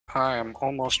I am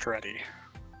almost ready.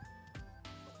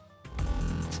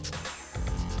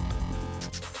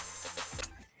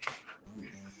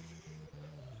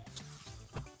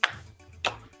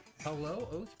 Hello,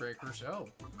 Oathbreakers. Oh,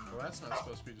 well, that's not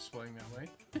supposed to be displaying that way.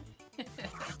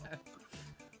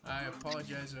 I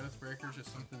apologize, Oathbreakers, if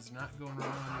something's not going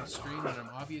wrong on the stream, and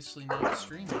I'm obviously not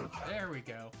streaming. There we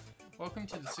go. Welcome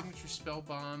to the Signature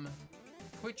Spellbomb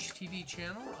Twitch TV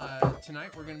channel.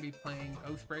 Tonight we're going to be playing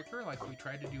Oathbreaker like we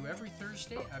try to do every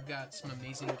Thursday. I've got some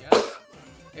amazing guests.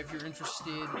 If you're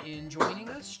interested in joining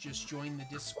us, just join the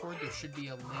Discord. There should be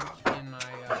a link in my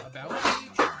About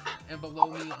page. And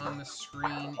below me on the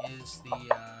screen is the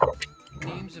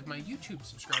names of my YouTube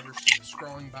subscribers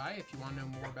scrolling by. If you want to know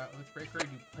more about Oathbreaker, I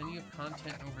do plenty of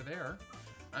content over there.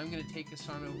 I'm going to take us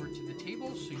on over to the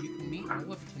table so you can meet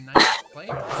all of tonight's players,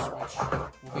 which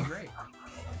will be great.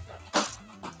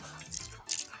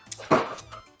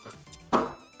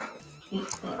 Okay.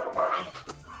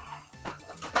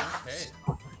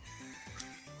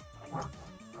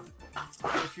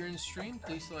 If you're in stream,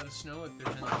 please let us know if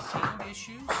there's any sound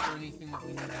issues or anything that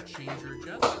we need to change or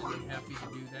adjust. I'm happy to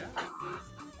do that.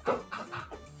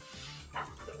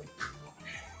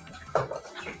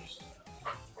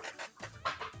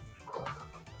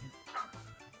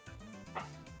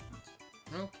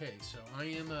 Okay, so I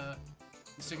am the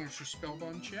Signature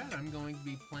Spellbomb chat. I'm going to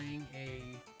be playing a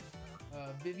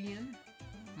Vivian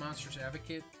Monsters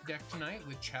Advocate deck tonight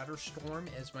with Chatterstorm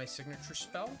as my signature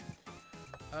spell.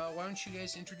 Why don't you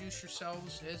guys introduce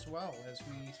yourselves as well as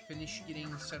we finish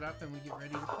getting set up and we get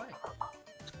ready to play?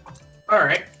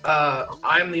 Alright,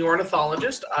 I'm the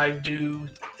Ornithologist. I do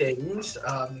things.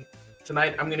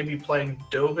 Tonight I'm going to be playing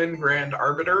Dovin Grand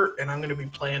Arbiter, and I'm going to be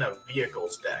playing a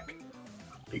Vehicles deck.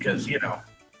 Because, you know,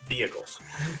 vehicles.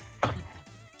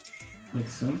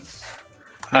 Makes sense.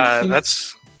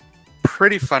 That's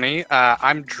pretty funny.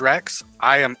 I'm Drex.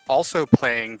 I am also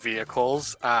playing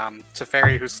Vehicles.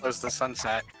 Teferi, who slows the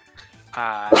sunset.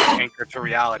 Anchor to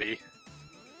reality.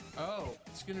 Oh,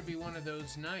 it's going to be one of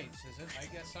those nights, is it? I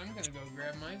guess I'm going to go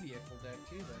grab my vehicle deck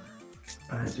too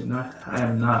then. I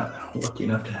am not lucky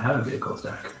enough to have a vehicles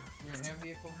deck. You don't have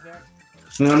vehicle deck?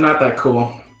 No, I'm not that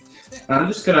cool. I'm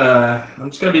just gonna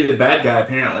be the bad guy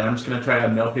apparently. I'm just gonna try to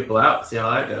mail people out, see how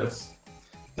that goes.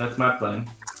 That's my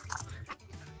plan.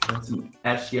 And some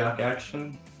Ashiok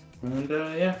action. And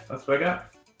yeah, that's what I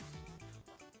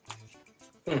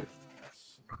got.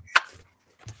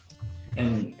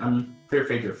 And I'm pure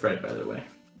figure Fred, by the way.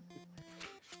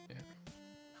 Yeah.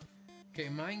 Okay,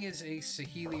 mine is a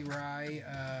Saheeli Rai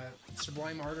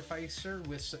Sublime Artificer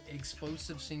with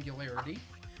Explosive Singularity.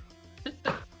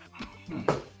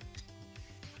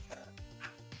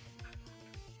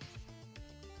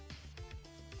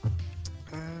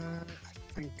 I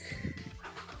think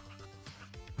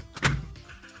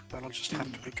that'll just have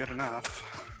to be good enough.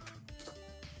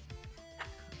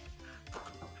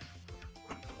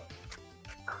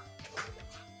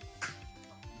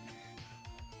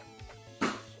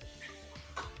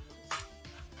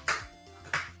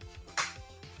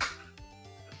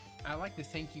 I'd like to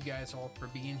thank you guys all for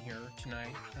being here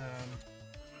tonight,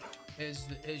 as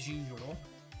usual.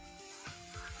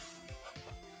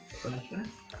 There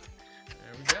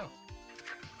we go.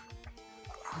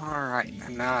 Alright,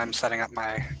 and now I'm setting up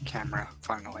my camera,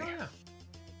 finally. Oh, yeah.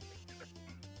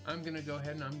 I'm going to go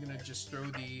ahead and I'm going to just throw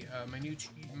the my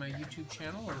YouTube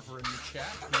channel over in the chat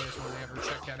if you guys want to ever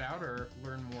check that out or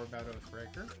learn more about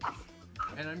Oathbreaker.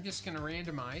 And I'm just going to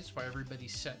randomize while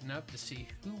everybody's setting up to see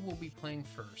who will be playing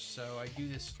first. So I do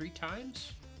this 3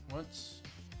 times. Once,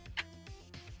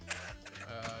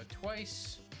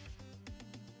 twice,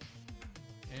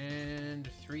 and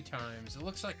 3 times. It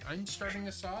looks like I'm starting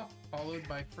us off, followed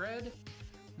by Fred,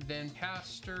 then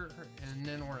Pastor, and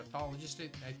then Ornithologist.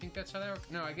 I think that's how that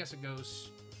works. No, I guess it goes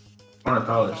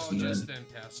Ornithologist, then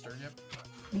Pastor. Yep.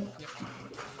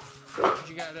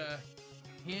 You got a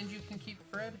hand you can keep,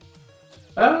 Fred?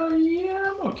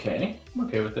 Yeah, I'm okay. I'm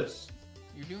okay with this.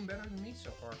 You're doing better than me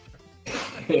so far.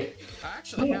 I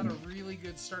actually had a really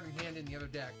good starting hand in the other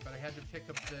deck, but I had to pick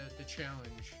up the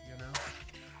challenge, you know?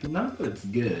 Not that it's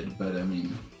good, but I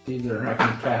mean, I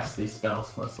can cast these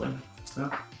spells mostly,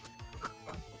 so.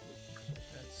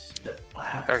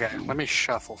 Okay, let me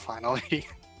shuffle finally.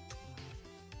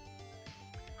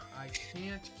 I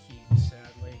can't keep,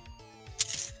 sadly.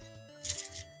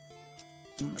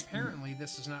 Apparently,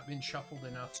 this has not been shuffled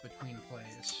enough between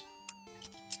plays.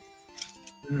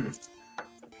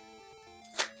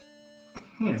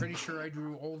 I'm pretty sure I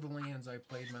drew all the lands I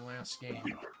played my last game.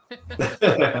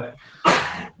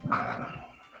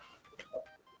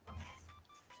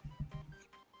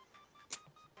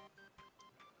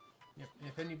 Yep,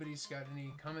 if anybody's got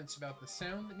any comments about the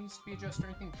sound that needs to be adjusted or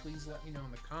anything, please let me know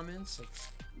in the comments. It's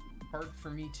hard for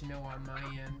me to know on my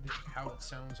end how it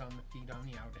sounds on the feed on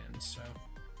the out end, so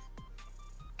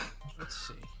let's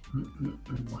see.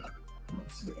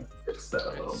 Let's see. Fix that a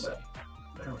little bit.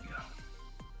 There we go.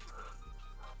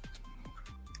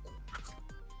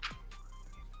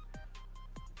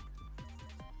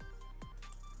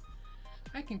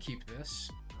 I can keep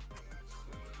this.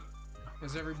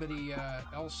 Has everybody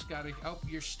else got it? Oh,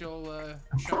 you're still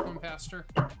shuffling past her?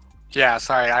 Yeah,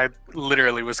 sorry, I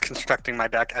literally was constructing my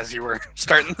deck as you were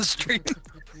starting the stream.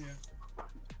 Yeah.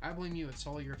 I blame you, it's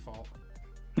all your fault.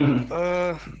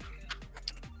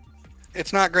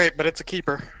 It's not great, but it's a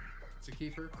keeper. It's a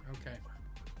keeper? Okay.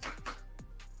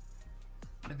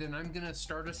 And then I'm gonna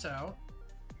start us out.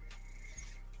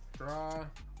 Draw.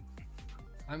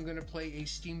 I'm gonna play a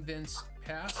Steam Vince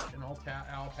pass, and I'll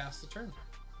pass the turn.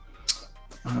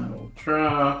 I'll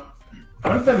draw.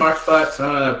 I'm gonna play Marshflat, so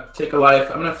I'm gonna take a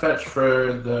life. I'm gonna fetch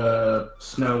for the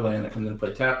snow land that comes in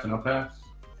play tapped, and I'll pass.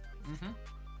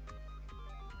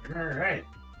 All right.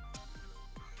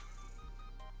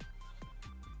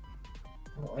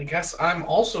 Well, I guess I'm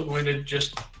also going to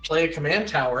just play a command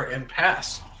tower and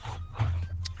pass.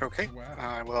 Okay, Wow.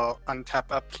 I will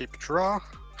untap, upkeep, draw.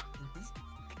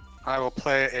 I will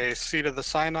play a Seed of the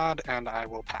Synod, and I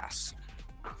will pass.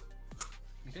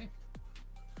 Okay.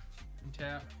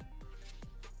 Tap.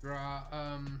 Draw.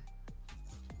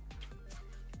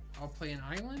 I'll play an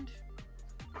island.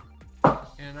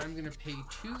 And I'm going to pay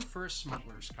 2 for a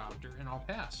Smuggler's Copter, and I'll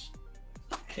pass.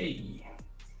 Hey.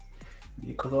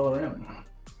 Vehicles all around.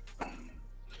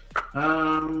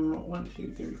 1,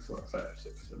 2, 3, 4, 5,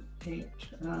 6, 7, 8.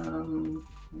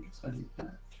 I guess I need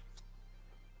that.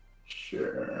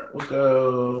 Sure. We'll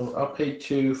go. I'll pay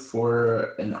 2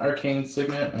 for an Arcane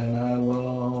Signet, and I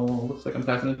will. Looks like I'm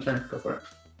passing the turn. Go for it.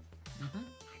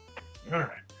 All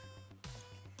right.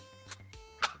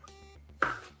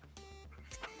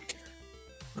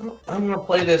 Well, I'm going to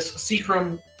play this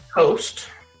Seacrum Coast.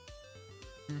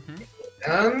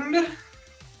 And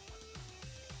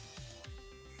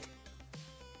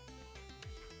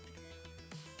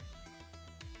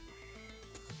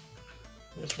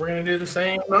guess we're going to do the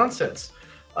same nonsense.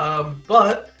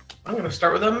 But I'm going to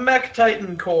start with a Mech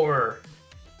Titan core.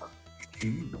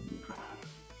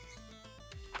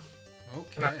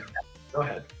 Okay. Go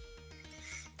ahead.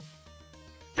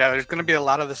 Yeah, there's going to be a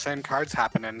lot of the same cards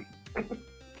happening.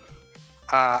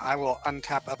 I will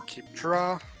untap, upkeep,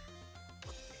 draw.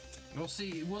 We'll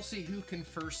see who can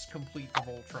first complete the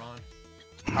Voltron.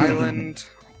 Island,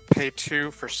 pay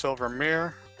 2 for Silver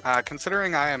Mirror.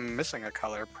 Considering I am missing a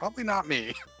color, probably not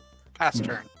me. Pass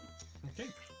turn. Okay.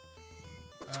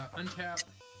 Untap,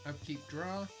 upkeep,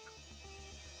 draw.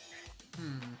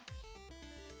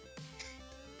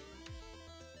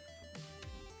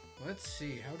 Let's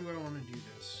see. How do I want to do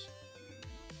this?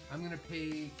 I'm going to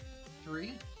pay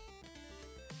 3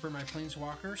 for my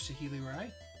Planeswalker, Saheeli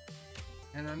Rai.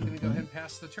 And I'm going to go ahead and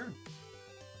pass the turn.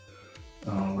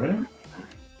 All right.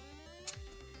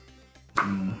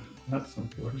 That's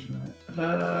unfortunate.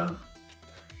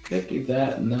 Could do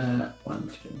that and that. 1,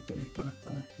 2, 3, 4, 5,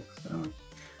 6, 7.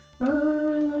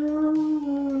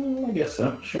 I guess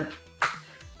so. Sure.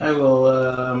 I will.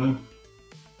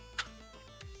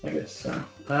 I guess so.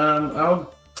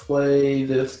 I'll play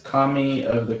this Kami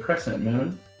of the Crescent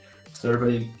Moon. So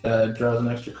everybody draws an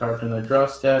extra card from their draw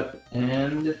step,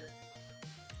 and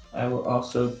I will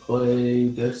also play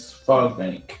this Fog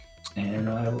Bank, and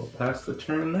I will pass the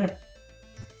turn there.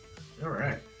 All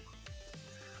right.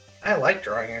 I like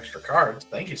drawing extra cards.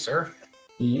 Thank you, sir.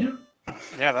 Yeah.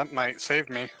 Yeah, that might save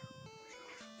me.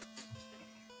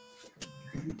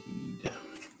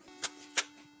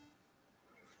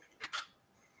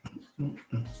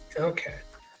 Okay.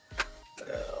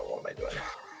 What am I doing?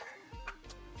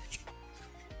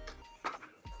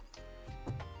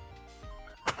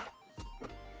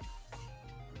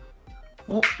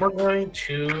 Well, we're going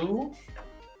to...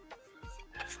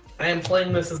 I am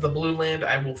playing this as the blue land.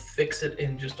 I will fix it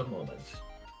in just a moment.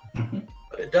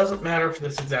 But it doesn't matter for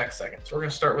this exact second. So we're going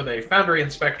to start with a Foundry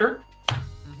Inspector.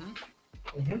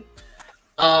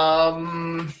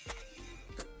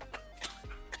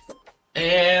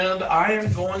 And I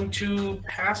am going to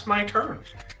pass my turn.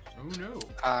 Oh no.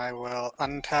 I will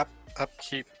untap,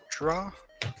 upkeep, draw.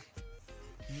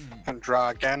 And draw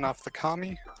again off the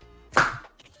Kami.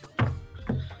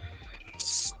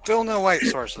 Still no white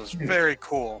sources. Very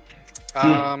cool. So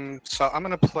I'm going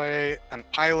to play an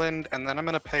island, and then I'm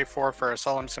going to pay 4 for a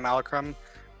Solemn Simulacrum.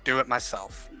 Do it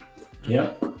myself.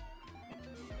 Yep.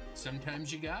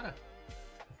 Sometimes you gotta.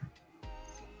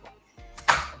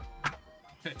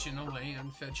 Fetching a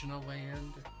land, fetching a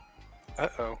land.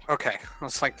 Uh-oh. Okay. I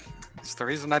was like, is the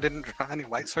reason I didn't draw any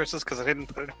white sources because I didn't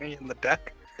put any in the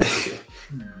deck?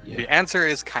 Yeah. The answer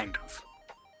is kind of.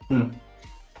 Hmm.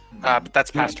 But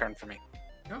that's past turn for me.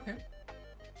 Okay.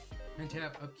 And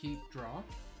tap, upkeep, draw.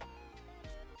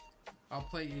 I'll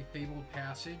play a Fabled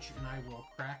Passage, and I will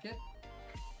crack it.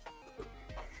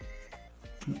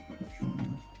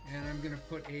 And I'm going to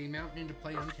put a mountain into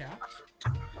play untapped.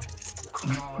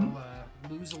 I'll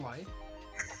lose a life.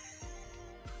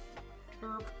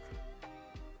 Burp.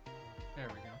 There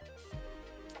we go.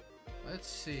 Let's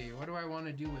see. What do I want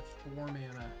to do with 4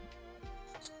 mana?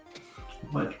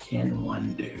 What can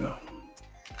one do?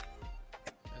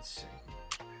 Let's see.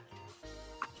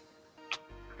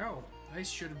 Oh, I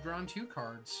should have drawn 2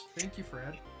 cards. Thank you,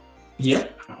 Fred.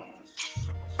 Yep.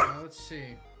 Let's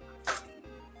see.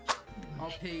 I'll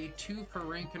pay 2 for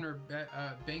Rankin or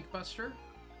Bankbuster.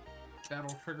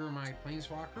 That'll trigger my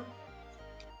Planeswalker.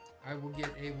 I will get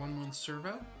a 1/1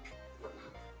 servo.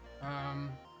 I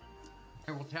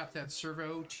will tap that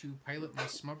servo to pilot my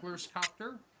Smuggler's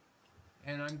Copter.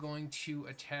 And I'm going to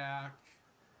attack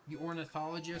the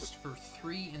Ornithologist for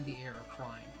 3 in the air,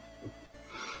 flying.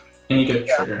 And you get a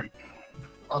trigger.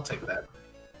 I'll take that.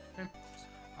 Okay.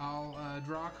 I'll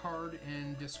draw a card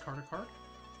and discard a card.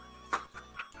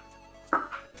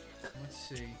 Let's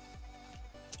see.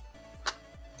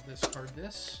 I'll discard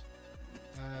this.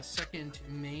 Second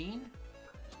main.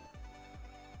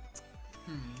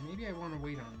 Maybe I want to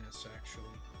wait on this,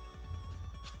 actually.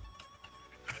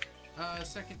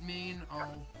 Second main,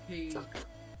 I'll pay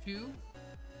 2.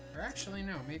 Or actually,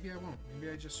 no, maybe I won't. Maybe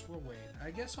I just will wait.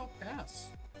 I guess I'll pass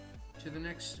to the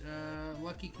next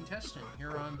lucky contestant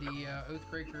here on the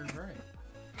Oathbreaker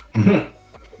Right.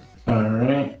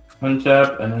 Alright.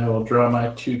 Untap, and I will draw my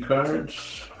 2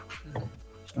 cards.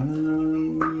 What are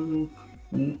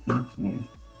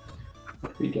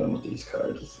we doing with these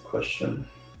cards is the question.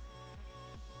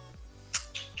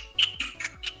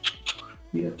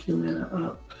 You have 2 mana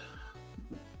up.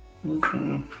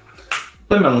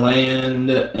 Play my land,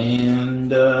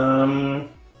 and I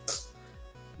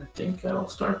think that'll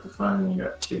start the fun. You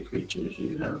got 2 creatures.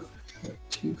 You have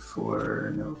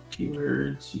 2/4, no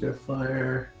keywords. You got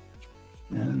fire.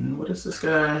 And what is this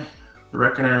guy? The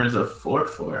Reckoner is a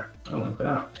 4/4. I like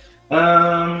that.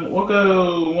 We'll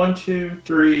go 1, 2,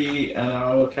 3, and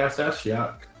I'll cast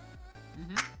Ashiok.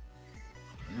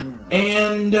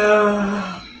 And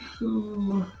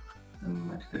who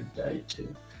am I gonna die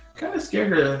to? Kind of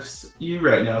scared of you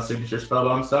right now, Signature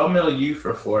Spellbomb, so I'll mill you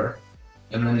for 4.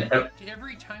 And then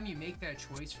every time you make that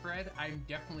choice, Fred, I'm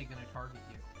definitely going to target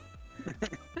you.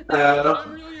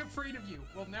 I'm really afraid of you.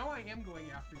 Well, now I am going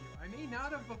after you. I may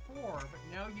not have before, but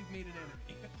now you've made an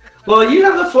enemy. Well, you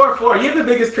have the 4/4. You have the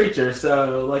biggest creature,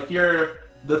 so like you're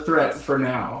the threat for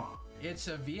now. It's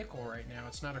a vehicle right now.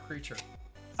 It's not a creature.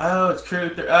 Oh, it's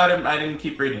true. I didn't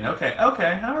keep reading. Okay. All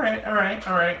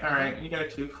right. You got a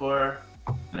 2/4.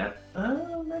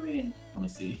 Maybe. Let me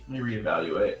see. Let me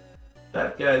reevaluate.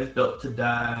 That guy's built to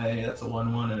die. That's a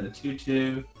 1/1 and a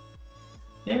 2/2.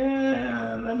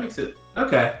 Yeah, that makes it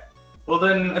okay. Well,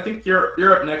 then I think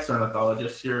you're up next,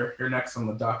 Ornithologist. You're next on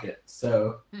the docket.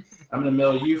 So I'm gonna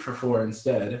mill you for 4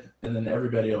 instead, and then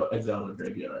everybody will exile their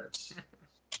graveyards.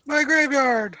 My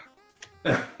graveyard.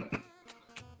 Well,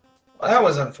 that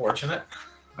was unfortunate.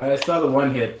 I saw the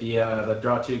one hit, the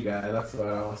draw 2 guy. That's what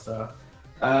I always saw.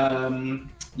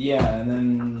 Yeah, and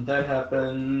then that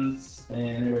happens,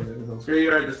 and everybody's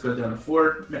graveyard. This goes down to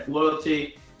 4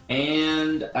 loyalty,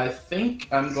 and I think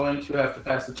I'm going to have to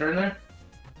pass the turn there.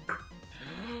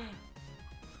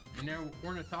 And now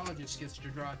Ornithologist gets to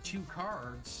draw 2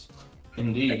 cards.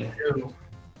 Indeed.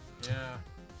 Yeah.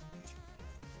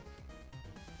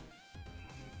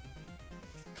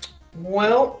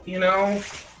 Well, no.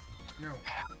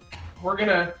 We're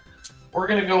gonna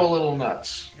go a little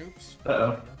nuts. Oops.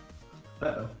 So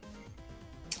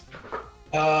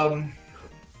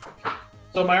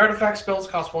my artifact spells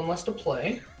cost 1 less to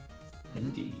play.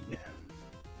 Indeed.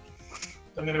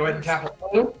 I'm gonna go ahead and tap a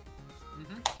blue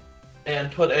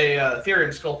and put a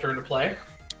Ethereum Sculptor into play.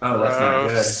 Oh, that's not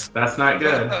good. That's not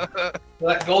good. So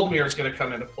that Gold Mirror is gonna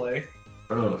come into play.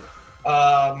 Oh.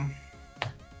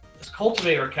 This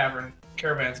Cultivator Caravan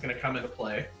is gonna come into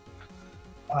play.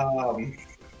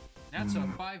 That's a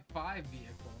 5/5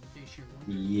 vehicle, in case you're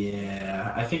wondering.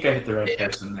 Yeah, I think I hit the right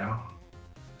person now.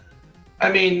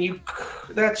 I mean,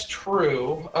 that's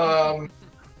true.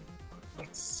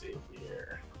 Let's see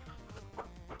here.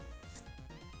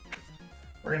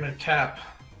 We're gonna tap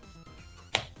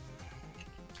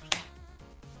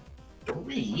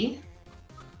 3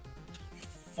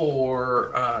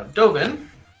 for Dovin.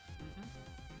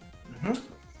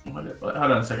 Hold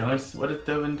on a second. What does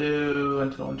Dovin do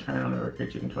until one turn whenever a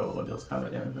creature you control one deals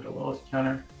combat damage with the lowest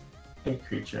counter? A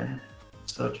creature.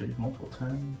 So trigger multiple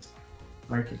times.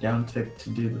 Mark it down tick to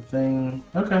do the thing.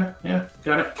 Okay, yeah,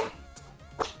 got it.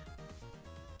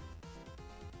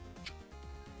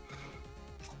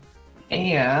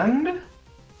 And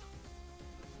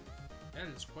That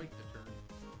is quite the turn.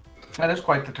 that is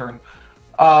quite the turn.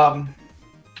 I'm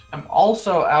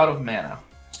also out of mana.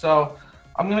 So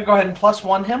I'm going to go ahead and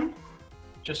 +1 him,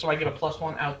 just so I get a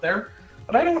 +1 out there.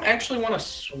 But I don't actually want to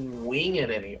swing at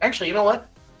any. Actually, you know what?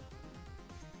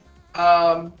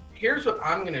 Here's what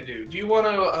I'm going to do. Do you want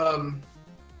to,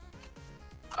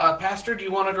 Pastor, do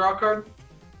you want to draw a card?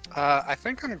 I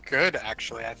think I'm good,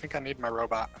 actually. I think I need my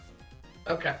robot.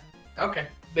 Okay. Okay.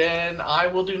 Then I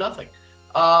will do nothing.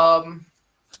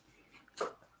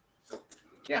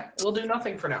 Yeah, we'll do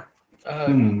nothing for now.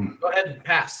 Go ahead and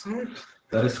pass.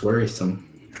 That is worrisome.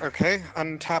 Okay,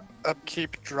 untap,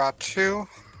 upkeep, draw 2.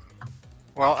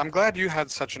 Well, I'm glad you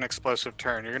had such an explosive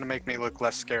turn. You're going to make me look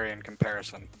less scary in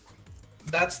comparison.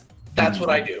 That's what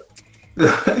I do.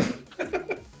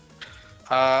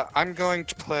 I'm going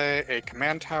to play a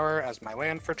command tower as my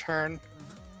land for turn.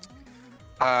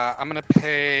 I'm going to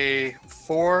pay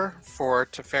 4 for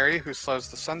Teferi, who slows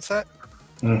the sunset.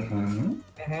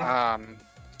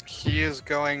 He is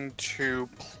going to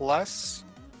plus.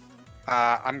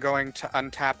 I'm going to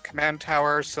untap Command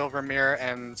Tower, Silver Mirror,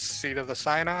 and Seed of the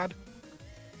Synod.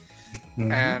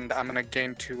 And I'm going to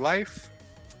gain 2 life.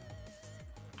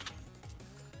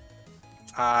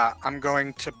 I'm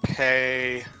going to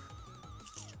pay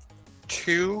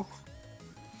 2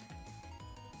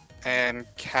 and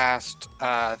cast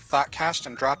Thoughtcast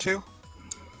and draw 2.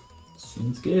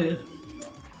 Seems good.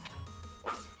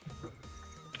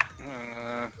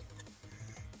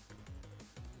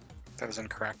 That was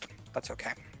incorrect. That's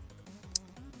okay.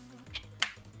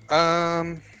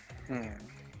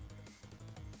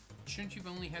 Shouldn't you've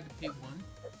only had to pay 1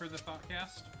 for the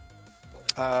Thoughtcast?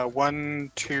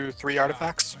 1, 2, 3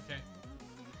 artifacts. Okay.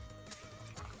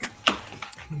 I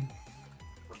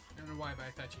don't know why, but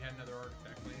I thought you had another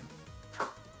artifact, Liam.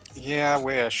 Yeah, I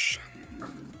wish.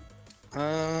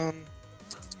 Well,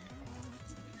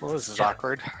 this is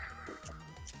awkward.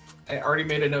 I already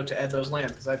made a note to add those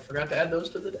lands because I forgot to add those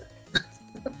to the deck.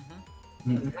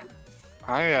 It's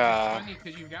funny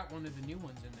because you've got one of the new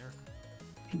ones in there.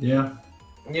 Yeah.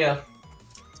 Yeah.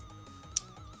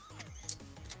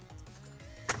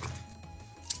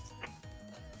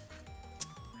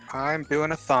 I'm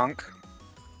doing a thunk.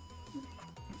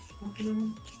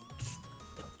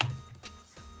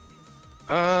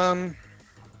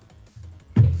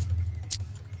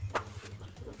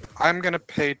 I'm gonna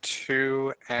pay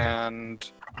 2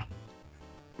 and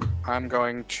I'm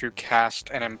going to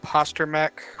cast an Imposter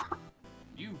Mech.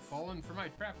 You've fallen for my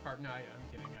trap card. No, I'm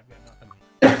kidding. I've got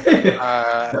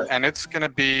nothing. And it's gonna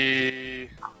be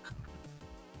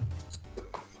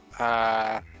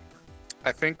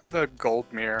I think the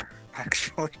Gold Mirror,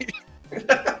 actually.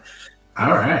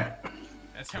 Alright.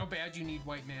 That's how bad you need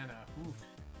white mana. Oof.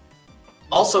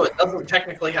 Also, it doesn't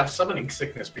technically have summoning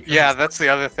sickness because Yeah, that's the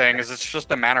other thing, is it's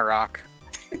just a mana rock.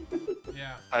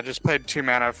 Yeah. I just paid 2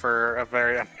 mana for a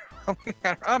very underwhelming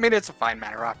mana. I mean, it's a fine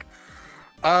mana rock.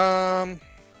 I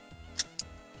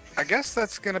guess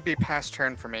that's gonna be past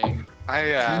turn for me.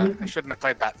 I shouldn't have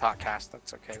played that Thoughtcast.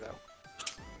 That's okay though.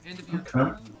 End of your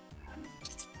turn.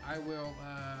 I will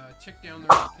tick down the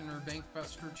Reckoner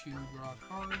Bankbuster to draw a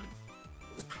card.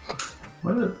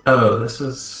 Oh, this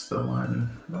is the one.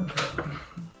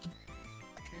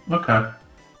 Okay.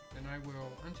 Then I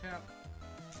will untap,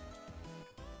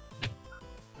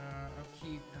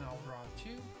 upkeep, and I'll draw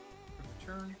 2 for the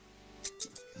turn.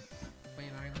 Play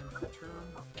an island for the turn.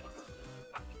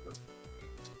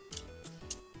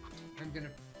 I'm going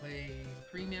to play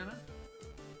 3 mana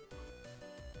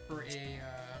for a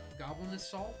Goblin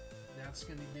Assault. That's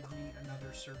going to give me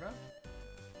another Servo.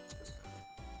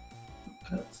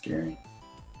 That's scary.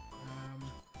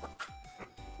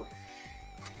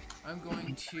 I'm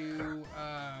going to use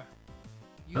Oh,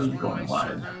 you're one of going my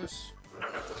wide. servos.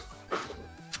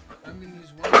 I'm going to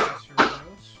use one of my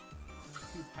servos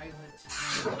to pilot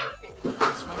a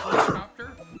Smuggler's Copter.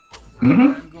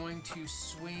 I'm going to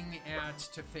swing at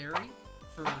Teferi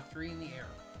for 3 in the air.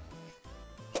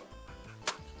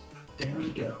 There he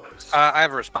goes. I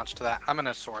have a response to that. I'm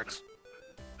gonna Swords.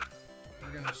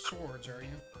 You're going to swords, are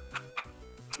you?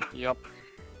 Yep.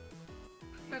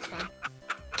 That's fine.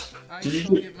 I Did you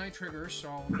still do- get my trigger, so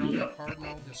I'll draw my card and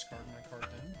I'll discard my card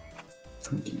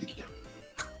then.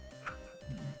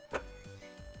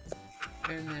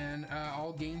 And then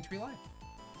I'll gain 3 life.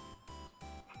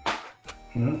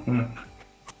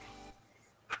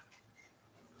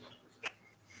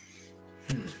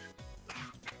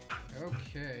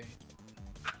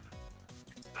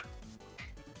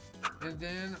 And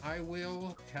then I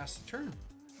will pass the turn.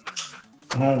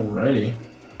 Alrighty.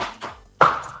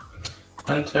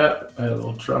 Untap, I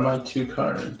will draw my 2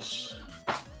 cards.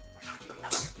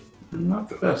 Not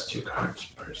the best 2 cards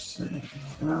per se.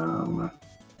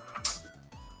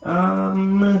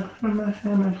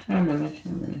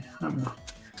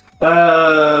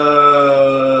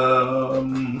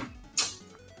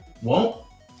 Well,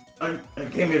 I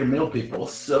came here to mail people,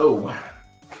 so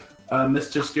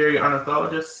Mr. Scary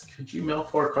Ornithologist, could you mail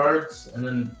 4 cards and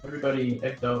then everybody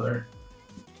exile their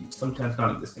sometimes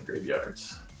non-existent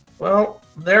graveyards? Well,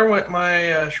 there went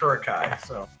my Shurikai,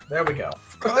 so there we go.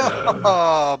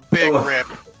 Oh, big rip.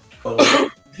 Oh.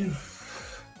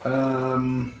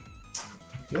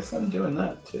 Guess I'm doing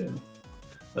that too.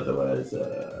 Otherwise,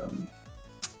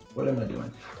 what am I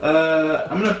doing?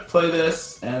 I'm gonna play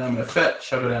this, and I'm gonna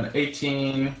fetch. I'll go down to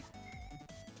 18.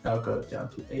 I'll go down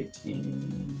to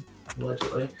 18,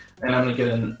 allegedly, and I'm gonna get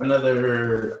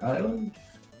another island.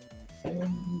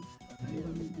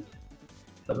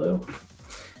 Hello.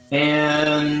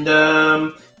 And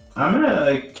I'm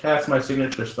gonna cast my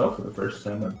signature spell for the first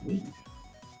time, I believe.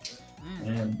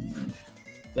 And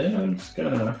then I'm just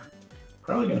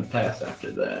probably gonna pass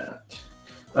after that.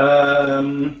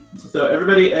 So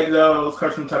everybody exile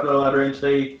cards from the top of the ladder until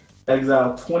they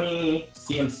exile 20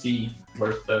 CMC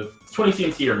worth of 20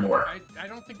 CMC or more. I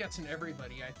don't think that's in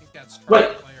everybody. I think that's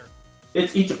Wait. player.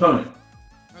 It's each opponent.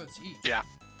 Oh, it's each. Yeah.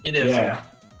 It is. Yeah.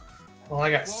 Well,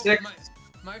 I got 6.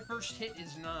 My first hit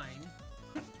is 9.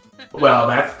 Well,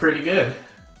 that's pretty good.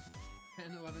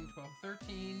 10, 11, 12,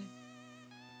 13.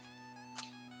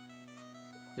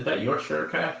 Is that your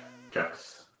Shurikai,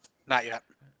 Jux? Not yet.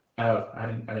 Oh, I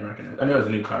didn't recognize. I knew it was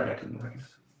a new card. I couldn't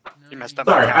recognize. You messed up.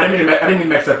 Sorry, I didn't mean to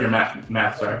mix up your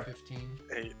math. Sorry. 15.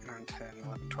 8, 9, 10,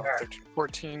 11, 12, 13,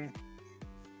 14,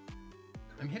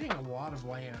 I'm hitting a lot of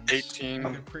lands. 18,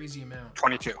 Like a crazy amount.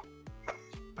 22.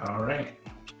 All right.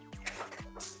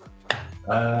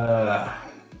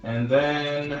 And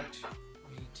then 8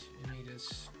 and 8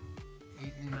 is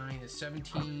 8 and 9 is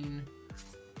 17.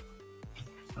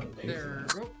 There.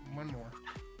 Oh, one more.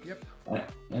 Yep.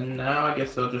 And now I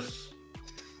guess I'll just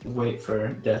wait for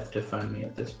death to find me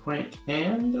at this point,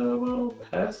 and we'll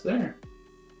pass there.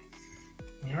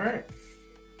 All right.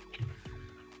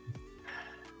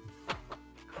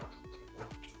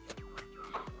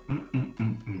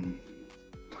 Mm-mm-mm-mm.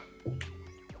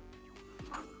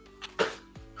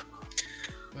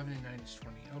 11 and 9 is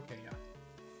 20. Okay, yeah.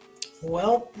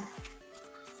 Well,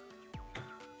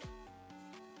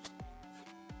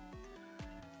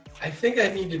 I think I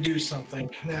need to do something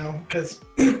now because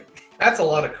that's a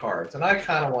lot of cards, and I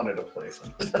kind of wanted to play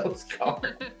some of those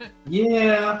cards.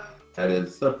 Yeah, that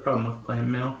is the problem with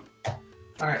playing Mill.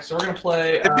 All right, so we're gonna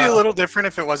play. It'd be a little different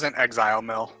if it wasn't Exile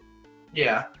Mill.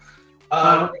 Yeah. We're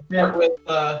gonna start with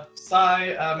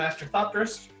Psy Master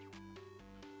Thopterist.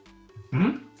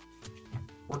 Hmm.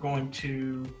 We're going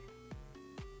to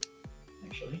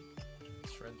actually.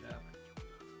 Let's read that.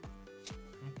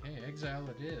 Okay, exile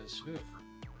it is. Oof.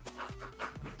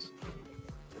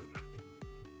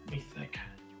 Let me think.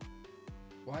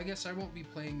 Well, I guess I won't be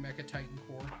playing Mecha Titan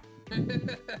Core.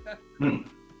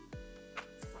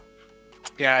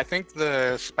 Yeah, I think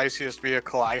the spiciest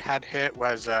vehicle I had hit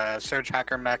was Surge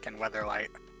Hacker Mech and Weatherlight.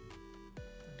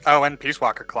 Oh, and Peace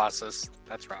Walker Colossus.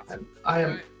 That's rough. I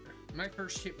am. My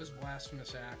first hit was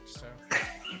Blasphemous Act, so.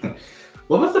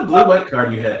 What was the blue-white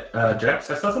card you hit, Jax?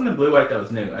 I saw something blue-white that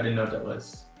was new. I didn't know what that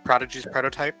was. Prodigy's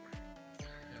Prototype.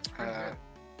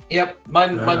 Yep,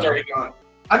 mine's already gone.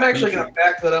 I'm actually gonna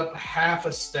back that up half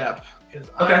a step because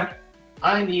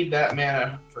I need that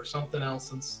mana for something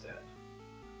else instead.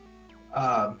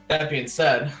 That being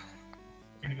said,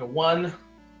 I'm gonna go 1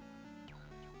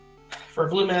 for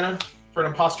blue mana for an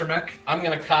Imposter Mech. I'm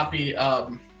gonna copy.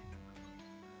 I'm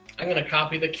gonna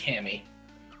copy the Cami.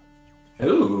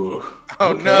 Ooh.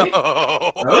 Oh okay. no!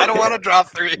 Okay. I don't want to draw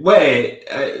 3. Wait,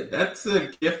 that's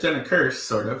a gift and a curse,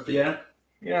 sort of. Yeah.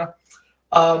 Yeah.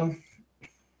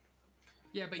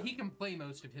 Yeah, but he can play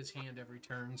most of his hand every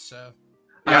turn, so.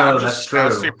 Yeah, Oh, I'm that's just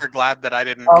true. super glad that I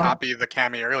didn't copy the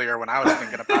Cami earlier when I was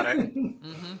thinking about it.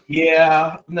 Mm-hmm.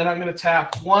 Yeah, and then I'm gonna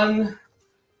tap 1,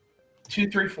 2,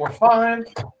 3, 4, 5,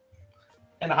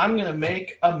 and I'm gonna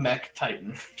make a Mech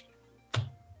Titan.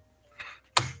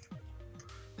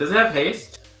 Does it have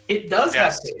haste? It does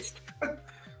Yes. have haste. I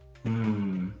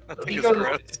think He it's goes-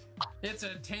 gross. It's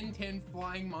a 10-10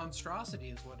 flying monstrosity,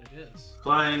 is what it is.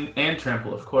 Flying and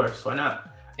trample, of course. Why not?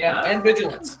 Yeah, and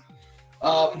vigilance.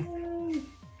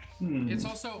 It's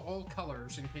also all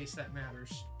colors, in case that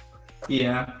matters.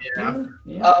 Yeah. Yeah.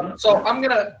 Yeah. So I'm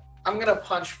gonna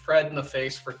punch Fred in the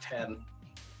face for 10.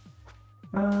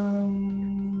 I That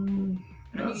mean,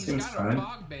 he's seems got fine. a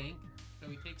fog bank, so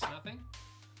he takes nothing.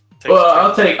 Well,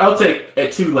 I'll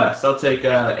take 2 less. I'll take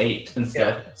 8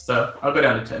 instead. Yeah. So I'll go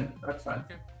down to 10. That's fine.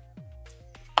 Okay.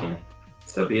 Yeah.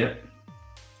 So be it.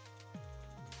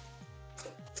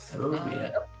 So be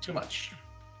it. Too much.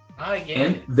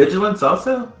 Again. And vigilance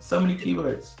also. So many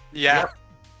keywords. Yeah,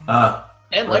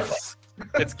 And lifelink.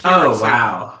 it's keyword Oh soup.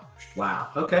 wow. Wow.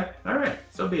 Okay. All right.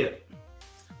 So be it.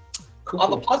 Cool.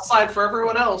 On the plus side, for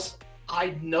everyone else,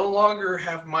 I no longer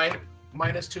have my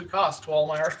 -2 cost to all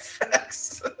my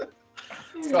artifacts.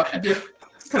 Go ahead.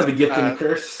 It's kind of a gift and a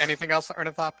curse. Anything else,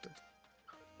 ornithologist?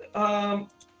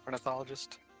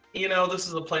 You know, this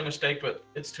is a plain mistake, but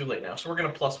it's too late now. So we're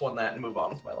gonna +1 that and move on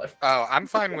with my life. Oh, I'm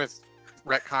fine with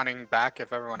retconning back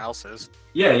if everyone else is.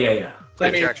 Yeah.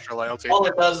 Take mean, your extra loyalty. All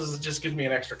it does is it just gives me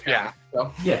an extra counter.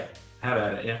 So. Yeah. Have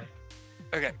at it. Yeah.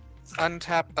 Okay.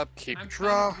 Untap, upkeep, I'm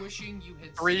draw. kind of wishing you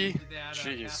had 3. saved that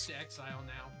Jeez. Path to Exile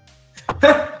now.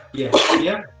 Yeah.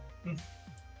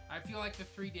 I feel like the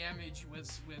 3 damage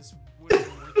was worth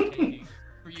taking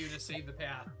for you to save the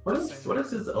path. What is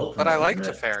his ultimate? But I like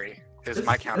Isn't it- Teferi. Is His-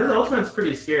 my His counter. ultimate's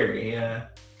pretty scary. Yeah.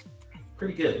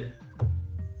 Pretty good.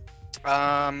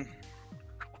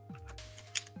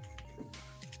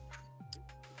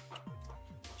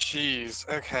 Jeez.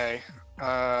 Okay.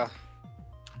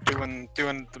 Doing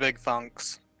the big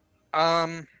thunks.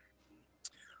 1,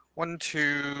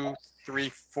 2, 3,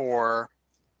 4.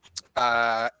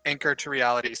 Anchor to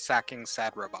reality, sacking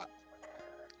sad robot.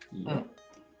 Yeah.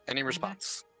 Any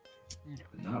response?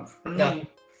 Not for Yeah. me.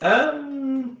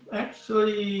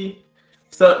 Actually.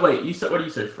 So wait, what do you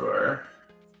search for?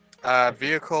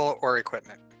 Vehicle or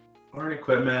equipment. Or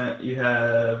equipment. You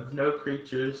have no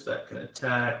creatures that can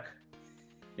attack.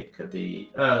 It could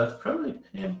be it's probably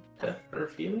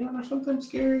Panthephilion or something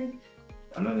scary.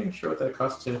 I'm not even sure what that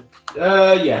costs to.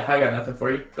 Yeah, I got nothing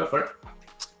for you. Go for it. I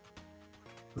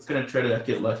was gonna try to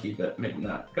get lucky, but maybe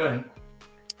not. Go ahead.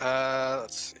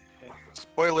 Let's see.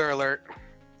 Spoiler alert.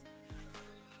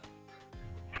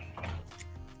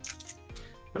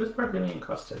 What does Barbarian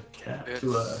cost to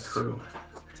crew?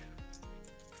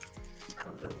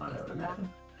 Probably one, I would imagine.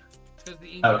 Because the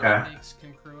ink Okay. makes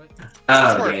can crew it.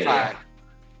 Oh, Short yeah.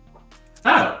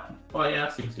 Oh, well, yeah,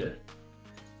 seems good.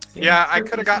 Yeah, I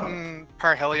could have gotten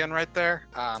Parhelion right there.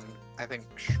 I think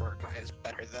Short Guy is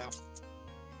better though.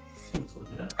 Seems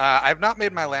legit. I've not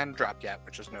made my land drop yet,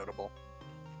 which is notable.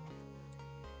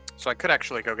 So I could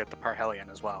actually go get the Parhelion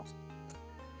as well.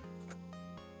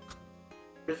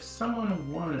 If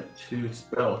someone wanted to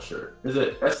spell shirt, is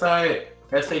it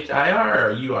SHIR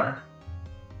or UR?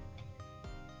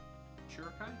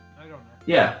 Shurikai? I don't know.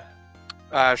 Yeah.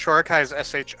 Shorikai is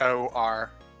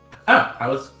SHOR. Oh, I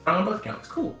was wrong on both counts.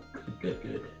 Cool.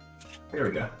 Good. There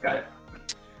we go. Got it.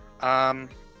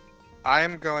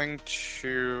 I'm going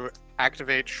to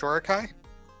activate Shorikai,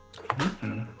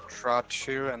 Mhm. draw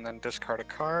 2, and then discard a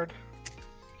card.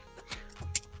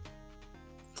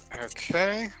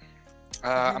 Okay.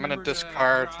 I'm gonna Remember to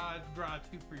discard draw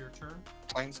 2 for your turn.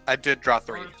 planes. I did draw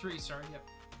 3. Or 3, sorry.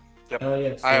 Yep. Oh,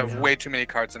 yeah. I have way too many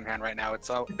cards in hand right now. It's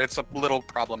a little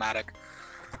problematic.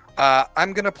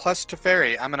 I'm gonna plus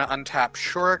Teferi. I'm gonna untap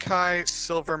Shorikai,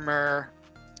 Silvermere,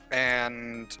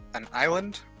 and an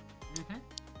island.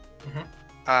 Mm-hmm.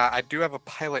 I do have a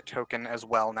pilot token as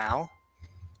well now.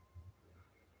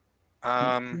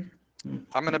 I'm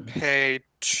gonna pay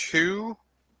 2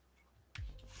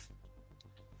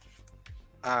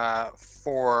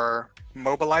 for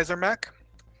Mobilizer Mech.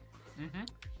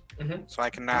 Mm-hmm. So I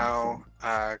can now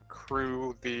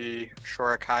crew the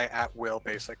Shorikai at will,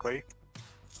 basically.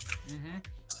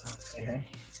 Mm-hmm. Okay.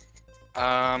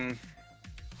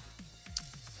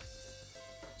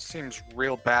 Seems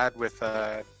real bad with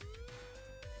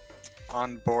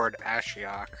onboard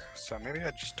Ashiok, so maybe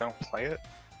I just don't play it.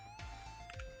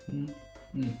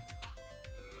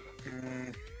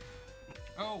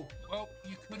 Oh, well,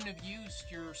 you couldn't have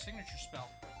used your signature spell.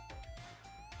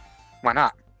 Why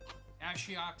not?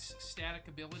 Ashiok's static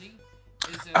ability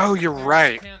is Oh, you're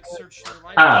right. You can't search their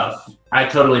Oh, libraries. I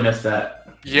totally missed that.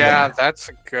 Yeah, that's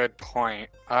a good point.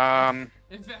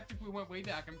 In fact, if we went way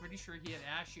back, I'm pretty sure he had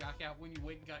Ashiok out when you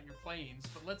went and got your planes.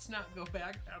 But let's not go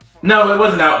back that far. No, it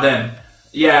wasn't out then.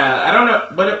 Yeah, I don't know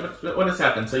what has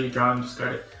happened. So you draw and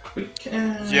discard it.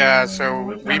 Yeah, so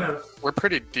we kind of- we're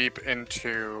pretty deep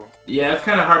into. Yeah, it's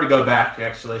kind of hard to go back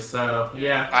actually. So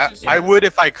yeah, I would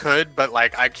if I could, but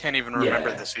like I can't even remember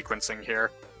Yeah. the sequencing here.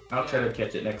 I'll try to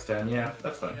catch it next time. Yeah,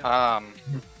 that's fine.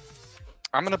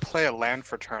 I'm gonna play a land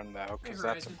for turn though, because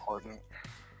that's Horizon. important.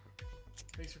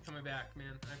 Thanks for coming back,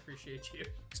 man. I appreciate you.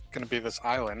 It's gonna be this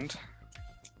island.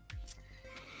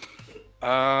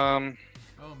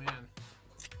 Oh man.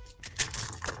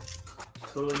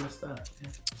 Totally missed that. Yeah.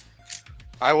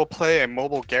 I will play a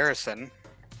mobile garrison.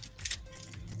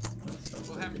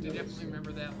 We'll have to definitely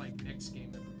remember that like next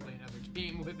game when we play another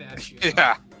game with that shit.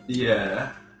 Yeah.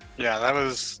 Yeah. Yeah, that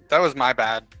was my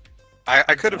bad.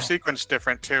 I could have sequenced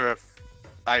different too if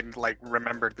I like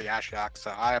remembered the Ashiok,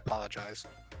 so I apologize.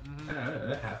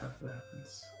 That happens. That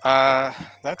happens.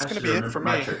 That's I gonna should be it remember for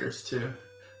my me. triggers too.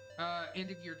 End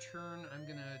of your turn, I'm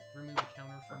gonna remove a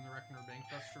counter from the Reckoner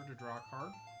Bankbuster to draw a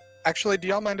card. Actually, do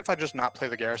y'all mind if I just not play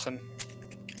the garrison?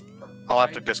 I'll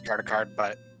have to discard a card,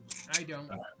 but I don't.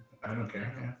 I don't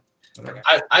care. Yeah. Whatever.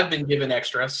 I've been given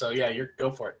extra, so yeah,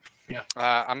 go for it. Yeah.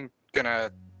 I'm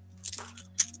gonna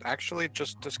actually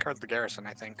just discard the garrison,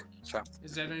 I think. So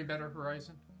Is that any better,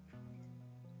 Horizon?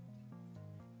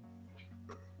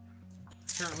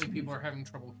 Apparently, people are having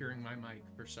trouble hearing my mic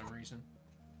for some reason.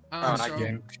 and I So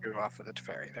gained 2 off of the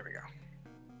Teferi. There we go.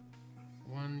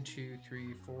 1, 2,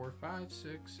 3, 4, 5,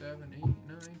 6, 7, 8,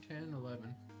 9, 10,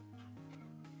 11.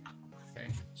 Okay,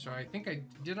 so I think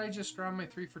did I just draw my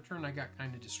 3 for turn? I got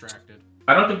kind of distracted.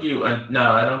 I don't think you.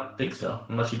 No, I don't think so.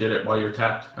 Unless you did it while you were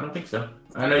tapped. I don't think so.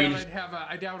 I know you. Just...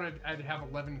 I doubt I'd have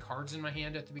 11 cards in my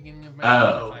hand at the beginning of my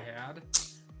Oh. turn if I had.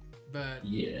 But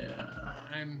Yeah.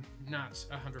 I'm not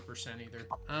 100% either.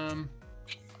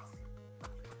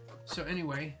 So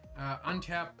anyway,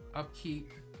 untap,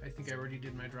 upkeep. I think I already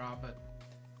did my draw, but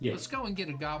Yeah. let's go and get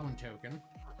a goblin token.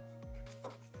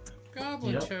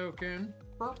 Goblin token.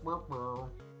 Burr, burr, burr.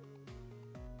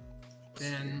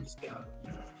 Then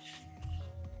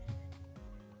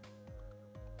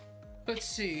let's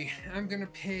see. I'm gonna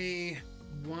pay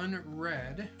 1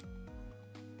 red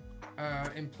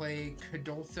and play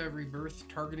Kadoltha Rebirth,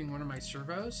 targeting one of my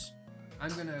servos.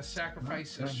 I'm gonna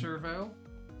sacrifice a servo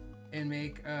and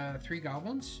make 3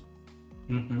 goblins.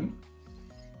 Mm-hmm.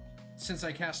 Since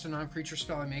I cast a non-creature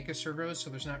spell, I make a servo,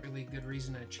 so there's not really a good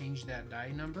reason to change that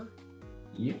die number.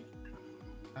 Yep.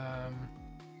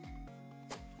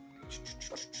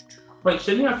 Wait, Wait,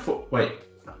 shouldn't you have 4? Wait,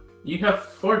 you have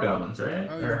 4 goblins, right?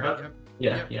 oh, you're right. Yep.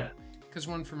 Yeah, Yep. yeah. Because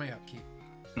 1 for my upkeep.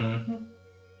 Mm-hmm.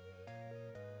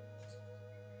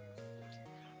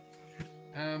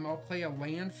 I'll play a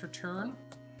land for turn,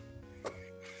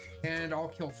 and I'll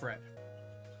kill Fred.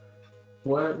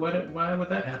 Why would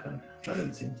that happen? That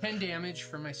didn't seem. 10 damage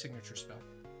from my signature spell.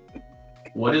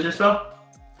 What is your spell?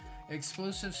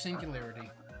 Explosive Singularity.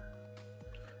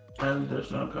 And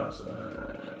there's no cost.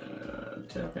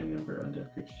 Tapping number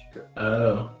undead creatures.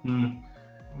 Oh.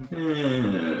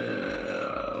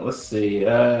 Let's see.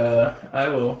 I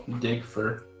will dig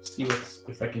for. See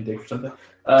if I can dig for something.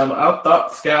 I'll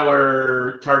thought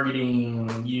scour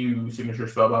targeting you signature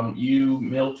spellbomb. You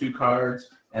mill 2 cards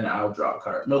and I'll draw a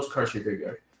card. Mill 2 cards to your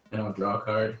graveyard and I'll draw a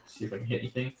card. See if I can hit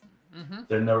anything. Mm-hmm.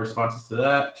 There are no responses to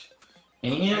that.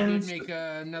 And I did make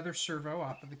another servo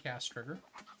off of the cast trigger.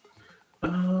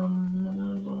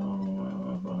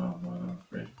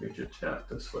 Creature chat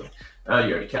this way. You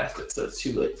already cast it, so it's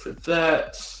too late for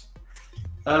that.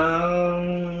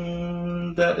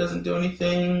 That doesn't do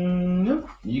anything. No,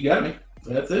 you got me.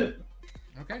 That's it.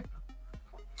 Okay.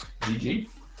 GG.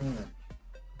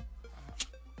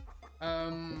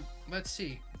 Let's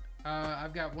see.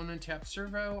 I've got 1 untapped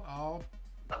servo. I'll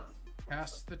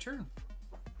pass the turn.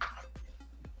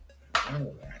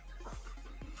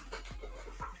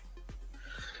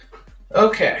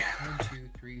 Okay. 1, 2,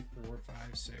 3, 4,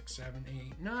 5, 6, 7,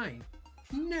 8, 9.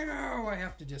 No, I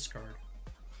have to discard.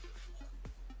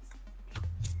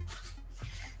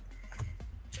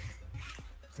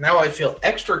 Now I feel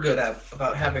extra good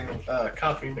about having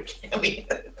coffee McCamey.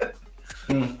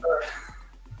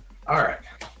 All right.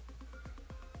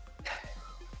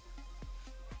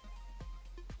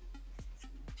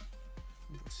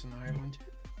 It's an island.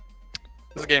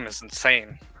 This game is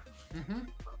insane. Mm-hmm.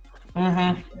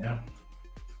 Mm-hmm. Yeah.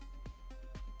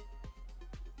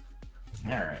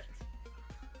 All right.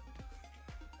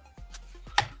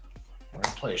 We're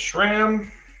gonna play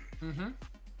Shram. Mm-hmm.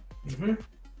 Mm-hmm.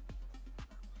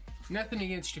 Nothing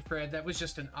against you, Fred. That was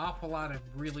just an awful lot of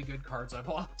really good cards I've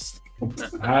lost.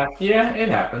 Yeah, it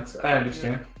happens. I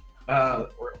understand. We're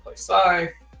gonna play Psy.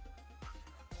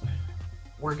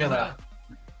 We're gonna.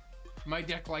 My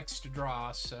deck likes to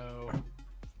draw, so.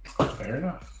 Fair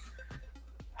enough.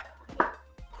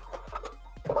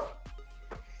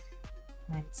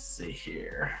 Let's see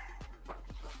here.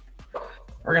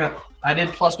 We're gonna. I did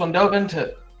 +1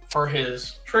 Dovin for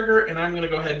his trigger, and I'm gonna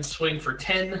go ahead and swing for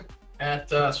 10 at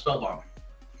Spellbomb.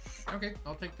 Okay,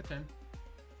 I'll take the 10.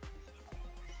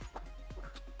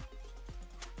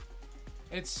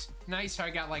 It's nice how I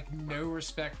got like no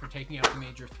respect for taking out the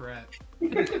major threat.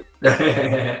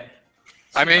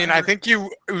 I mean, I think you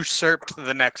usurped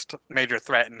the next major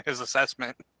threat in his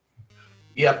assessment.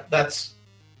 Yep, that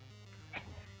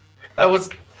was.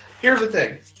 Here's the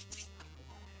thing.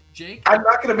 Jake, I'm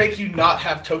not going to make you not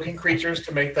have token creatures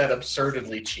to make that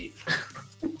absurdly cheap.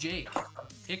 Jake,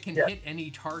 it can Yeah. hit any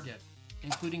target,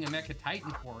 including a Mecha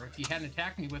Titan core. If you hadn't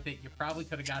attacked me with it, you probably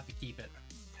could have got to keep it.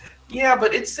 Yeah,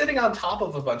 but it's sitting on top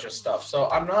of a bunch of stuff, so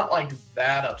I'm not like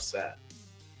that upset.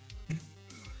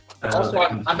 Also,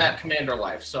 I'm at Commander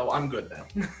Life, so I'm good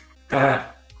now.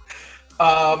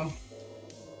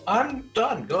 I'm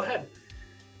done. Go ahead.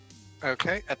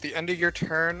 Okay, at the end of your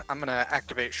turn, I'm gonna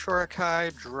activate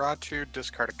Shorakai, draw 2,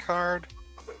 discard a card.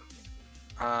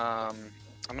 I'm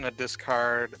gonna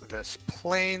discard this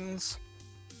Plains,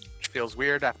 which feels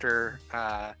weird after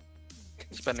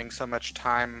spending so much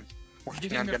time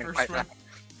working on getting first one.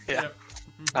 Yeah.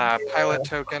 Yep. Pilot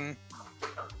token.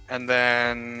 And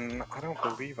then I don't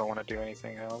believe I want to do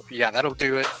anything else. Yeah, that'll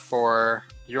do it for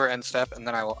your end step, and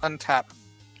then I will untap,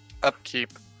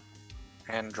 upkeep,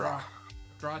 and draw.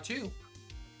 Draw 2.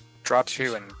 Draw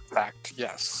 2, in fact,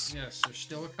 yes. Yes, there's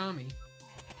still a Kami.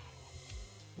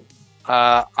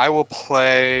 I will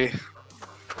play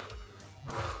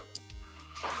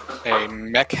a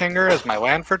Mech Hanger as my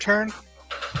land for turn.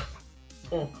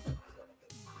 Oh.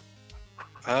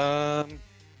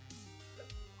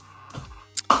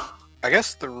 I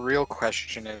guess the real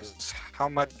question is, how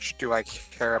much do I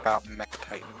care about Mech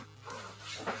Titan?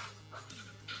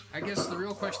 I guess the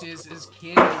real question is can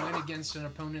you win against an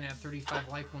opponent at 35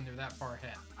 life when they're that far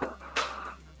ahead?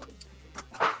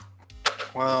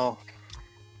 Well,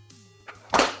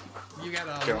 You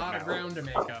got a Don't lot of know. ground to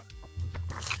make up.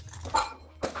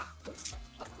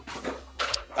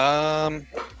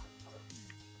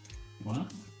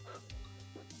 What?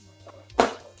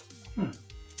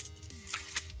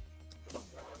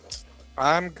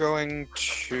 I'm going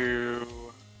to...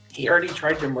 He already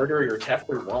tried to murder your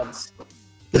Tefler once.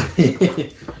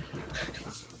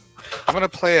 I'm going to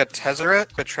play a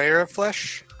Tezzeret, Betrayer of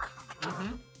Flesh.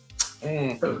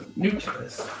 Mm-hmm. Oh, new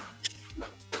choice.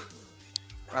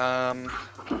 I'm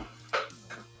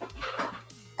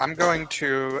going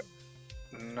to...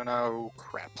 No,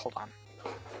 crap, hold on.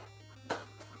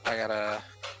 I gotta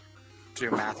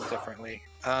do math differently.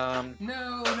 No,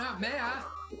 not math.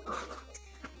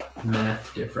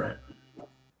 Math different.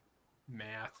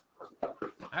 Math.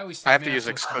 I always I have think to use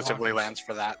math was exclusively blockers. lands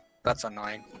for that. That's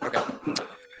annoying. Okay.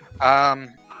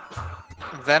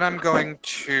 Then I'm going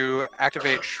to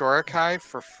activate Shorakai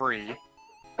for free.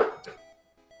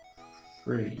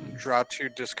 Free. Draw 2,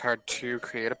 discard 2,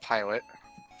 create a pilot.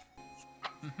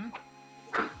 Mm-hmm.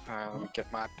 Let me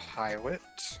get my pilot.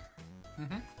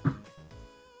 Mm-hmm.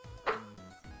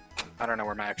 I don't know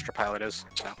where my extra pilot is,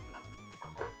 so.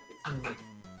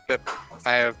 But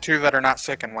I have 2 that are not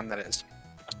sick and 1 that is.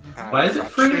 Why is it Draw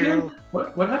free 2. again?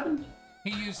 What happened?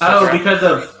 He used Oh, to- because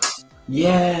of...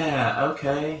 Yeah,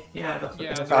 okay. Yeah, that's what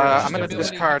Yeah, that's there what was I'm going to stability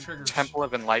discard triggers. Temple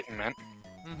of Enlightenment.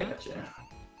 Mhm. Gotcha.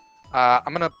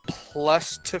 I'm going to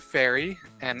plus to Fairy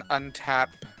and untap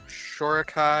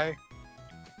Shorakai,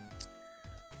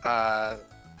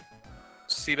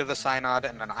 Seat of the Synod,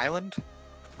 and an island.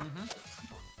 Mhm.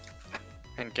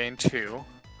 And gain 2,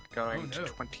 going Oh, no.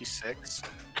 to 26.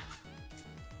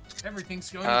 Everything's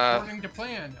going Uh, according to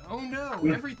plan. Oh no,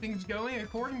 everything's going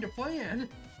according to plan.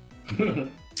 Yeah.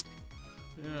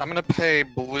 I'm gonna pay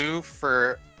blue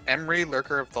for Emery,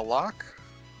 Lurker of the Lock.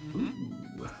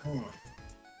 Mhm.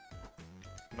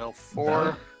 Mill 4.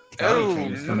 Bounty Oh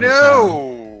train is coming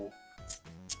no!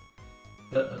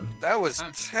 Uh-oh. That was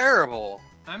I'm- terrible.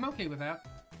 I'm okay with that.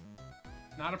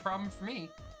 Not a problem for me.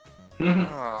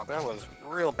 Oh, that was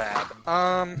real bad.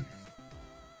 I'm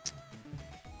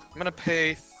gonna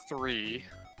pay 3,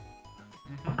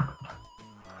 Mhm.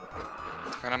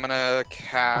 and I'm gonna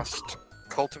cast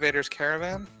Cultivator's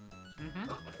Caravan.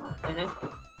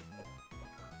 Mhm.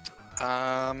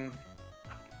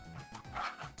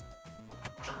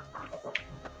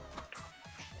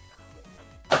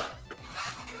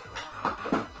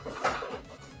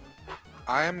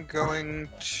 I'm going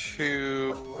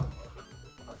to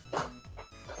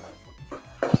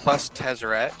plus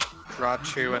Tezzeret, draw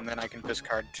 2, and then I can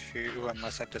discard 2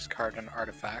 unless I discard an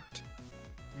artifact.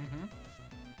 Mhm.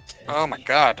 Oh my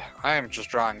god, I am just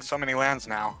drawing so many lands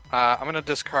now. I'm gonna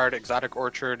discard Exotic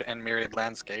Orchard and Myriad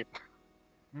Landscape.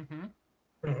 Mhm.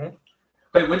 Mm-hmm.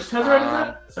 Wait, which Tezzeret is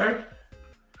that? Sorry?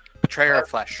 Betrayer of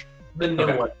Flesh. The new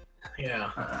Okay. one.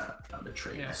 Yeah. I'm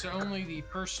betrayed. Yeah, so only the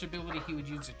first ability he would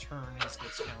use a turn is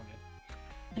gets counted.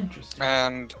 Interesting.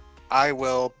 And I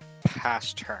will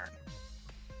pass turn.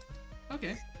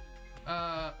 Okay.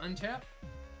 Untap.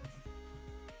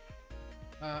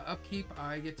 Upkeep,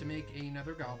 I get to make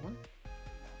another goblin.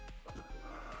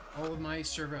 All of my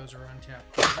servos are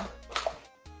untapped.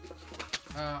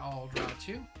 I'll draw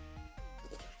 2.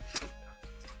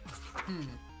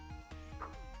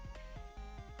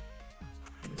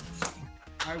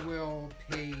 I will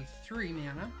pay 3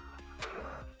 mana.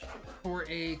 For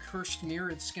a Cursed Mirror,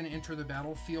 it's going to enter the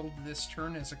battlefield this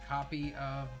turn as a copy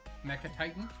of Mecha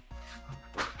Titan.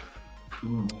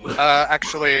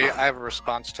 Actually, I have a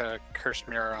response to Cursed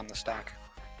Mirror on the stack.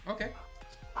 Okay.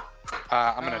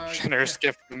 I'm gonna generous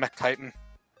gift Mech Titan.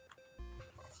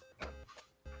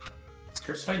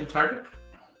 Cursed Titan target?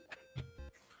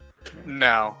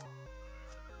 No.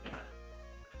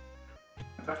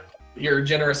 You're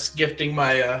generous gifting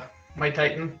my my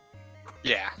Titan.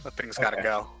 Yeah, that thing's gotta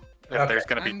go. If Okay. there's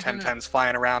gonna be 10/10s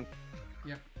flying around.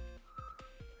 Yep.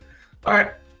 All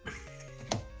right.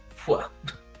 Well.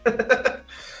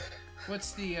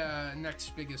 What's the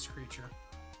next biggest creature?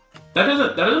 That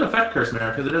doesn't affect Curse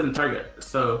Mirror because it doesn't target.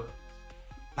 So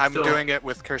I'm still- doing it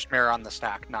with Cursed Mirror on the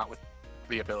stack, not with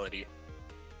the ability.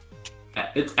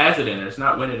 It's as it enters,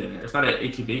 not when it enters. It's not an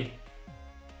ATB.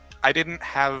 I didn't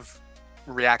have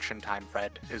reaction time,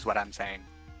 Fred, is what I'm saying.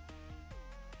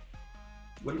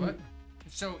 What? do you What? mean?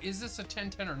 So is this a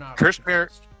 10/10 or not? Cursed Mirror,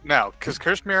 no, because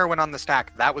Cursed Mirror went on the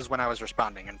stack. That was when I was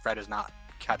responding, and Fred is not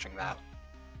catching that.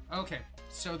 Okay,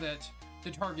 so that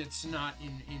the target's not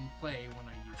in play when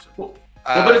I use it. Well,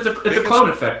 but it's a clone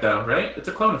effect though, right? It's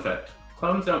a clone effect.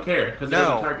 Clones don't care because it No.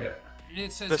 doesn't target.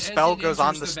 It says The as spell it goes on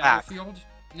enters the stack. battlefield,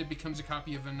 it becomes a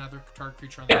copy of another target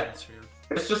creature on Yeah. the battlefield.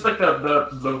 It's just like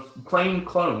the plain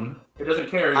clone. It doesn't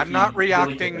care. If I'm you not delete it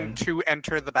reacting then. to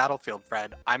enter the battlefield,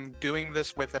 Fred. I'm doing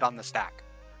this with it on the stack.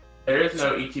 There is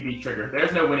no ETB trigger.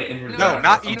 There's no when it enters. the No, No,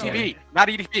 not battlefield. ETB. Not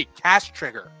ETB. Cast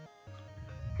trigger.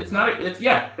 It's not. It's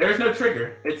yeah. There's no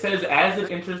trigger. It says as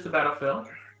it enters the battlefield.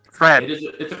 Fred,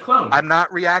 It's a clone. I'm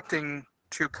not reacting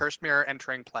to Cursed Mirror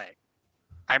entering play.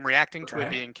 I'm reacting to it Okay.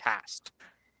 being cast.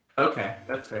 Okay,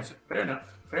 that's fair. Fair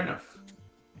enough. Fair enough.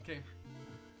 Okay.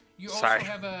 You also Sorry.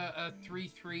 have a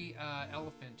 3/3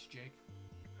 elephant, Jake.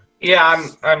 Yeah,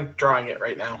 I'm drawing it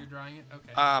right now. You're drawing it?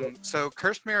 Okay. So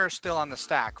Cursed Mirror is still on the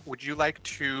stack. Would you like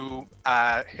to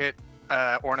hit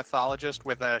Ornithologist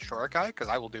with a Shurikai? Because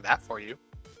I will do that for you.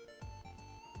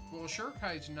 Well,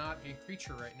 Shurikai is not a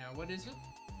creature right now. What is it?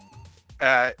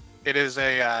 It is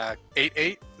a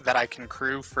 8/8 that I can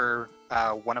crew for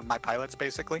one of my pilots,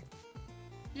 basically.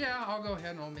 Yeah, I'll go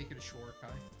ahead and I'll make it a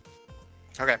Shurikai.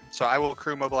 Okay, so I will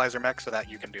crew Mobilizer Mech so that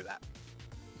you can do that.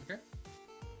 Okay.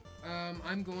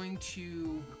 I'm going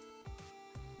to...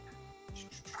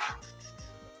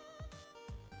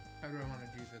 How do I want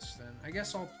to do this then? I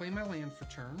guess I'll play my land for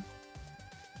turn.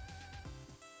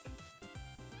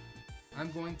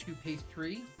 I'm going to pay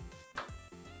 3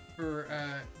 for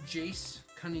Jace,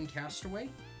 Cunning Castaway.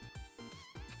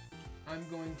 I'm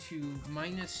going to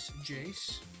minus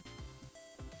Jace.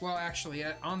 Well, actually,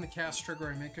 on the cast trigger,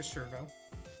 I make a servo.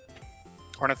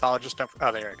 Ornithologist, don't...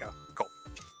 Oh, there you go. Cool.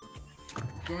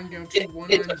 Going down to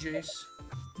 1 on Jace.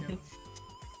 Yep.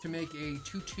 To make a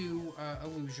 2/2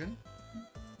 illusion.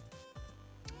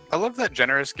 I love that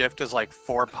Generous Gift is like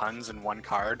 4 puns in 1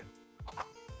 card.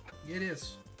 It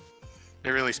is. It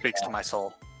really speaks to my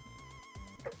soul.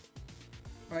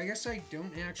 Well, I guess I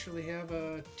don't actually have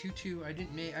a 2/2.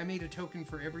 I made a token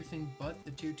for everything but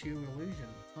the 2/2 illusion.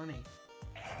 Funny.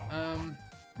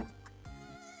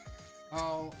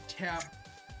 I'll tap.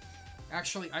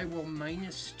 Actually, I will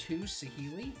minus 2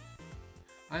 Saheeli.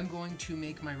 I'm going to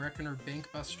make my Reckoner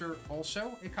Bankbuster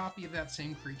also a copy of that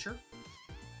same creature.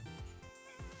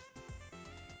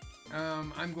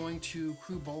 I'm going to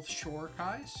crew both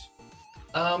Shurikais.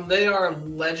 They are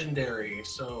legendary,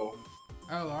 so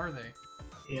Oh, are they?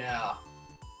 yeah.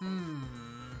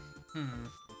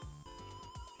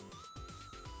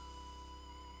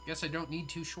 Guess I don't need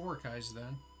 2 Shurikais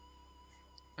then.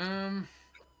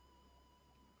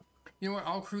 You know what?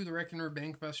 I'll crew the Reckoner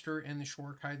Bankbuster and the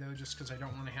Shurikai though, just because I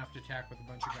don't want to have to attack with a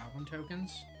bunch of Goblin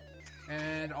tokens.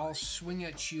 And I'll swing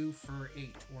at you for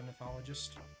 8,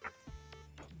 Ornithologist.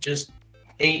 Just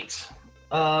 8.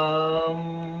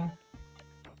 I'll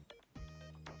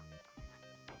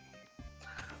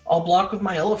block with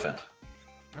my elephant.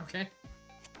 Okay.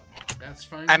 That's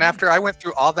fine. And after I went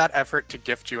through all that effort to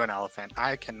gift you an elephant,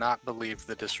 I cannot believe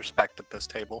the disrespect at this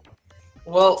table.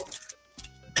 Well,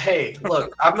 hey,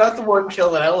 look, I'm not the one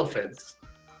killing elephants.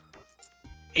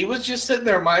 He was just sitting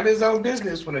there minding his own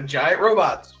business when a giant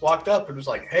robot walked up and was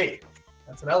like, "Hey,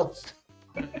 that's an elephant."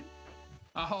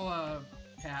 I'll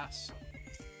pass.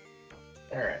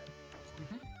 All right.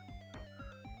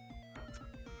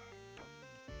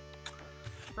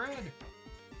 Fred.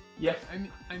 Yeah.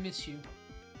 I miss you.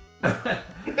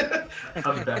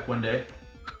 I'll be back one day.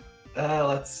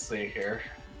 Let's see here.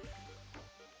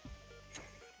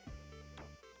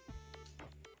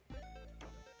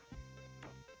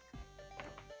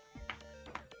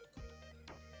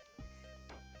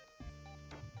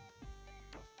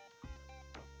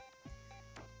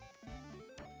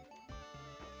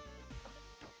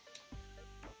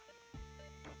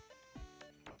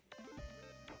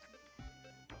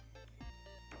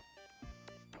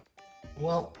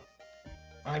 Well,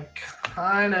 I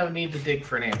kind of need to dig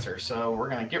for an answer, so we're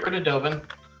going to get rid of Dovin.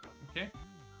 Okay.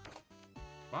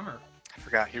 Bummer. I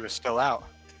forgot he was still out.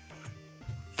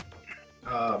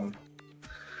 And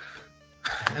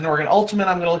then we're going to ultimate.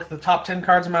 I'm going to look at the top 10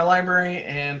 cards in my library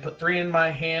and put 3 in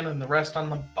my hand and the rest on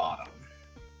the bottom.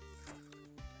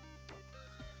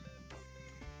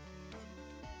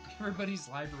 Everybody's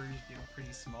library is getting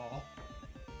pretty small.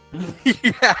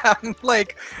 Yeah, I'm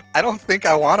like, I don't think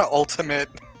I want to ultimate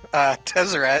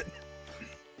Tezzeret.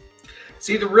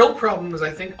 See, the real problem is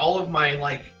I think all of my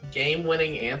like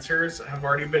game-winning answers have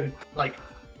already been like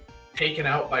taken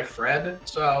out by Fred,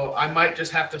 so I might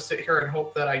just have to sit here and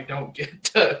hope that I don't get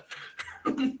to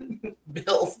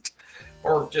build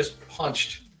or just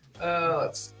punched.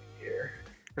 Let's see here.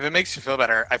 If it makes you feel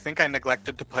better, I think I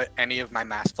neglected to put any of my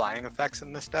mass flying effects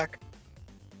in this deck.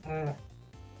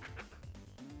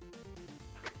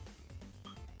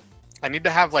 I need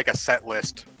to have like a set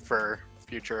list for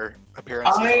future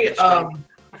appearances.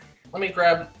 Let me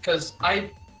grab, because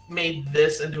I made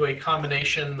this into a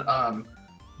combination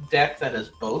deck that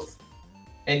is both,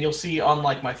 and you'll see on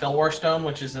like my Felwar Stone,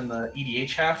 which is in the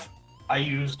EDH half, I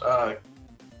used well,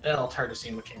 it's hard to see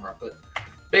in the camera, but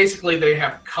basically they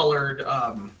have colored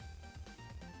I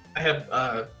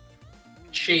have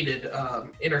shaded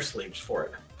inner sleeves for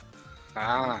it.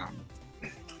 Ah.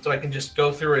 So I can just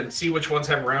go through and see which ones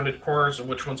have rounded corners and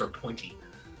which ones are pointy.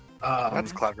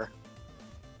 That's clever.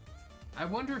 I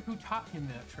wonder who taught him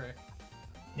that trick.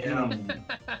 Yeah.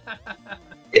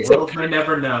 World may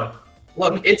never know.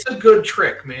 Look, it's a good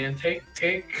trick, man. Take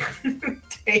take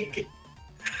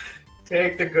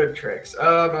the good tricks.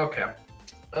 Okay.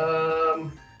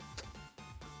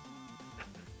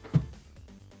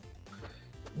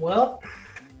 Well,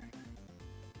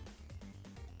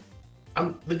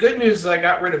 the good news is I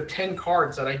got rid of 10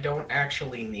 cards that I don't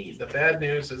actually need. The bad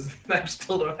news is I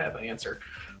still don't have an answer.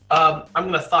 I'm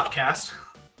going to Thought Cast.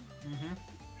 Mm-hmm.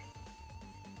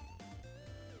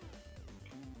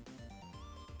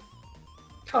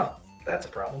 Huh, that's a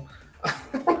problem.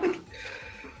 I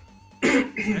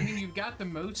mean, you've got the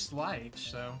most life,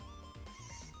 so...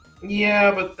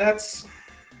 Yeah, but that's...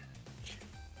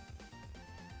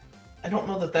 I don't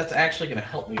know that that's actually going to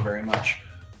help me very much.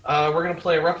 We're going to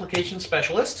play a Replication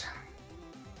Specialist.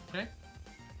 Okay.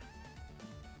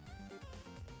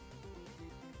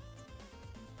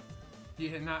 Do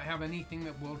you not have anything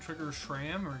that will trigger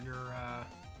Shram or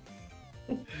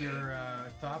your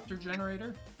Thopter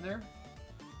generator there?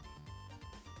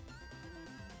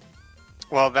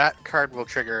 Well, that card will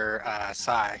trigger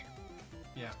Psy.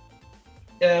 Yeah.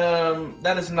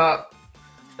 That is not...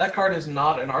 That card is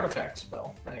not an artifact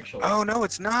spell, actually. Oh, no,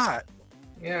 it's not.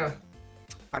 Yeah.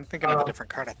 I'm thinking of a different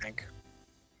card, I think.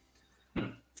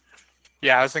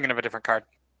 Yeah, I was thinking of a different card.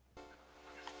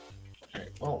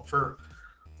 Well, for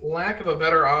lack of a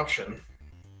better option,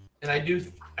 and I do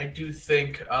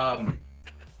think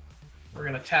we're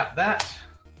gonna tap that.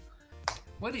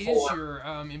 What is your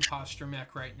imposter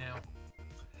mech right now?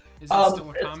 Is it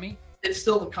still a Kami? It's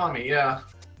still the Kami, yeah.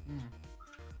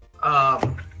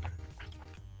 Mm.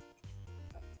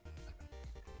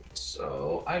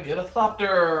 So I get a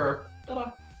Thopter.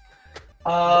 Ta-da.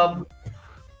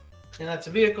 And that's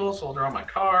a vehicle, so I'll draw my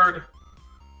card.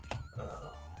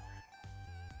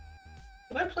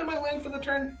 Did I play my land for the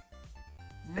turn?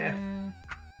 Yeah.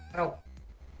 Oh.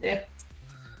 Yeah.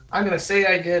 I'm gonna say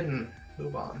I did and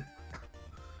move on.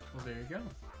 Well, there you go.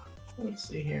 Let's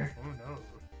see here. Oh no.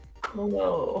 Oh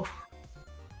no.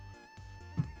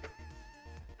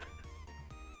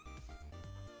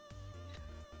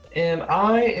 And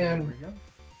I am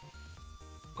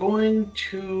going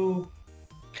to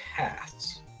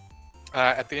pass.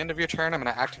 At the end of your turn, I'm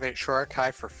going to activate Shore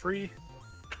Archive for free.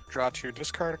 Draw 2,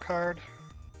 discard a card.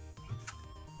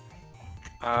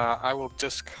 I will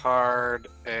discard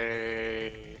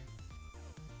a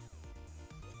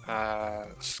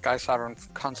Sky Sovereign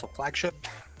Console Flagship.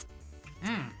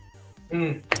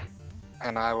 And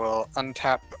I will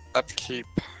untap, upkeep.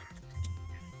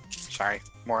 Sorry,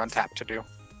 more untap to do.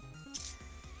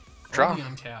 Draw. Only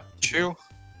untap. 2.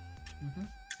 Mm-hmm.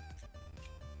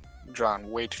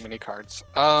 Drawn way too many cards.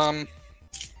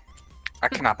 I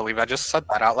cannot believe I just said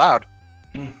that out loud.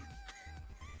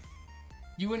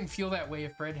 You wouldn't feel that way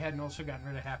if Fred hadn't also gotten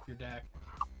rid of half your deck.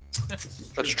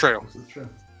 That's true. This is true.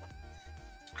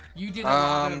 You did a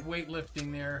lot of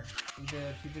weightlifting there. You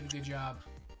did. You did a good job.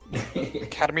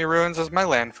 Academy Ruins is my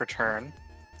land for turn.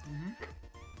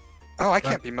 Oh, I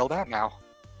can't be milled out now.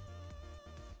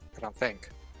 I don't think.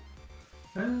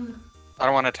 I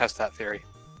don't want to test that theory.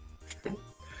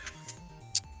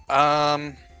 Let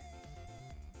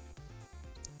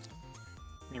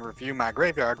me review my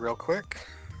graveyard real quick.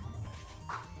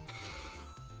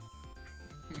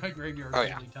 My graveyard Oh, is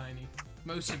yeah. really tiny.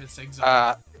 Most of it's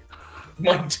exiled.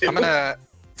 Mine too. I'm gonna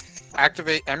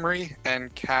activate Emery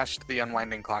and cast the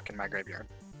Unwinding Clock in my graveyard.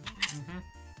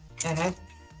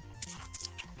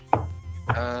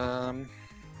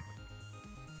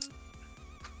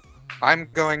 I'm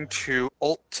going to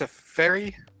ult to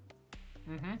Fairy.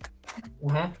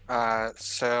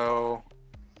 So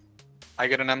I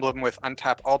get an emblem with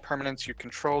untap all permanents you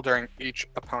control during each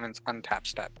opponent's untap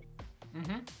step.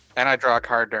 And I draw a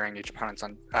card during each opponent's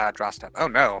draw step. Oh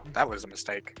no, that was a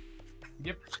mistake.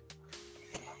 Yep.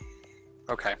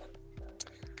 Okay.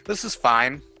 This is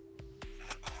fine.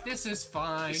 This is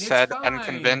fine. It's Said fine.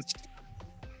 unconvinced.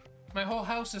 My whole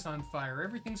house is on fire.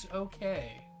 Everything's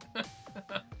okay.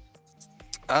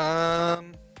 I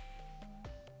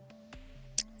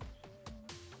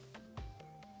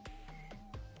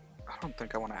don't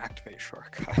think I want to activate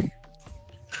Shorekai.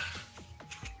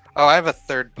 Oh, I have a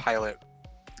third pilot.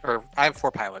 Or, I have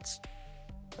 4 pilots.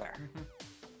 There.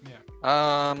 Yeah.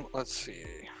 Let's see.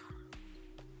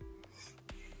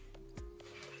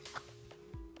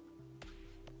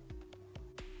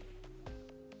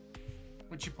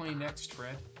 What you playing next,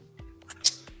 Fred?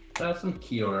 Some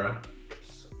Kiora.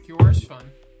 Cure's fun.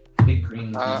 Big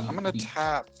green. I'm gonna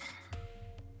tap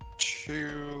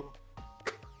 2,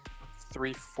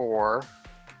 3, 4.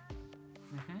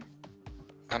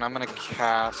 And I'm gonna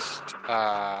cast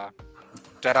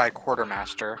Deadeye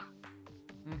Quartermaster.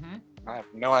 I have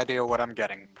no idea what I'm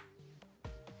getting.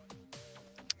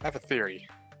 I have a theory.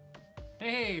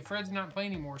 Hey, Fred's not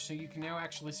playing anymore, so you can now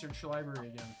actually search your library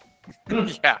again.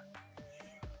 Yeah.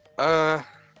 I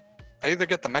either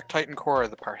get the Mech Titan Core or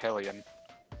the Parhelion.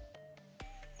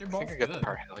 They're I both think I get good. the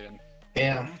Parhelion.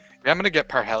 Yeah. Yeah, I'm gonna get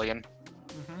Parhelion.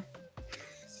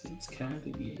 It's kind of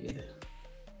weird.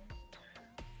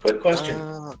 Quick question.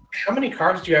 How many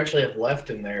cards do you actually have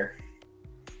left in there?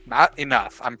 Not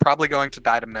enough. I'm probably going to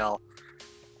die to mill.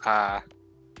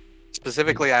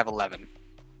 Specifically, I have 11.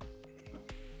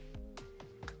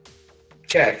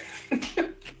 Okay.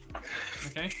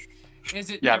 Okay. Is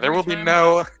it? Yeah, there every will be time-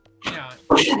 no... Yeah.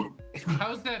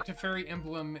 How's that Teferi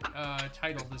emblem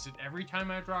titled? Is it every time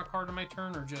I draw a card on my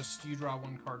turn, or just you draw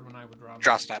one card when I would draw?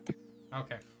 Draw step.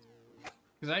 Okay.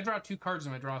 Because I draw 2 cards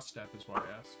in my draw step, is what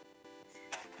I asked.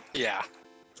 Yeah.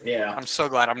 Yeah. I'm so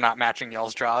glad I'm not matching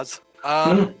y'all's draws.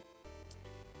 And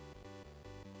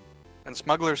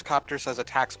Smuggler's Copter says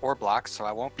attacks or blocks, so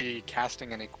I won't be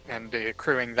casting any and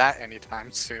accruing that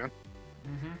anytime soon.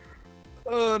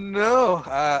 Oh no!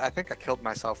 I think I killed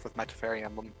myself with my Teferi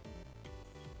emblem.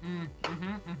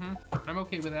 I'm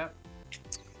okay with that.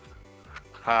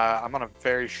 I'm on a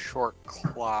very short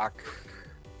clock.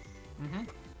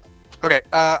 Okay,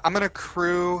 I'm gonna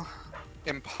accrue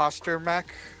Imposter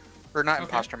Mech, or not Okay.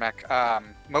 Imposter Mech,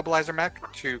 Mobilizer Mech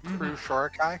to crew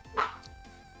Shorekai.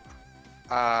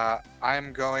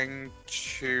 I'm going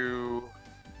to...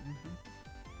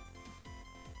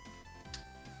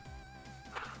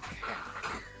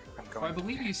 Well, I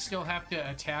believe you still have to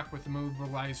attack with the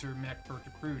Mobilizer Mech for the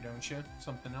crew, don't you?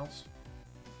 Something else?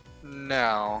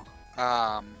 No.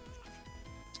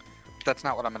 That's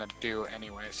not what I'm gonna do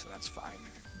anyway, so that's fine.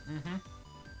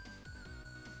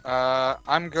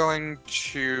 I'm going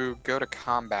to go to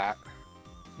combat.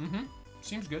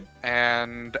 Seems good.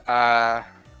 And,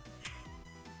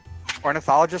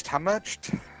 Ornithologist, how much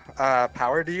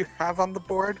power do you have on the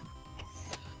board?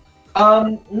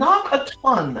 Not a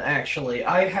ton, actually.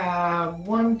 I have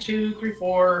 1, 2, 3,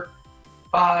 4,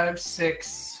 5,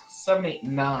 6, 7, 8,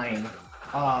 9.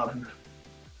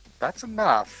 That's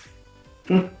enough.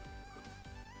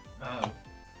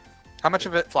 How much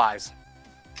of it flies?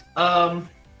 4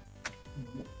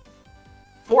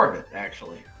 of it,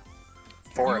 actually.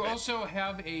 4 You of it. also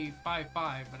have a 5/5,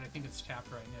 but I think it's tapped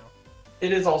right now.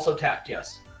 It is also tapped,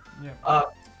 yes. Yeah.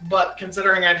 But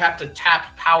considering I'd have to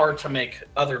tap power to make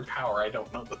other power, I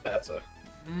don't know that that's a...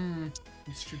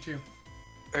 It's true too.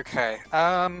 Okay,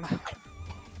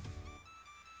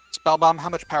 Spellbomb, how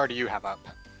much power do you have up?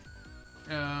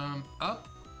 Up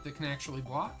that can actually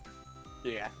block.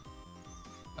 Yeah.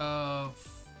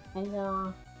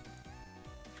 4.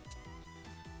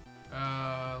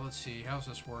 Let's see. How's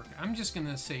this work? I'm just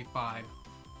gonna say 5.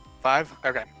 5?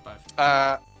 Okay.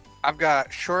 5. I've got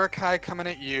Shurikai coming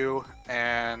at you,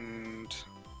 and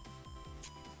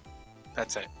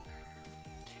that's it.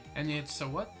 And it's a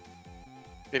what?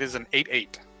 It is an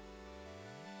 8/8.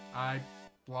 I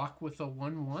block with a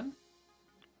 1/1.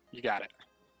 You got it.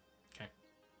 Okay.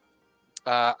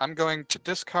 I'm going to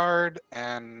discard,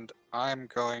 and I'm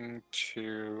going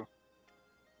to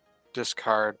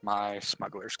discard my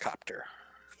Smuggler's Copter.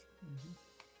 Mm-hmm.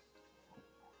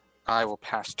 I will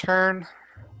pass turn.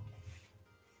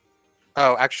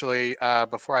 Oh, actually,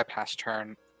 before I pass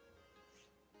turn,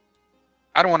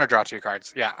 I don't want to draw 2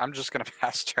 cards. Yeah, I'm just going to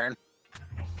pass turn.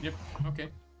 Yep. Okay.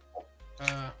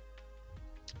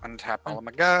 Untap all of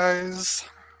my guys.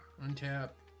 Untap.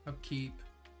 Upkeep.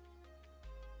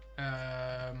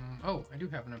 Oh, I do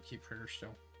have an upkeep trigger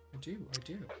still. I do.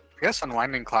 I guess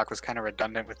Unwinding Clock was kind of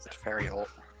redundant with the Fairy ult.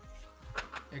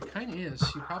 It kind of is.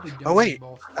 You probably don't. Oh, wait.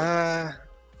 Both.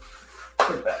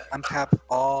 Untap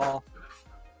all.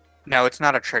 No, it's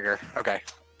not a trigger. Okay.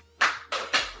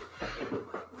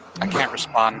 I can't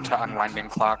respond to Unwinding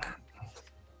Clock.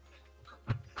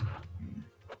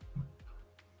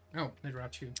 Oh, they draw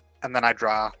 2. And then I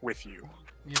draw with you.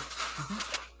 Yep.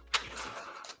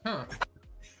 Mm-hmm. Huh.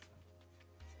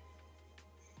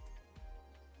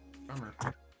 Bummer.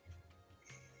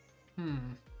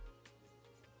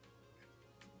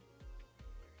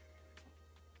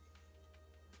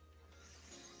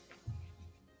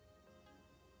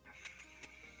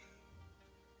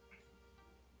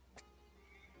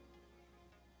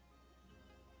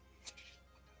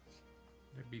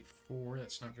 That'd be 4.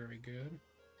 That's not very good.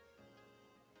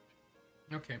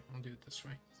 Okay, I'll do it this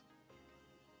way.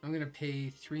 I'm going to pay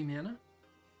 3 mana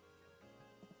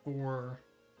for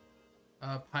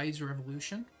Pies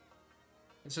Revolution.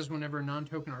 It says whenever a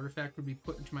non-token artifact would be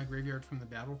put into my graveyard from the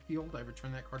battlefield, I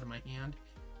return that card to my hand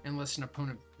unless an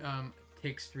opponent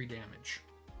takes 3 damage.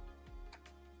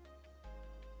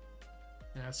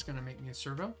 And that's going to make me a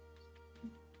servo.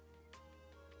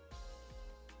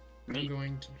 Neat. I'm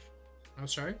going to... Oh,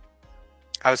 sorry?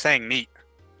 I was saying neat.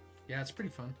 Yeah, it's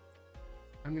pretty fun.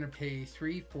 I'm going to pay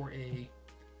 3 for a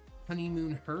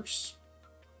Honeymoon Hearse.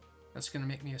 That's going to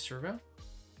make me a servo.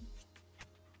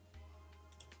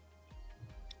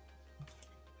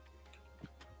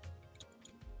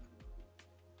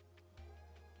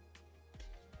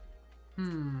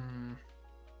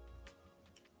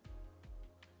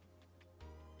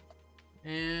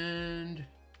 And...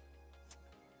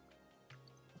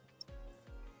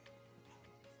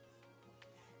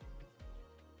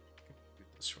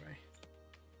 this way.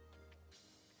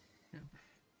 Yeah.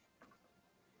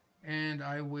 And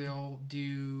I will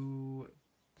do...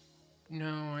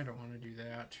 No, I don't want to do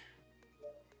that.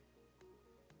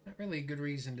 Not really a good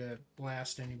reason to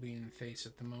blast anybody in the face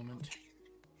at the moment.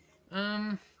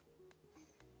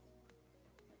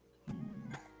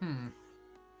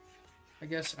 I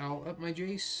guess I'll up my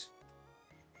Jace.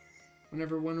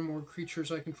 Whenever one or more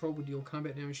creatures I control would deal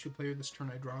combat damage to a player this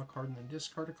turn, I draw a card and then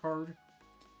discard a card.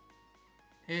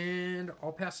 And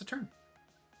I'll pass the turn.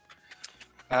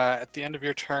 At the end of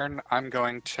your turn, I'm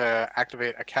going to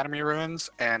activate Academy Ruins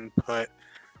and put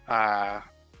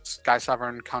Sky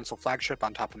Sovereign Council Flagship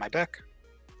on top of my deck.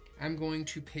 I'm going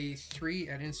to pay 3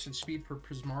 at instant speed per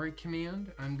Prismari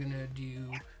command. I'm going to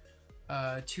do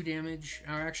 2 damage.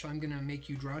 Actually, I'm going to make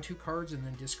you draw 2 cards and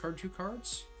then discard 2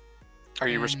 cards. Are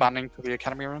you responding to the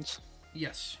Academy Ruins?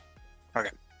 Yes. Okay.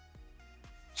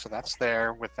 So that's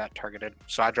there with that targeted.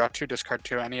 So I draw 2, discard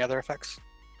 2. Any other effects?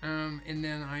 And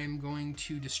then I am going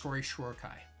to destroy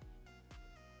Shurikai.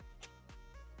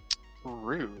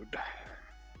 Rude.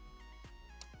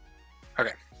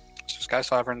 Okay. So Sky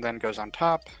Sovereign then goes on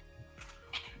top.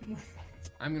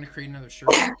 I'm going to create another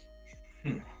Shurikai.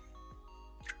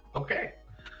 Okay.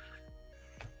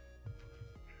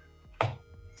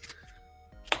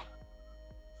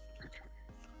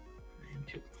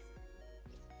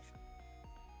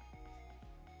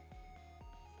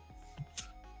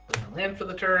 Land for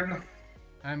the turn.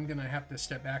 I'm going to have to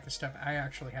step back a step. I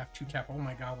actually have to tap all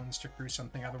my goblins to crew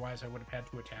something. Otherwise, I would have had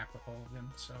to attack with all of them.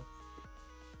 So,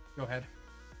 go ahead.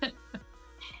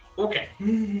 Okay.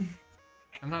 I'm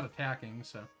not attacking,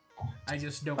 so I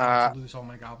just don't want to lose all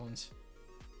my goblins.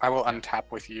 I will untap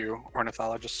with you,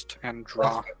 Ornithologist, and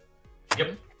draw.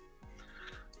 Yep.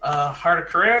 Heart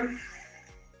of Koran.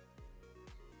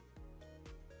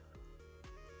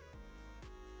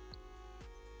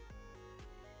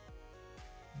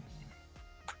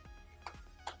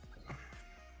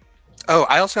 Oh,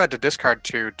 I also had to discard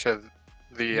 2 to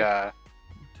the...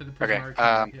 To the okay, Prismari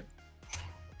command. Yep.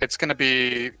 it's gonna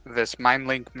be this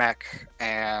Mindlink mech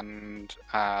and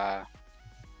I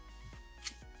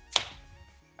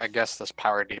guess this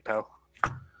Power Depot.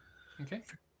 Okay.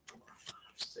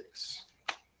 6.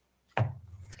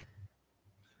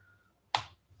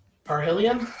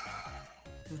 Parhelion?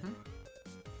 Mm-hmm.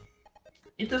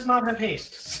 It does not have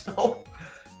haste, so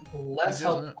less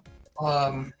help.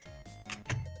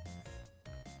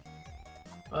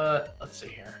 Let's see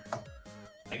here.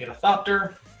 I get a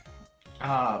Thopter.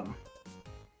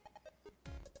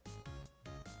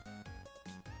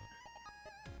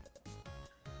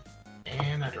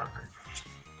 And I draw a card.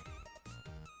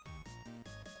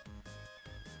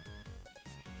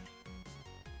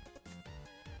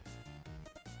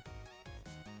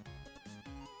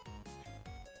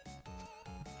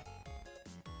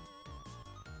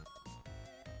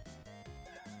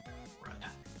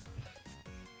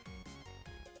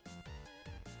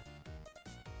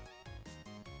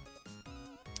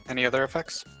 Any other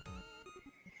effects?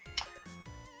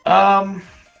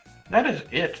 That is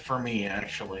it for me,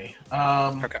 actually.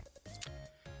 Okay.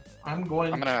 I'm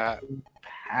gonna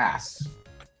pass.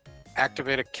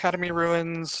 Activate Academy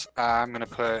Ruins. I'm gonna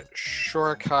put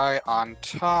Shorikai on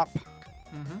top.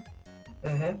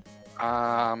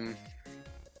 I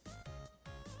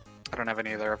don't have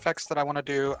any other effects that I want to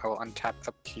do. I will untap,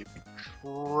 upkeep,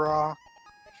 draw.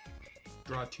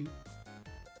 Draw 2.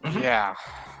 Yeah,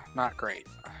 not great.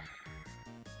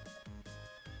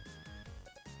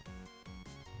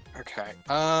 Okay.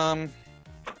 I'm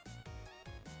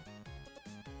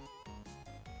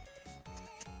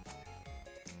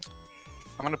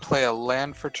gonna play a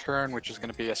land for turn, which is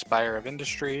gonna be a Spire of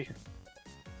Industry.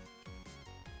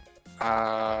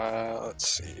 Let's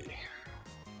see.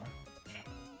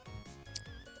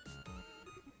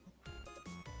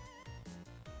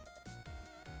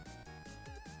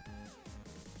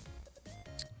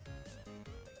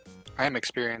 I am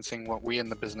experiencing what we in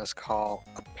the business call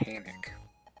a panic.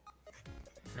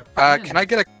 Can I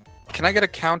get a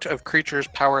count of creatures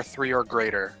power 3 or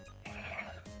greater?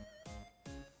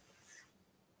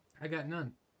 I got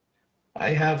none. I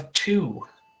have 2,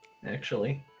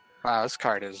 actually. Wow, this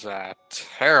card is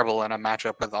terrible in a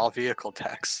matchup with all vehicle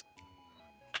decks.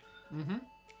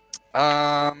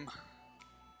 I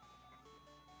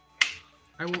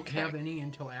won't have any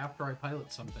until after I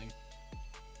pilot something.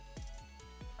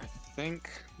 I think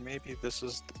maybe this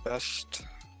is the best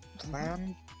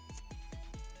plan.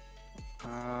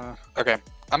 Okay,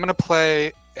 I'm gonna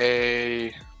play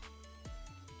a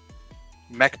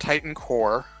Mech Titan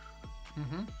Core.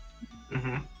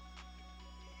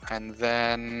 And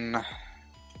then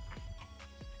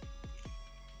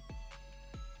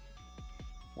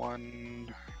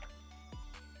 1,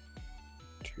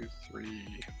 2,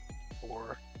 3,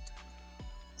 4.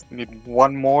 Need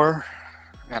one more,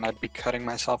 and I'd be cutting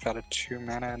myself out of 2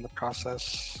 mana in the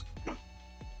process.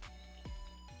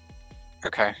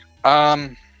 Okay.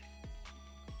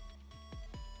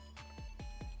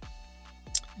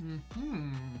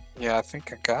 Yeah, I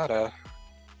think I gotta.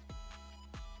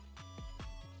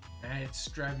 It's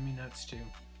driving me nuts too.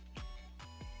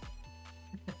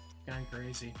 Gone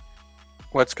crazy.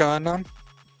 What's going on?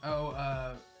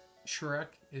 Oh, Shrek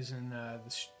is in the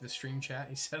stream chat.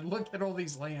 He said, "Look at all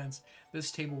these lands.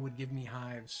 This table would give me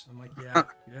hives." I'm like, yeah,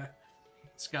 yeah.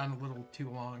 It's gotten a little too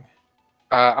long.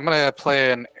 I'm gonna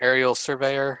play an Aerial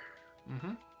Surveyor.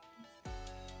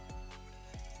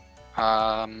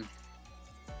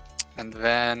 And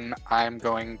then I'm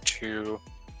going to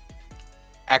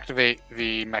activate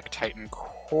the Mech Titan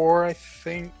Core, I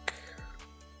think.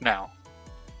 No.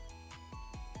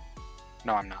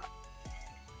 No, I'm not.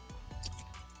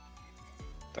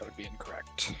 That would be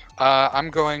incorrect. I'm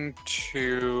going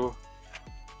to...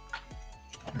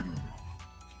 I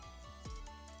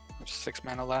have 6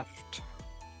 mana left.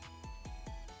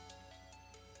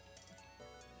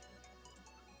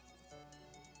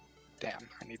 Damn,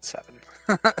 I need 7.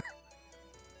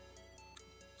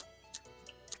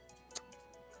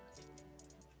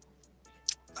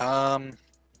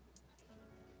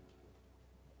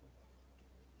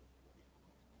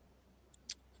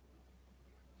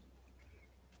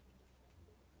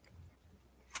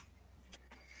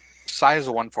 Size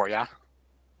 1/4, yeah?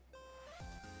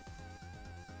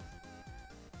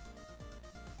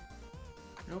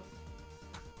 Nope.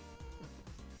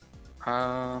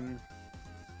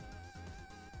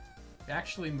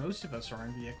 Actually, most of us are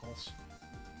in vehicles.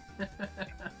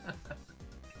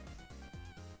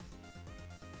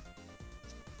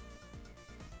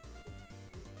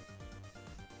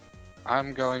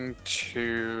 I'm going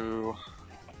to...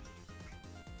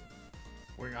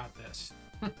 We got this.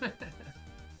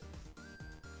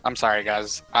 I'm sorry,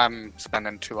 guys. I'm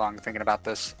spending too long thinking about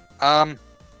this. I'm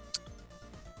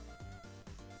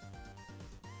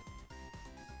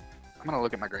gonna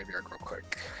look at my graveyard real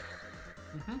quick.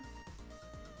 Mm-hmm.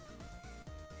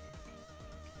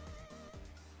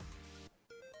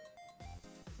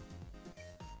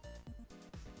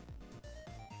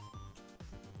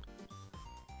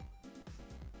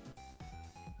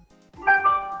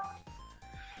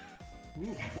 Ooh,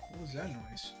 what was that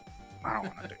noise? I don't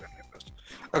want to do any of this.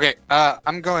 Okay,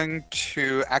 I'm going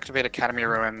to activate Academy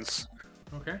Ruins,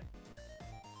 Okay.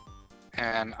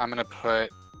 and I'm gonna put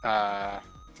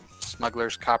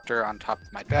Smuggler's Copter on top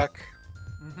of my deck.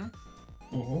 Mm-hmm.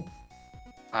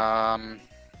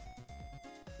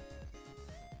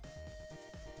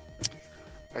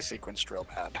 I sequenced real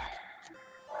bad.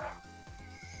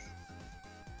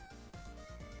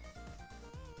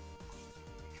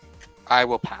 I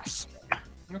will pass.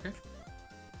 Okay.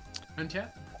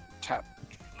 Untap. Tap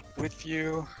with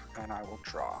you, and I will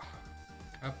draw.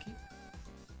 Upkeep.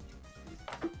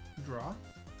 Draw.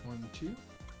 1, 2.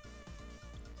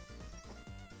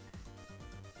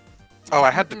 Oh,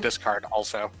 I had to discard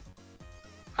also.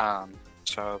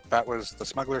 So that was the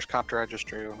Smuggler's Copter I just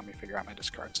drew. Let me figure out my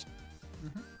discards.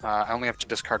 I only have to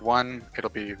discard one. It'll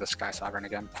be the Sky Sovereign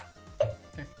again.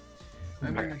 Okay.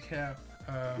 I'm going to tap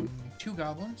 2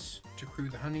 goblins to crew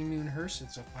the Honeymoon Hearse.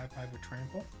 It's a 5/5 with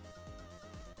trample.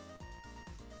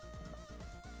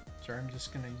 Sorry, I'm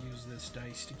just going to use this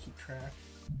dice to keep track.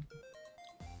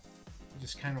 I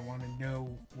just kind of want to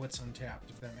know what's untapped,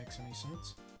 if that makes any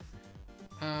sense.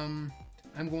 I'm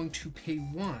going to pay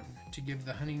 1 to give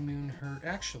the Honeymoon Hearse...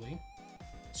 Actually,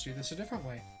 let's do this a different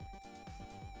way.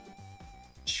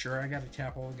 Sure, I gotta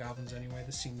tap all the goblins anyway.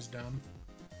 This seems dumb.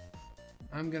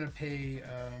 I'm gonna pay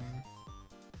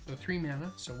so 3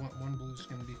 mana, so one blue's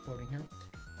gonna be floating here.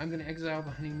 I'm gonna exile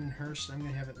the Honeymoon Hearse. I'm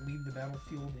gonna have it leave the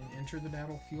battlefield and enter the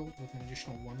battlefield with an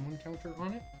additional 1/1 counter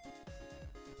on it.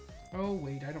 Oh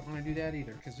wait, I don't want to do that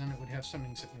either, because then it would have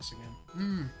Summoning Sickness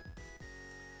again.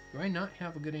 Do I not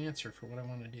have a good answer for what I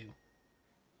want to do?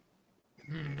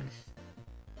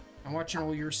 I'm watching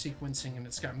all your sequencing, and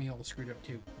it's got me all screwed up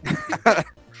too.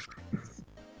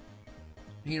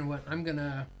 You know what? I'm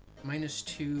gonna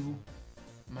 -2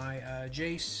 my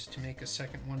Jace to make a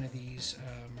second one of these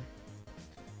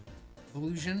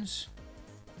illusions.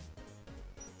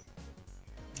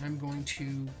 I'm going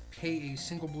to pay a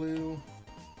single blue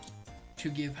to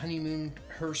give Honeymoon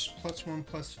Hearse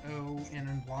 +1/+0 and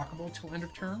unblockable till end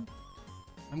of turn.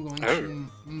 I'm going to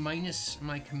minus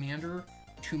my commander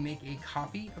to make a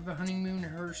copy of the Honeymoon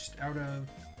Hearse out of,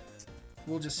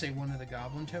 we'll just say, one of the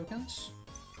goblin tokens.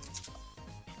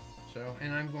 So,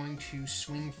 and I'm going to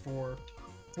swing for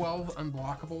 12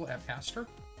 unblockable at Pastor.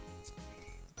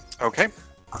 Okay.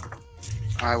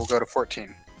 I will go to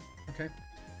 14. Okay.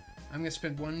 I'm going to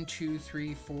spend 1, 2,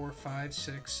 3, 4, 5,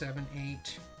 6, 7,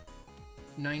 8,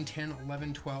 9, 10,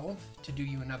 11, 12 to do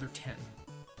you another 10.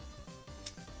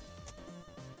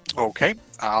 Okay,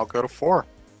 I'll go to 4.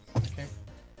 Okay.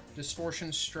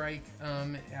 Distortion Strike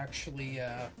actually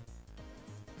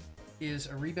is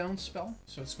a rebound spell,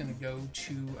 so it's going to go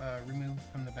to remove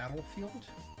from the battlefield.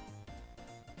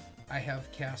 I have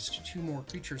cast 2 more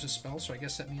creatures a spell, so I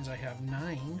guess that means I have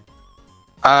 9.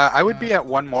 I would be at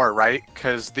 1 more, right?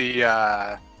 Because the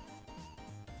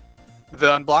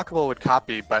unblockable would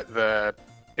copy, but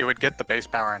it would get the base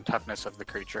power and toughness of the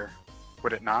creature,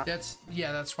 would it not? That's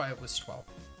why it was 12.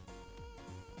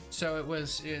 So it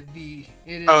was it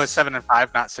is. Oh, it's 7 and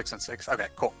 5, not 6 and 6. Okay,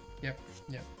 cool. Yep.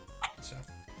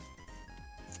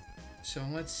 So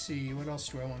let's see. What else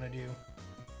do I want to do?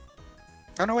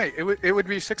 Oh no, wait. It would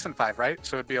be 6 and 5, right?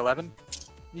 So it'd be 11.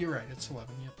 You're right. It's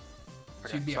 11. Yep.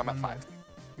 Okay, you'd be so I'm at 5. more.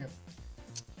 Yep.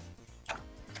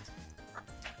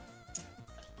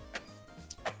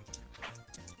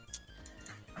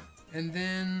 And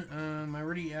then I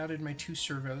already added my 2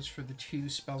 servos for the 2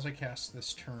 spells I cast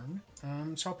this turn.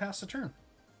 So I'll pass the turn.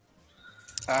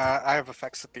 I have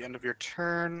effects at the end of your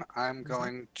turn. I'm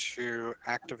going to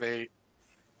activate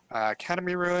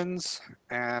Academy Ruins,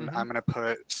 and I'm going to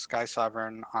put Sky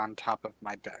Sovereign on top of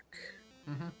my deck.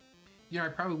 You know, I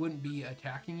probably wouldn't be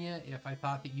attacking you if I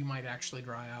thought that you might actually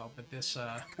dry out, but this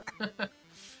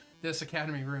this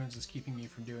Academy Ruins is keeping me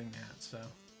from doing that. So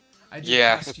I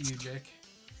just pass to you, Jake.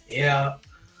 Yeah.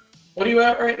 What are you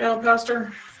at right now,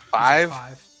 Pastor? 5.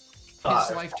 5. 5.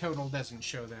 His life total doesn't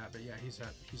show that, but yeah, he's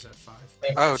at 5.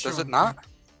 Oh, It's does it showing- not?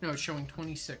 No, it's showing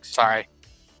 26. Sorry.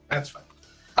 That's fine.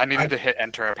 I needed to hit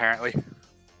enter, apparently.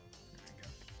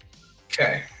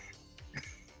 Okay.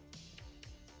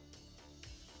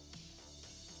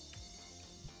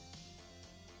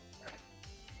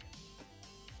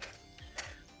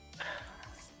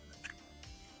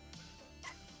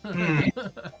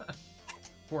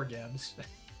 Poor Gabs.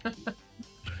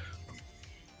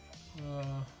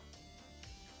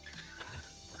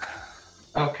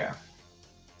 Okay.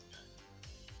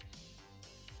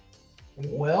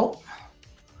 Well,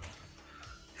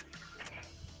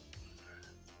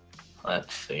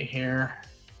 let's see here.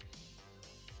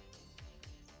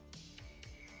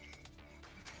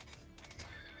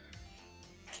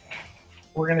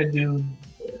 We're going to do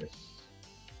this.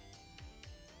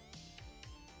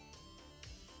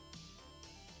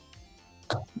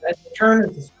 Next turn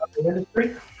is Discovery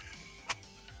Industry.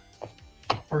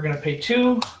 We're going to pay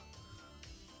 2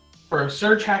 for a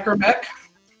Surge Hacker mech.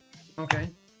 Okay.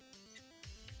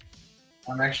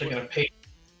 I'm actually going to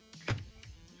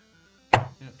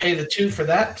pay the 2 for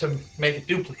that to make a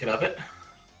duplicate of it.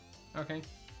 Okay.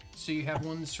 So you have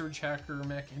one Surge Hacker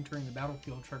mech entering the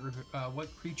battlefield. Trevor,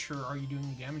 what creature are you doing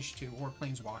the damage to, or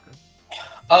Planeswalker?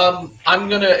 I'm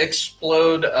going to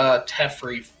explode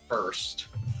Teferi first.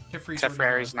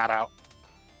 Teferi's not out.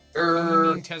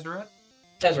 You mean Tezzeret?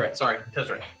 Tezzeret, sorry.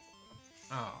 Tezzeret.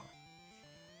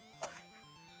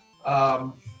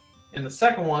 Oh. And the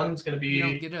second one is going to be... You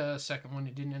don't get a second one.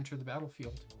 It didn't enter the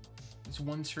battlefield. It's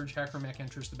one Surge Hacker mech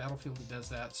enters the battlefield that does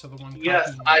that. So the one...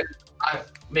 Yes, I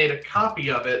made a copy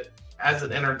of it as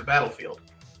it entered the battlefield.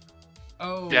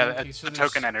 Oh, yeah, okay, so the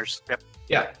token enters. Yep.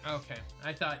 Yeah. Okay.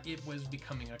 I thought it was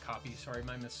becoming a copy. Sorry,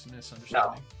 my misunderstanding.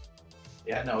 No.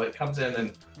 Yeah, no, it comes in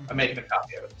and I'm making a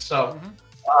copy of it. So,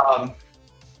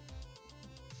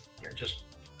 here, just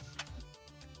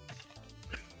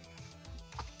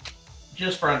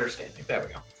for understanding. There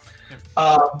we go. Yep.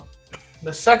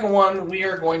 The second one, we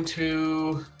are going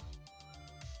to...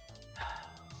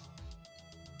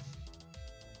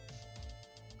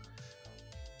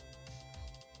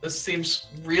 This seems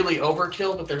really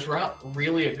overkill, but there's not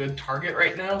really a good target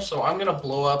right now, so I'm going to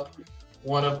blow up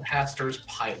one of Pastor's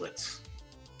pilots.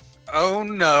 Oh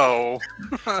no!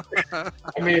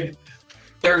 I mean,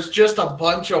 there's just a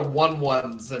bunch of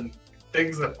 1/1s and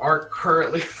things that aren't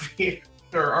currently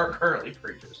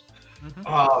creatures.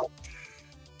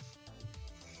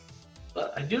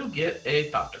 But I do get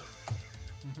a Thopter.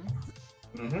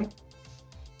 And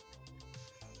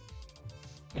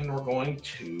we're going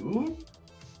to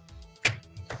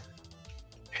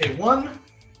pay 1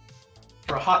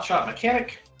 for a Hotshot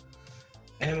Mechanic,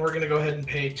 and we're going to go ahead and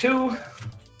pay 2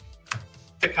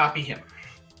 to copy him.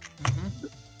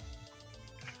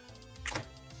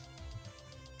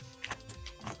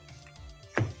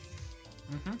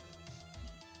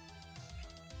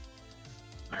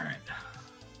 All right.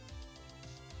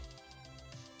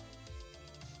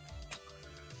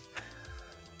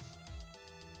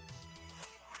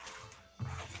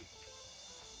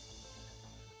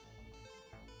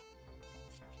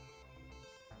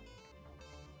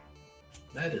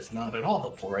 That is not at all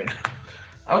helpful right now.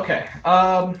 Okay,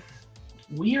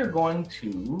 we are going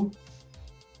to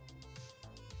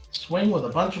swing with a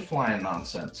bunch of flying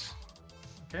nonsense.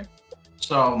 Okay.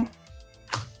 So,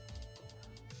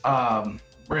 we're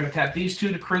going to tap these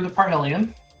 2 to crew the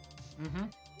Parhelion.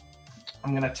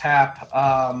 I'm going to tap,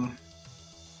 let's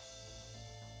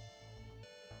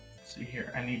see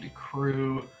here, I need to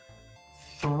crew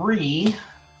 3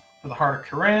 for the Heart of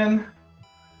Kiran.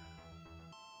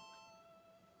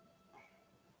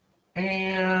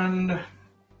 And I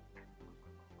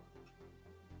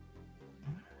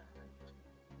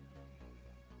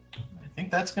think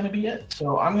that's going to be it.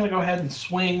 So I'm going to go ahead and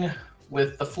swing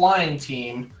with the flying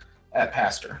team at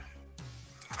Pastor.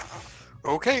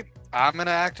 Okay, I'm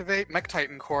gonna activate Mech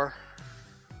Titan Core.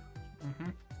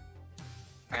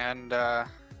 And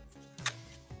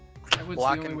That was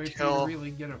block the only and way for you kill. to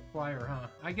really get a flyer, huh?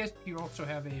 I guess you also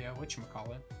have a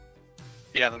whatchamacallit.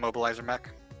 Yeah, the Mobilizer Mech.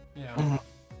 Yeah.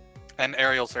 And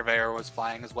Aerial Surveyor was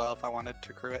flying as well if I wanted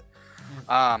to crew it.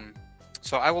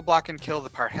 So I will block and kill the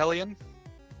Parhelion.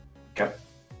 Okay.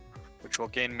 Which will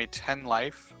gain me 10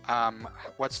 life.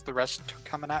 What's the rest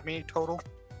coming at me total?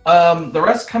 The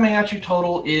rest coming at you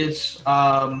total is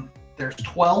there's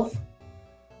 12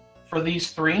 for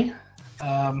these 3.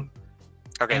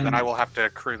 Okay, then I will have to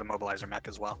crew the Mobilizer Mech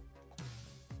as well.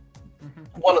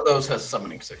 One of those has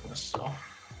Summoning Sickness, so.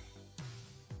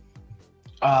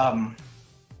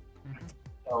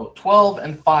 So 12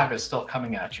 and 5 is still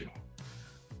coming at you.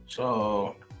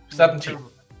 So 17.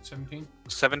 17?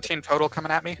 17 total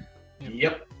coming at me?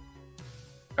 Yep.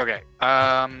 Okay.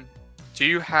 Do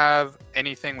you have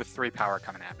anything with 3 power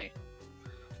coming at me?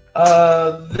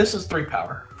 This is 3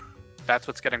 power. That's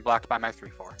what's getting blocked by my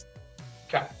 3/4.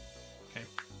 Okay. Okay.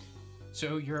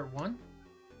 So you're at 1?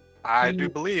 I do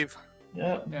believe.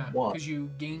 Yeah. Yeah, 1. because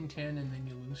you gain 10 and then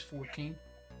you lose 14.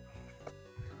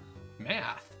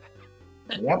 Math.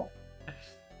 Yep.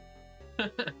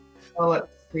 Well,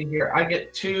 let's see here. I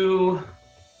get to.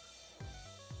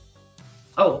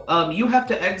 Oh, you have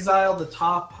to exile the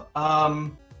top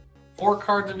 4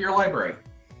 cards of your library.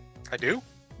 I do?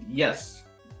 Yes.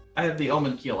 I have the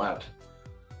Omen Keel out.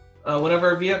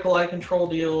 Whenever a vehicle I control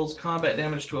deals combat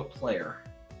damage to a player.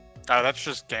 Oh, that's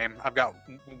just game. I've got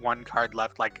 1 card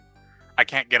left. Like, I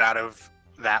can't get out of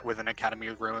that with an Academy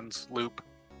of Ruins loop.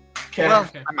 Okay. Well,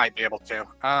 Okay. I might be able to.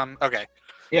 Okay.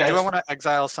 Yeah, Do I want to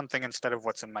exile something instead of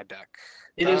what's in my deck?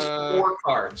 it is 4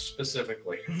 cards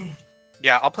specifically.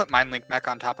 Yeah, I'll put Mind Link Mech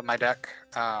on top of my deck.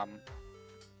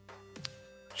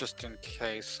 Just in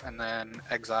case. And then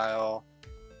exile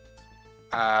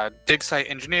Dig Site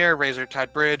Engineer, Razor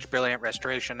Tide Bridge, Brilliant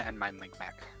Restoration, and Mind Link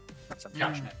Mech. That's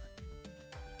unfortunate.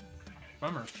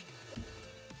 Bummer.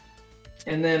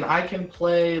 And then I can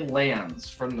play lands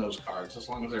from those cards as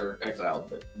long as they're exiled,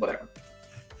 but whatever.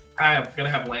 I'm going to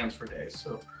have lands for days,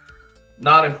 so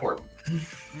not important.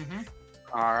 Mm-hmm.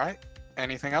 All right.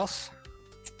 Anything else?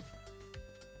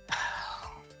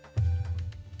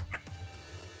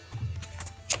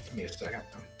 Give me a second.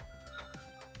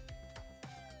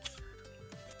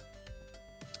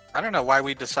 I don't know why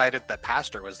we decided that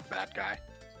Pastor was the bad guy.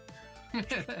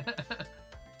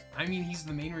 I mean, he's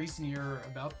the main reason you're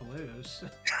about to lose.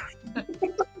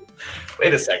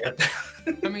 Wait a second.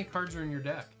 How many cards are in your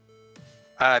deck?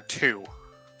 2.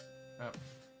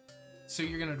 So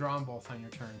you're gonna draw them both on your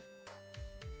turn.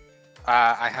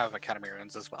 I have Academy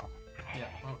Ruins as well. Yeah.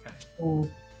 Okay.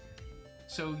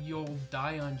 So you'll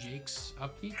die on Jake's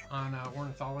upkeep, on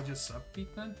Ornithologist's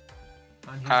upkeep, then?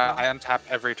 On his I untap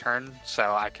every turn,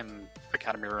 so I can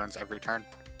Academy Ruins every turn.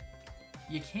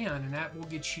 You can, and that will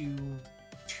get you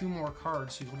 2 more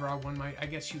cards, so you'll draw 1. I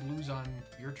guess you lose on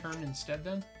your turn instead,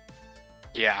 then?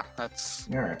 Yeah, that's...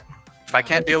 All right. If I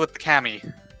can't deal with the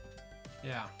Cammy.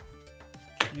 Yeah.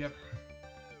 Yep.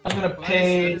 I'm going to Well,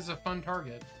 pay... that is a fun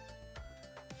target.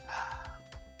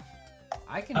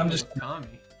 I can I'm deal just- with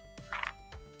Kami.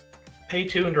 Pay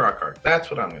 2 and draw a card.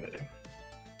 That's what I'm going to do.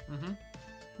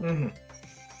 Mm-hmm.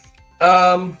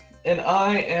 And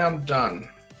I am done.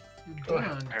 You're Go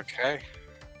ahead. done. Okay.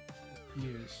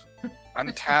 Use.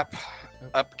 Untap,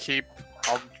 upkeep.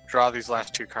 I'll draw these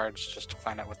last 2 cards just to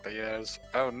find out what they is.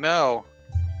 Oh no!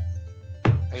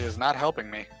 It is not helping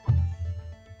me.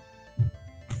 So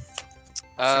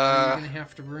you're gonna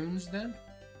have to runes then?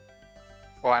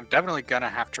 Well, I'm definitely gonna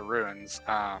have to Ruins,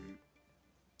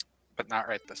 but not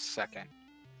right this second.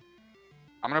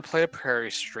 I'm gonna play a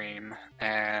Prairie Stream,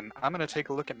 and I'm gonna take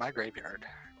a look at my graveyard.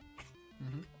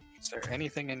 Mhm. Is there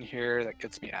anything in here that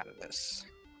gets me out of this?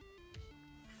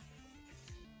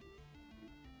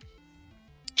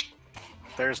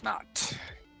 There's not.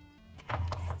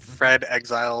 Fred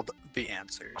exiled the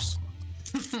answers.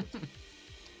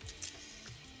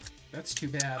 That's too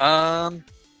bad.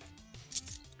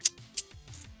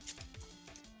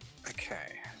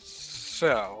 Okay,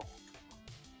 so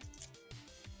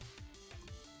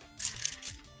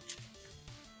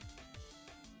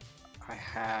I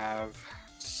have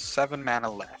 7 mana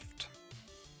left,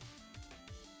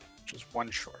 which is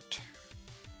 1 short.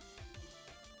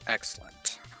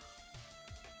 Excellent.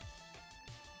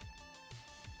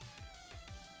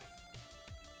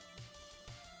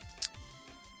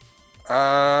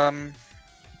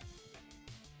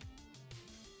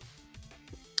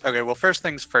 Okay, well, first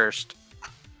things first.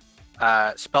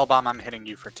 Spellbomb, I'm hitting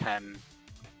you for 10.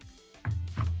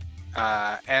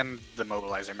 And the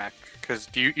Mobilizer Mech, because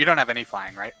you don't have any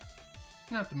flying, right?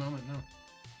 Not at the moment, no.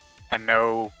 And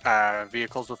no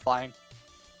vehicles with flying?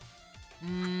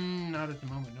 Not at the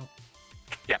moment, no.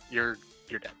 Yeah, you're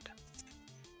dead.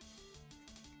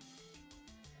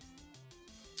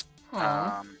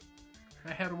 Aw,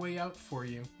 I had a way out for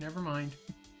you. Never mind.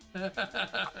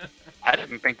 I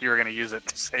didn't think you were going to use it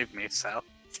to save me, so...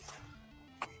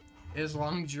 As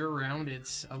long as you're around,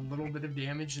 it's a little bit of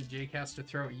damage that Jake has to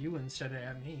throw at you instead of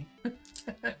at me.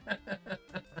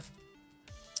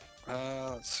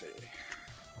 Let's see.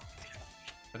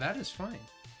 But that is fine.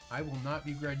 I will not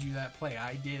begrudge you that play.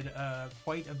 I did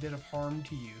quite a bit of harm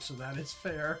to you, so that is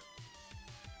fair.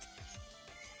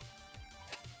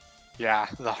 Yeah,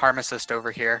 the harm assist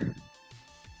over here.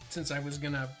 Since I was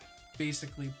gonna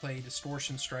basically play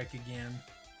Distortion Strike again,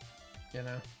 you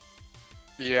know?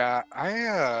 Yeah,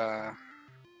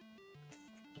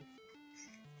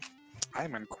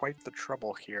 I'm in quite the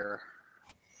trouble here.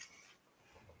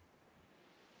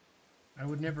 I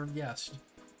would never have guessed.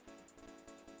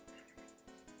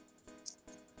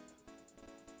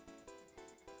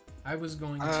 I was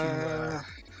going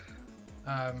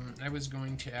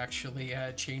to actually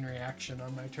add Chain Reaction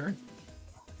on my turn.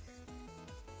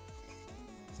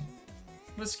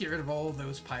 Let's get rid of all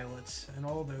those pilots and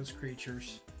all those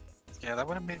creatures. Yeah, that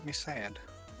would have made me sad.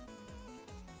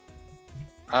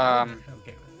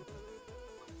 Okay.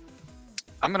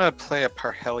 I'm gonna play a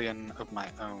Parhelion of my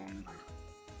own.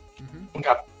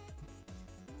 Mm-hmm.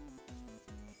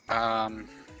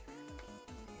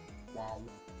 Wow.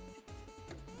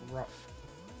 Rough.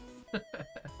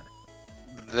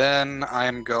 Then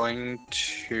I'm going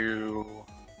to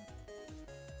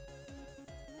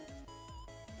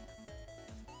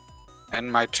end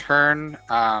my turn.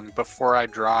 Before I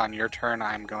draw on your turn,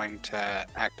 I'm going to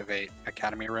activate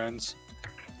Academy Runes.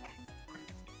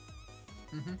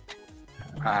 Mm-hmm.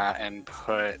 And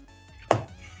put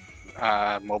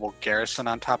Mobile Garrison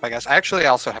on top, I guess. I actually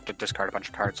also have to discard a bunch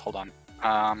of cards. Hold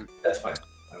on. That's fine.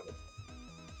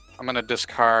 I'm going to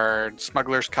discard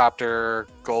Smuggler's Copter,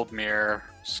 Gold Mirror,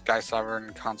 Sky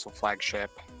Sovereign, Consul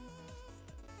Flagship.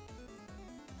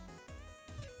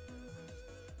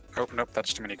 Oh, nope,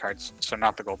 that's too many cards. So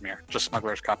not the Gold Mirror, just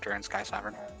Smuggler's Copter and Sky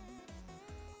Sovereign.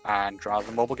 And draw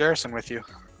the Mobile Garrison with you.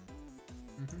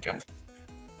 Mm-hmm. Okay.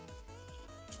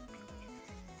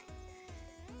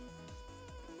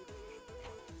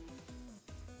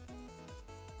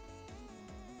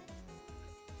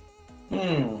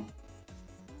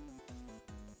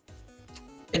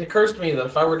 It occurs to me that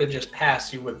if I were to just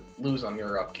pass, you would lose on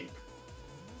your upkeep.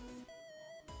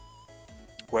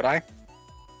 Would I?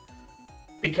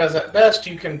 Because at best,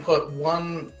 you can put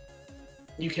one...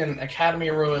 You can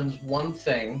Academy Ruins one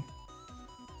thing,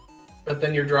 but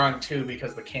then you're drawing two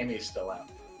because the Kami's still out.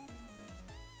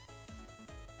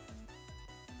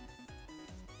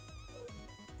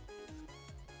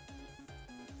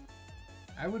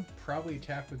 I would probably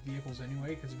attack with vehicles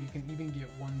anyway, because if you can even get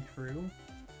one through...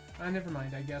 never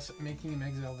mind, I guess making him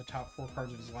exile the top 4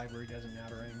 cards of his library doesn't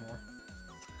matter anymore.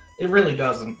 It really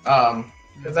doesn't,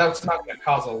 because that's not going to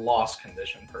cause a loss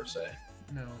condition, per se.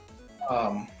 No.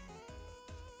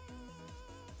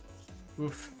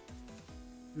 Oof.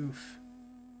 Oof.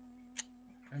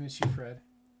 I miss you, Fred.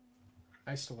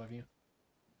 I still love you.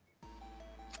 I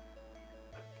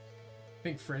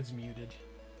think Fred's muted.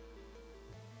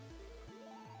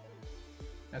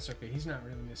 That's okay, he's not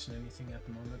really missing anything at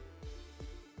the moment.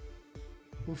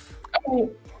 Oof.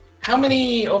 How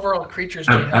many overall creatures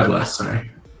do you have? I have less,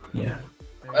 sorry. Yeah.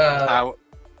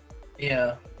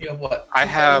 Yeah. You have what? I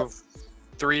have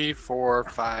 3, 4,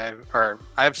 5, or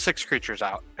I have 6 creatures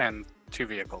out and 2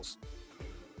 vehicles.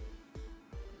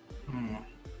 And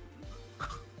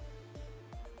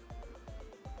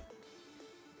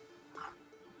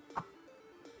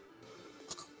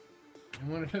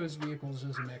one of those vehicles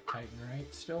is a Mech Titan,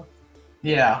 right? Still?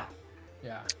 Yeah.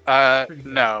 Yeah.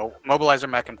 No. Mobilizer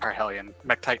Mech and Parhelion.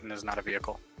 Mech Titan is not a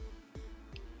vehicle.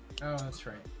 Oh, that's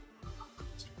right.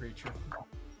 It's a creature.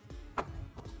 I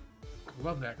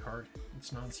love that card.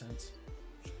 It's nonsense.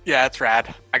 Yeah, it's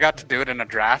rad. I got to do it in a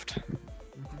draft.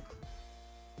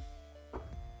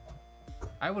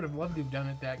 I would have loved to have done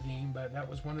it that game, but that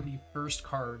was one of the first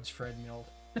cards Fred milled.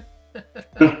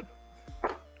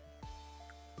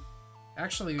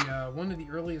 Actually, one of the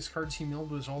earliest cards he milled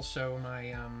was also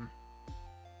my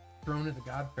Throne of the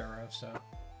God Pharaoh, so...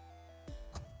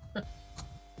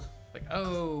 like,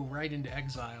 oh, right into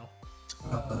exile.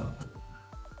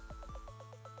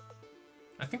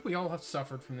 I think we all have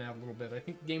suffered from that a little bit. I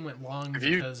think the game went long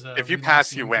because... if you we pass,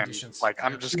 lost you some win. conditions. Like,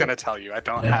 I'm just going to tell you, I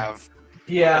don't have...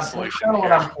 Yeah, that's kind of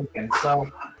what I'm thinking.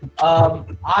 So,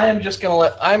 I am just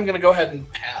I'm gonna go ahead and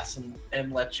pass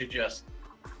and let you just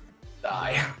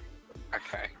die.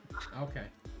 Okay. Okay.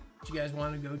 Do you guys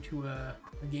want to go to a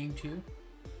game 2?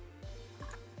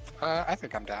 I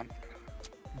think I'm down.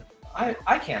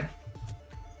 I can.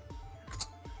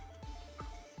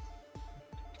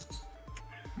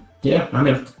 Yeah, I'm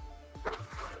in.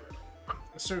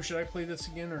 So should I play this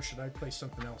again, or should I play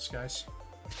something else, guys?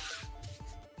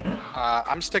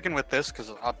 I'm sticking with this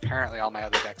because apparently all my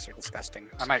other decks are disgusting.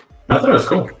 I might I thought it was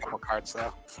cool. take a couple cards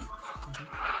though.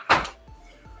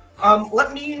 I'll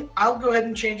go ahead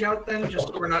and change out then, just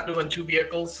so we're not doing 2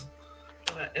 vehicles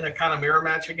in a kind of mirror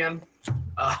match again.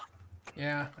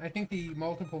 Yeah, I think the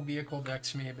multiple vehicle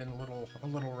decks may have been a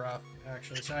little rough,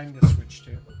 actually, so I'm gonna switch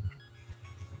to.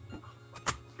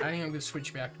 I think I'm gonna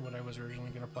switch back to what I was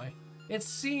originally gonna play. It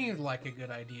seemed like a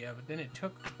good idea, but then it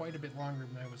took quite a bit longer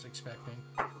than I was expecting.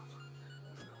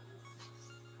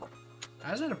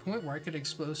 I was at a point where I could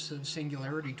Explosive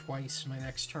Singularity twice my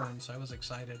next turn, so I was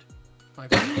excited.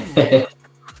 Like, ooh,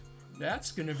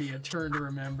 that's gonna be a turn to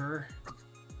remember.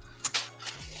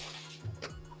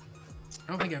 I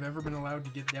don't think I've ever been allowed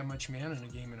to get that much mana in a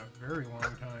game in a very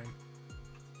long time.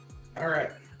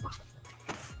 Alright.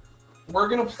 We're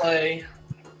gonna play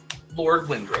Lord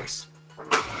Windrace.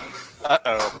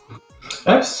 Uh-oh.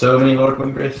 I have so many Lord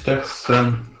Windgrace decks.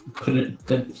 Put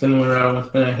it similar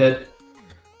with my head.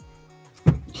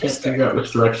 Can't figure out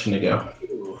which direction to go.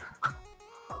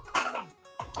 I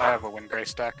have a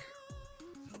Windgrace deck.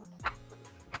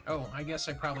 Oh, I guess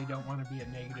I probably don't want to be at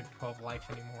 -12 life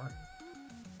anymore.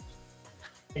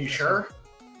 Are you sure?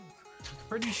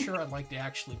 Pretty sure I'd like to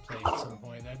actually play at some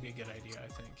point. That'd be a good idea, I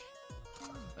think.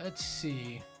 Let's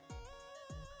see.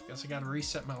 Guess I gotta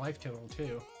reset my life total,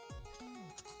 too.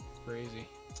 Crazy.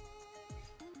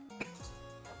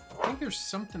 I think there's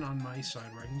something on my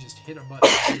side where I can just hit a button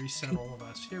to reset all of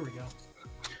us. Here we go.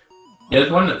 Yeah,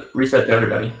 there's one that resets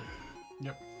everybody.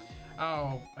 Yep.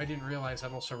 Oh, I didn't realize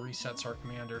that also resets our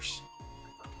commanders.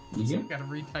 So Yep. I've got to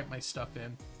retype my stuff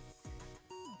in.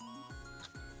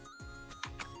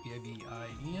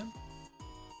 Vivian.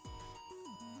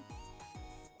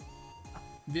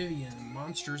 Vivian,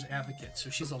 Monsters Advocate. So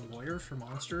she's a lawyer for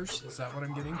monsters? Is that what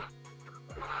I'm getting?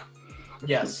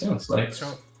 Yes. Sounds like.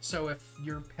 So if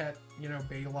your pet,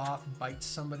 Bailoff bites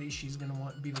somebody, she's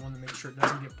gonna be the one to make sure it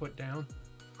doesn't get put down?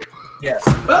 Yes.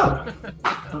 Oh!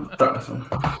 Drop my phone.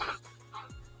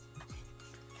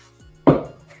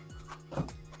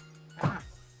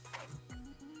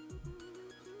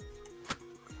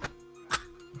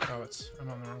 Oh, I'm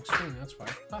on the wrong screen, that's why.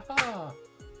 Haha!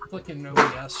 Clicking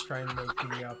OBS, trying to make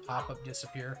the pop-up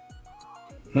disappear.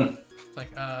 It's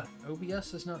like,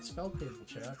 OBS is not spell table,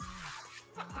 chat.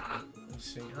 Let's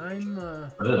see, I'm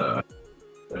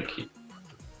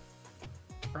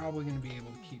probably going to be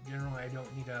able to keep. Generally, I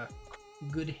don't need a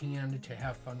good hand to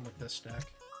have fun with this deck.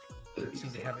 I just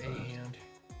need to have a hand.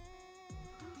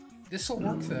 This'll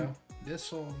work, though.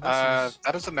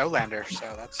 That is a no-lander,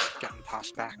 so that's getting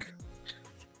tossed back.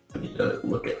 I need to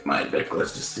look at my deck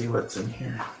list to see what's in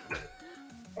here.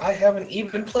 I haven't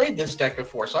even played this deck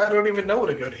before, so I don't even know what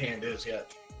a good hand is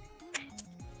yet.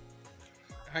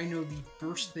 I know the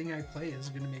first thing I play is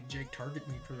going to make Jake target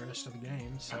me for the rest of the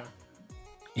game, so...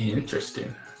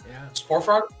 Interesting. Yeah. Spore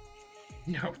Frog?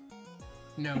 No.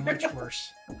 No, much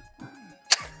worse.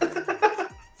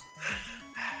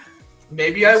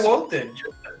 Maybe I won't then,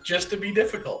 just to be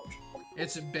difficult.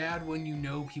 It's bad when you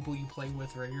know people you play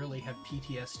with regularly have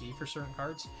PTSD for certain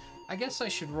cards. I guess I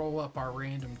should roll up our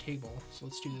random table. So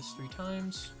let's do this 3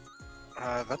 times.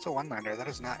 That's a one-lander. That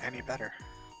is not any better.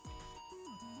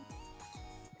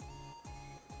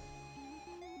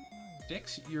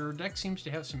 Your deck seems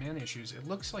to have some mana issues. It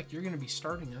looks like you're going to be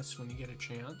starting us when you get a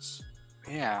chance.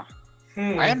 Yeah.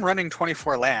 I am running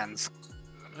 24 lands.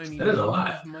 I mean, That is a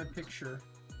lot. My picture.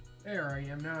 There I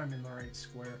am. Now I'm in the right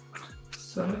square.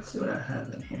 So let's see what I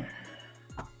have in here.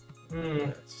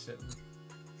 That's sitting.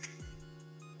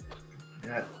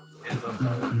 That is a...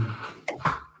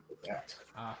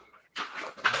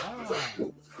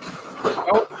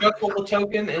 Oh, shuffle the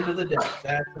token into the deck.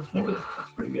 That's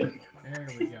Pretty good. There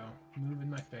we go. Moving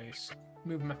my face.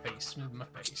 Moving my face.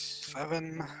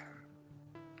 7.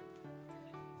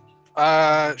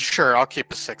 Sure, I'll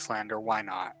keep a 6-lander. Why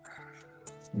not?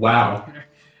 Wow.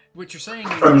 What you're saying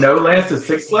is... From no lands to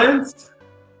 6 lands?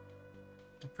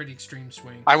 A pretty extreme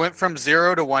swing. I went from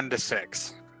 0 to 1 to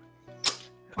 6.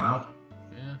 Wow.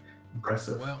 Yeah.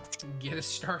 Impressive. Well, get us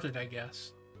started, I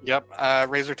guess. Yep,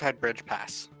 Razortide Bridge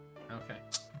pass. Okay.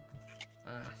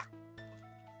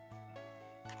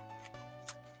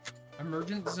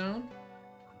 Emergent Zone.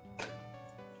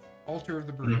 Altar of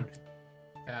the Brood.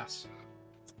 Pass.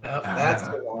 that's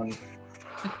the one.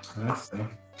 Let's see.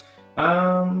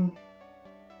 I'll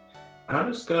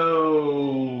just go.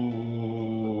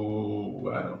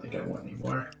 I don't think I want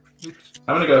anymore. Oops.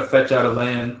 I'm gonna go fetch out a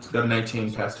land. Go to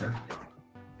 19 past turn.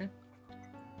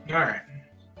 Alright.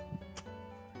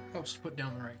 Helps to put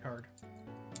down the right card.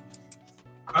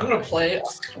 I'm gonna play a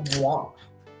Swamp.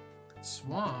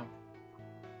 Swamp.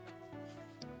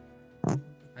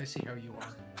 I see how you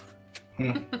are.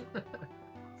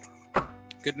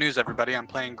 Good news, everybody. I'm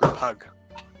playing Group Hug.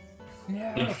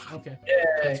 Yeah. Okay. Yay.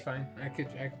 That's fine. I could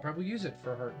probably use it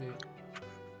for a heartbeat.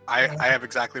 I have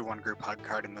exactly 1 Group Hug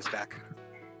card in this deck.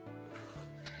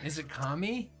 Is it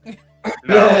Kami?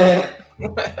 No.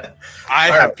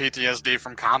 I have PTSD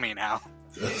from Kami now.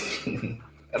 And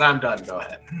I'm done. Go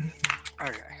ahead.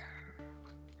 Okay.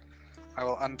 I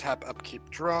will untap, upkeep,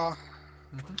 draw.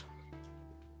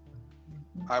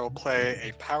 I will play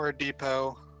a Power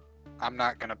Depot. I'm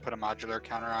not going to put a modular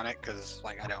counter on it because,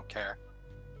 I don't care.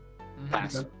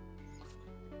 Pass.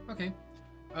 Okay.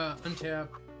 Untap,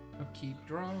 upkeep,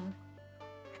 draw.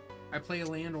 I play a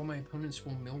land, all my opponents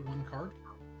will mill 1 card.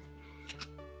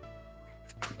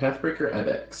 Pathbreaker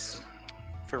Evex.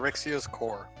 Phyrexia's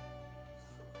Core.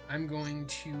 I'm going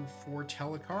to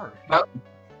foretell a card. Oh.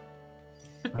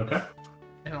 Okay.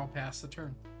 And I'll pass the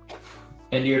turn.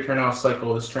 End of your turn, I'll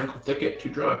cycle this Tranquil Thicket to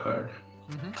draw a card.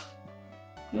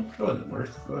 It wasn't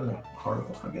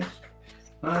horrible, I guess.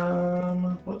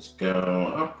 Let's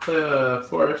go up the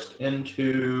forest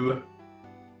into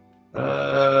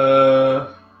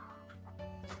Emerald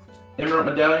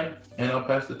Medallion, and I'll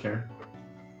pass the turn.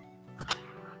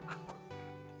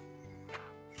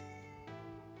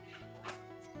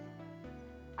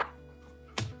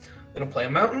 Gonna play a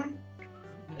mountain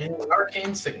and an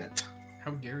arcane signet.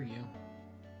 How dare you?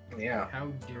 Yeah, How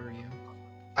dare you?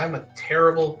 I'm a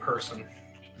terrible person.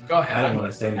 Go I ahead. don't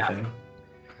want to say anything.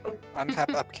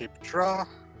 Untap, upkeep, draw.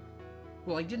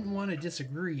 Well, I didn't want to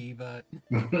disagree, but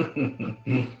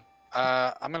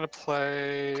I'm gonna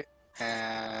play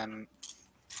an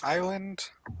island.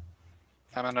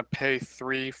 I'm gonna pay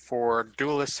 3 for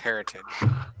Duelist Heritage.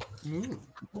 ooh,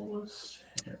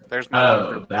 There's no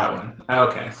Oh, that one.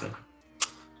 Okay,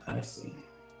 I see.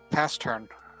 pass turn.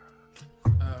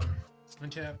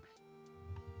 untap,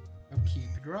 upkeep,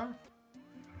 draw.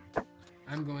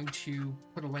 I'm going to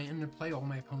put a land into play. All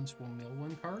my opponents will mill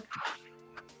 1 card.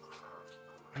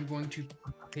 I'm going to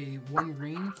pay 1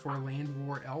 green for Land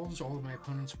War Elves. All of my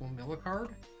opponents will mill a card.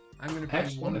 I'm going to pay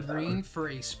Actually, 1 that green one. for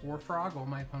a Spore Frog. All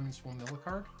my opponents will mill a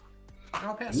card. And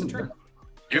I'll pass the Ooh. turn.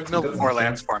 You've That's milled good 4 one,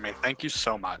 lands sir. for me. Thank you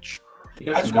so much. You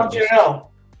got I just some want you good to know,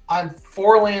 I'm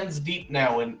 4 lands deep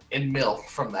now in mill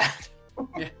from that.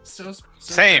 Yeah, so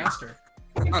Same. faster.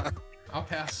 I'll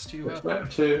pass to ones. Back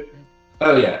to.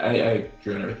 Oh yeah, I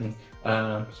drew and everything.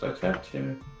 So I tap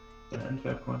 2, then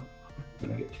untap 1,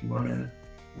 then I get 2 more mana,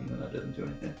 and then that doesn't do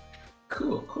anything.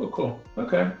 Cool.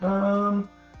 Okay.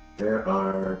 There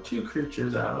are 2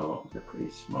 creatures out. They're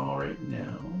pretty small right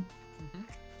now.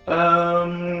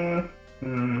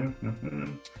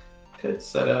 Could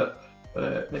set up,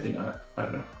 but maybe not. I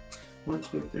don't know. 1,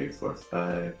 2, 3, 4,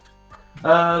 5.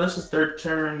 This is 3rd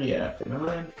turn. Yeah, play my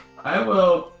land. I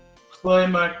will play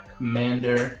my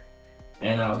commander,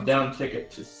 and I'll down tick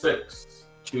it to 6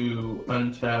 to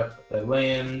untap a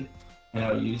land, and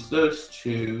I'll use those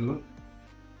 2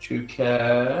 to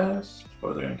cast.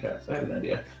 What are they gonna cast? I had an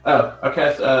idea. Oh, I'll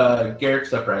cast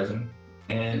Garrick's Uprising,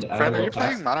 and I Fred, are will you pass.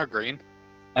 playing mono green?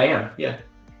 I am, yeah,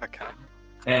 Okay.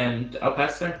 and I'll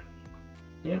pass there.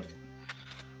 Yeah,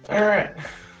 All right.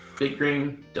 big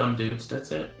green, dumb dudes.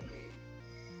 That's it.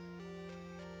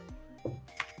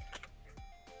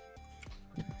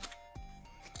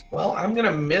 Well, I'm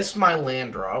gonna miss my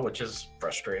land draw, which is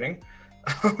frustrating.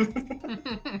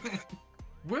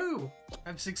 Woo!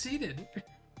 I've succeeded.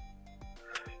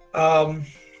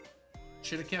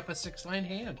 Should have kept a 6-line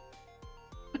hand.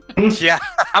 Yeah,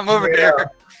 I'm over Yeah.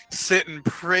 here sitting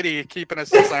pretty, keeping a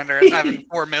 6-lander and having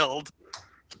 4 milled.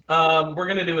 We're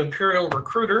gonna do Imperial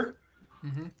Recruiter,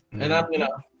 and I'm gonna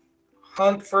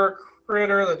hunt for a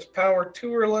critter that's power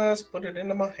 2 or less. Put it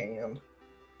into my hand.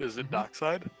 Is it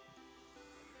dockside?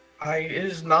 It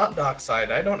is not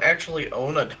Dockside. I don't actually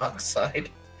own a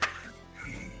Dockside.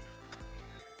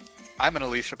 I'm an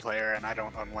Alicia player and I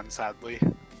don't own one, sadly.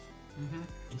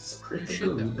 It's pretty should,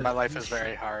 though. good. My life is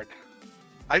very hard.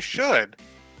 I should.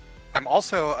 I'm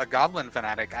also a Goblin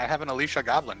fanatic. I have an Alicia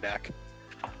Goblin deck.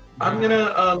 I'm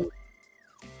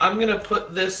gonna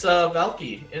put this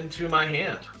Valky into my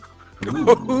hand.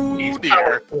 Oh He's dear.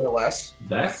 power 2 or less.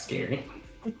 That's scary.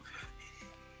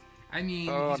 I mean,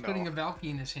 Oh, he's putting no. a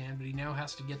Valky in his hand, but he now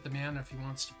has to get the mana if he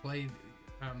wants to play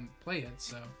it.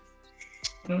 So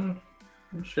I'm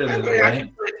sure I, there's a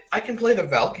way. I can play the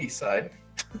Valky side.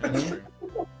 that's true.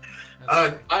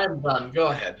 I am done. Go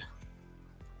ahead.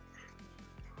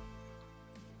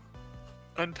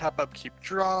 Untap, upkeep,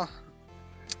 draw.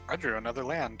 I drew another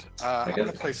land. I'm guess going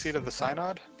to play that's- Seed of the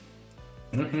Synod.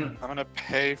 Mhm. I'm going to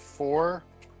pay 4.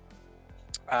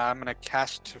 I'm going to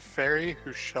cast Teferi,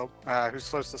 who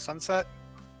slows the sunset.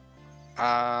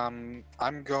 I'm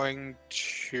going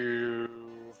to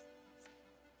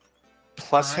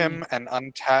plus him and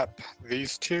untap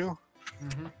these 2.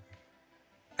 Mhm.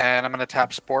 And I'm going to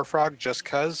tap Spore Frog just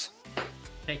because.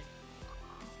 Hey,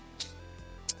 it's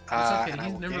okay. And I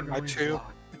He's will never gain my going to 2.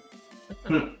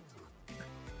 block.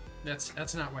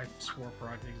 That's not why Spore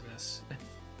Frog exists.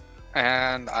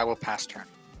 And I will pass turn.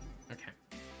 Okay.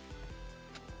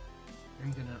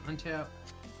 I'm gonna untap,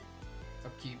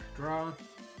 upkeep, draw.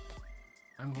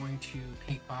 I'm going to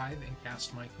pay 5 and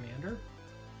cast my commander.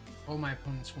 All my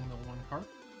opponents will mill 1 card.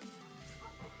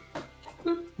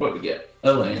 What we get?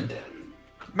 A land.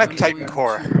 Mech I'm Titan going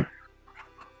Core. to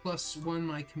 +1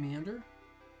 my commander.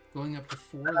 Going up to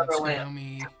 4, that's Another going to land. allow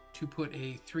me to put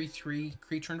a 3/3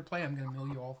 creature into play. I'm going to mill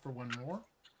you all for 1 more.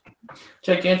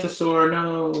 Gigantosaur,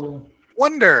 no.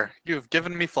 Wonder, you've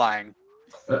given me flying.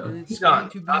 And it's He's going gone.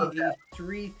 to Out of be a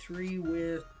 3/3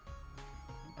 with,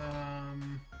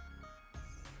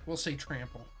 we'll say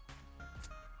trample.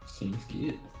 Seems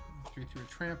good. 3/3 with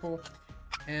trample.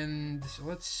 And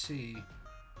let's see.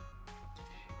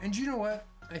 And you know what?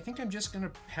 I think I'm just going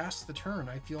to pass the turn.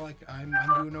 I feel like I'm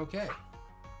doing okay.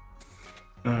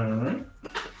 Alright.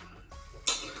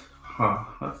 Huh,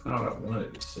 that's not what I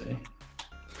wanted to say.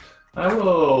 I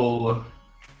will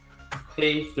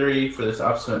pay 3 for this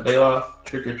obstinate bailoff.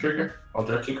 Trigger. I'll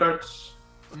draw 2 cards.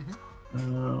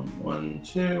 1,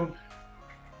 2.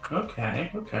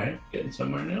 Okay. Getting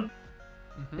somewhere now.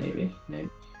 Maybe.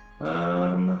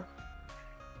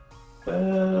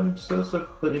 So this will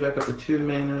put me back up to 2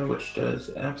 mana, which does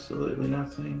absolutely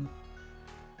nothing.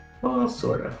 Well,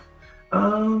 sort of.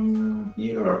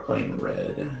 You are playing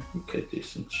red. You could do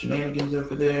some shenanigans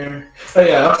over there. Oh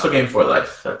yeah, also gain 4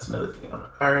 life. That's another thing on the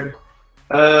card.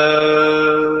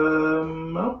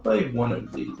 I'll play one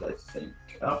of these, I think.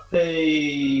 I'll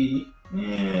pay...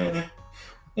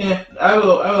 Yeah, I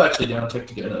will actually downtick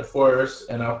to get another forest,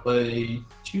 and I'll play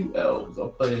 2 elves. I'll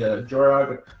play a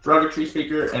Droga Tree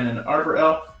Speaker and an Arbor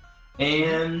Elf,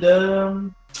 and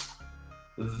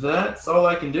that's all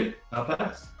I can do. I'll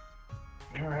pass.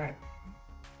 Alright.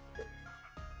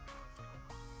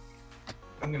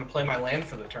 I'm gonna play my land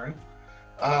for the turn.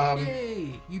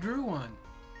 Yay! You drew one.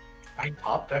 I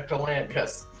top decked a land,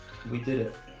 yes. We did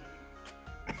it.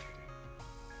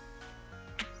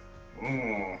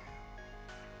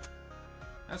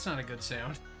 That's not a good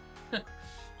sound.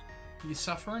 You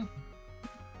suffering?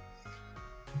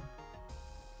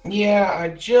 Yeah, I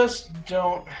just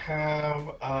don't have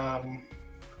a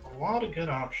lot of good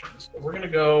options. We're gonna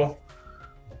go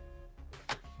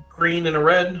green and a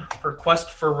red for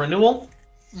Quest for Renewal.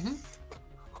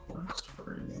 Quest for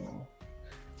Renewal.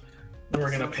 Then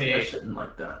we're gonna I pay shouldn't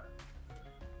like that.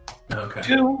 Okay.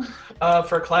 2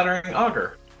 for Clattering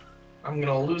Augur. I'm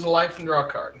gonna lose a life and draw a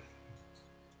card.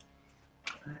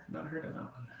 I have not heard of that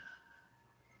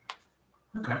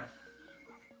one. Okay.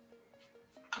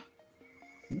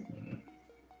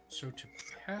 So to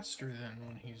Pastor then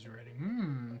when he's ready.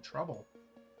 Trouble.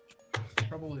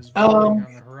 Trouble is Um, brewing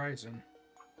on the horizon.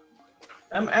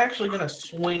 I'm actually gonna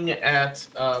swing at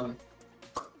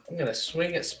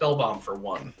Spellbomb for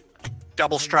 1.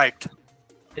 Double striked.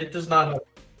 It does not have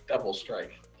double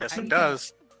strike. Yes, it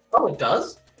does. Oh, it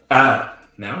does? Now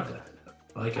it does.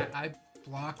 I like it. I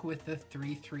block with the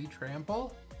 3/3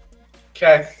 trample.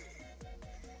 Okay.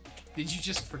 Did you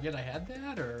just forget I had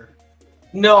that, or?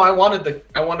 No, I wanted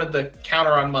the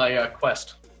counter on my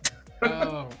quest.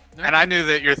 Oh. And I knew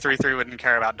that your 3/3 wouldn't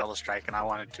care about double strike, and I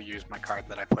wanted to use my card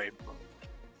that I played.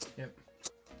 Yep.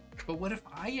 But what if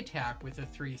I attack with a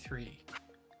 3/3?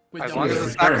 With As double long as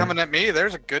it's strike? not coming at me,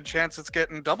 there's a good chance it's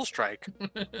getting double strike.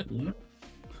 Yeah.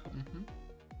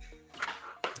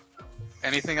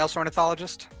 Anything else,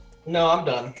 Ornithologist? No, I'm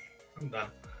done. I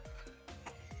have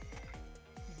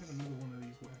another one of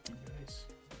these wacky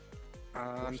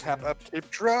guys. Tap, upkeep,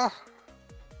 draw.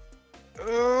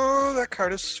 Oh, that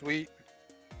card is sweet.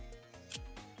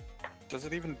 Does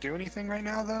it even do anything right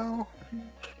now, though?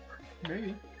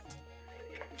 Maybe.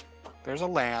 There's a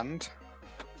land.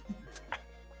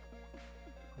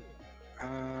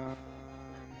 Um,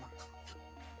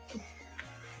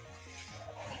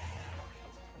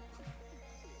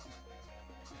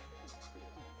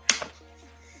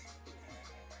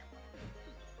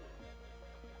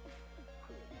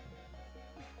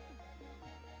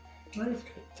 I just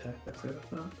could attack that side of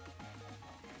that.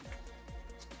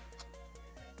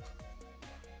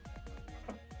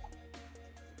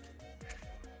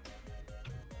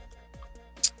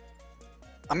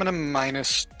 I'm gonna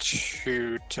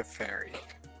 -2 to fairy.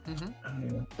 I don't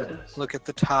know what that is. Look at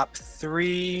the top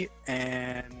 3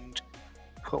 and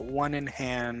put 1 in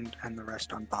hand and the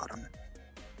rest on bottom.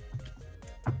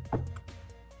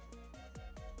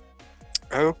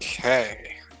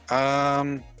 Okay.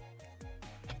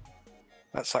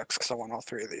 That sucks because I want all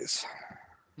 3 of these.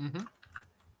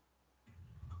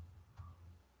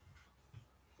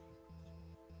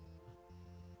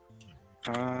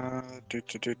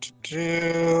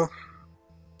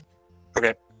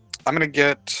 Okay, I'm gonna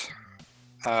get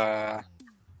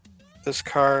this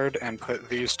card and put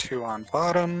these 2 on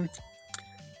bottom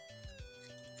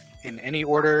in any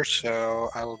order, so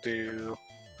I will do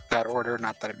that order,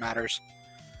 not that it matters.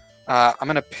 I'm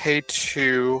gonna pay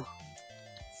 2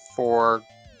 for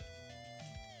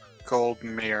Gold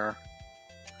Mirror.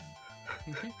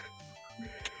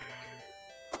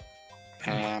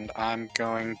 And I'm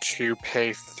going to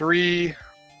pay 3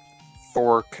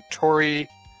 for Katori,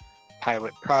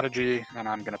 Pilot Prodigy, and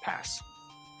I'm going to pass.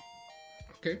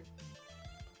 Okay.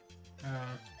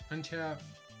 Untap.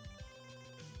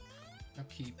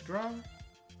 Upkeep, draw. I'll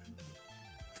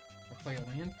play a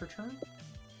land per turn.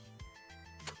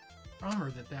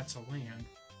 Bummer that that's a land.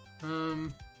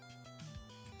 I'm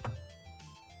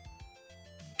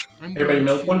Everybody going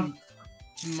mills to one?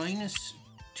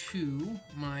 -2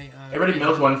 my. Everybody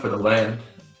mills one for the land.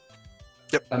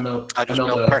 Yep. I milled I just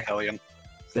milled milled Parhelion.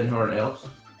 Thinhorn Elves.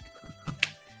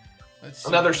 Let's see,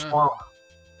 Another swamp.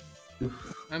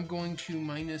 I'm going to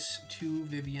 -2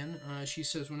 Vivian. She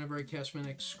says, whenever I cast my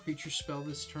next creature spell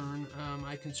this turn,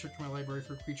 I can search my library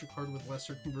for a creature card with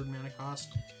lesser converted mana cost,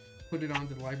 put it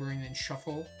onto the library, and then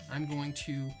shuffle. I'm going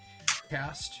to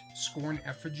cast Scorn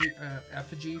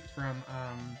Effigy from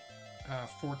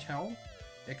Foretell.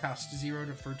 It costs 0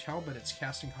 to foretell, but its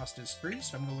casting cost is 3,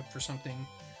 so I'm going to look for something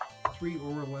 3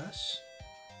 or less.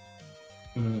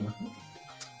 Mm.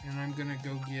 And I'm going to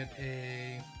go get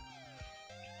a...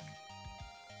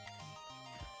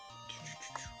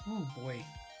 Oh boy,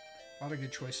 a lot of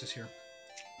good choices here.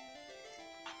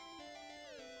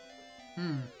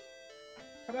 How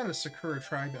about a Sakura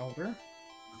Tribe Elder?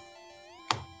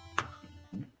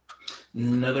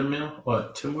 Another mill?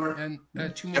 What, 2 more? And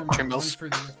 2 more. Yep, 2 one mills. for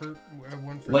the effort,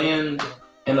 one for Land the,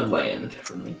 and a land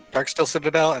for me. Darksteel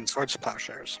Citadel and Swords to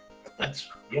Plowshares. That's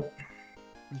yep.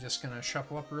 I'm just gonna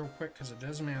shuffle up real quick because it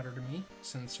does matter to me,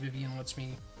 since Vivian lets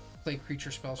me play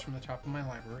creature spells from the top of my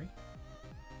library.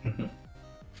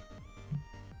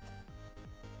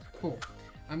 Cool.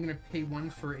 I'm gonna pay 1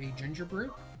 for a ginger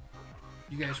brew.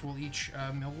 You guys will each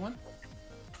mill 1.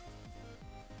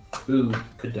 Ooh,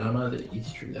 Kadama, the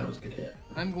East Tree, that was a good hit.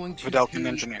 I'm going to Vidalcan pay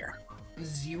Engineer.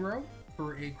 0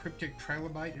 for a cryptic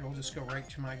trilobite. It'll just go right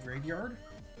to my graveyard.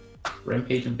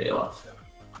 Rampage and Bailoff.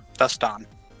 Dust on.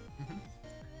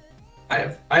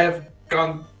 I have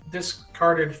gone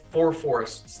discarded 4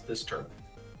 forests this turn.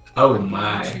 Oh I'm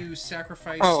my. going to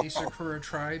sacrifice Oh. a Sakura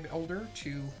Tribe Elder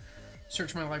to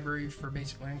search my library for a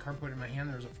basic land card, put it in my hand.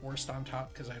 There's a forest on top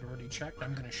because I'd already checked.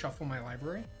 I'm going to shuffle my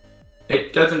library.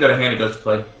 It doesn't go to hand, it goes to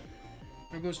play.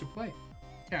 It goes to play.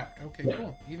 Tapped. Okay, Yeah.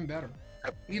 cool. Even better.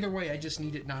 Either way, I just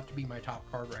need it not to be my top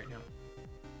card right now.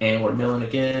 And we're milling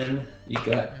again. You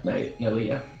got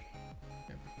Nelia.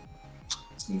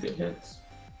 Some good hits.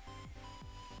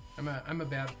 I'm a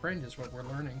bad friend is what we're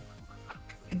learning.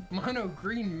 Mono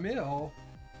green mill?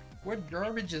 What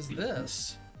garbage is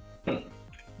this?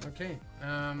 Okay,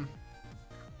 I'm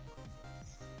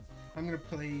gonna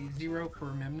play 0 for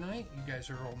Memnite. You guys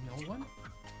are all mill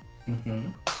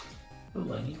 1.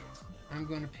 I'm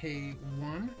gonna pay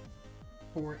 1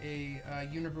 for a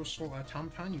universal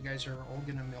automaton. You guys are all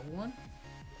gonna mill 1.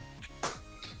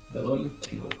 Bellum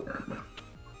Tingleworm.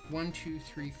 1, 2,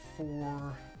 3,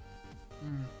 4.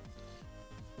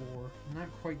 4.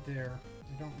 Not quite there.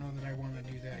 I don't know that I want to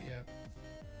do that yet.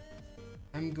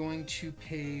 I'm going to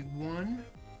pay 1,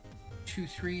 2,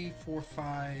 3, 4,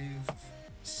 5,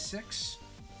 6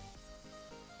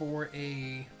 for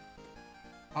a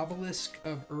Obelisk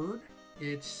of Erd.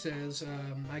 It says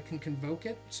I can convoke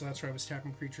it, so that's why I was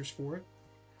tapping creatures for it.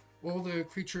 All the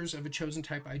creatures of a chosen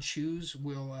type I choose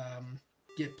will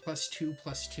get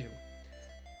 +2/+2.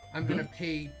 I'm going to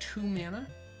pay 2 mana.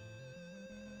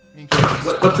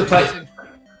 What's the type?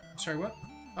 Sorry, what?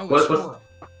 Oh, What's- it's Squirrel.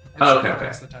 Oh, okay,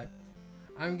 That's okay. the type.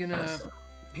 I'm gonna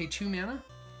pay 2 mana.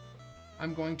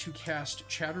 I'm going to cast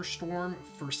Chatterstorm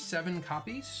for 7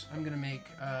 copies. I'm gonna make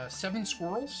 7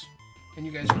 Squirrels, and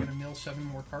you guys are gonna mill 7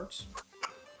 more cards.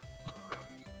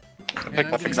 I And picked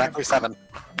I'm up gonna exactly have- 7.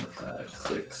 5,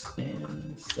 6,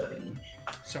 and 7.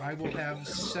 So I will have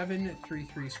 7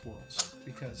 3/3 Squirrels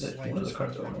because That's life one of is the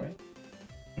fun cards I that way.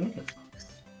 want.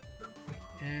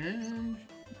 And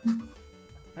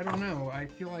I don't know. I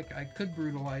feel like I could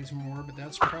brutalize more, but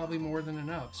that's probably more than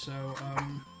enough. So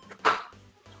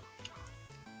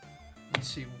let's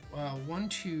see. 1,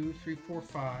 2, 3, 4,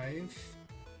 5.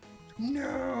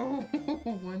 No.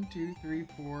 1, 2, 3,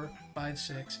 4, 5,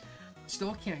 6.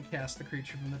 Still can't cast the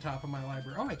creature from the top of my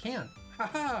library. Oh, I can.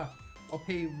 Haha. I'll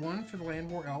pay 1 for the Land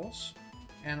War Elves,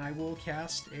 and I will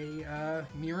cast a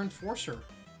Mirror Enforcer.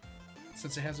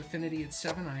 Since it has affinity at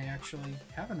 7, I actually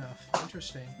have enough.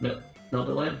 Interesting. Mill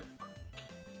the land.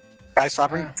 Sky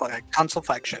Sovereign Council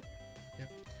Flagship.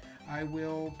 I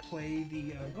will play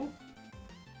the. We'll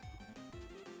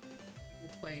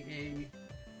play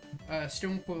a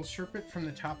Stonecoil Serpent from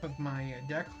the top of my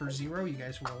deck for 0. You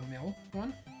guys will mill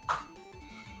 1.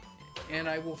 And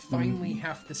I will finally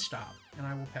have to stop, and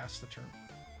I will pass the turn.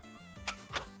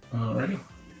 Alrighty.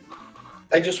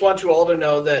 I just want you all to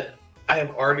know that I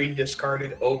have already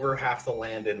discarded over half the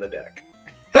land in the deck.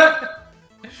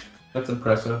 That's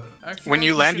impressive. I feel When like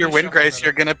you we land should your have Wind shuffled Grace, better.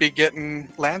 you're going to be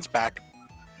getting lands back.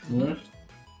 Hmm?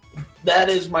 That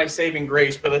is my saving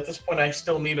grace, but at this point I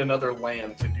still need another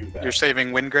land to do that. You're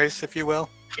saving wind grace, if you will.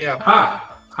 Yeah.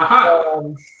 Ha! Ha ha!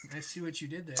 I see what you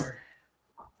did there.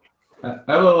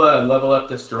 I will level up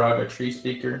this Duraga Tree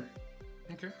Speaker.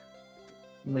 Okay.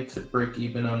 Makes it break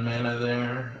even on mana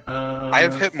there. I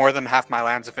have hit more than half my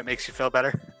lands, if it makes you feel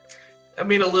better. I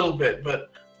mean, a little bit, but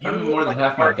I'm more than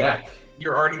half my deck.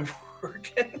 You're already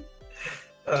working.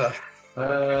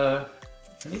 I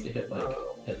need to hit like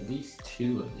at least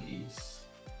 2 of these.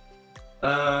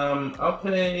 I'll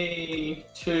pay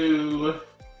 2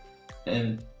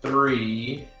 and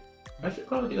 3. I should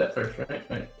probably do that first,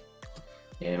 right?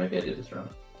 Yeah, maybe I did this wrong.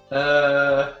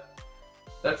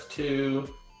 That's 2.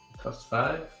 Costs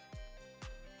 5.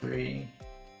 3.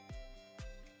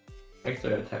 I guess I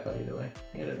gotta tap out either way.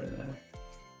 Yeah, it doesn't really matter.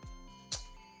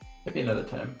 Maybe another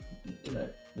time.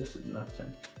 This is enough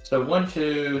time. So 1,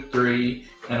 2, 3,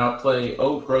 and I'll play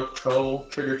Growth Troll,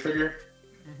 trigger.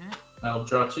 I'll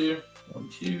draw 2. 1,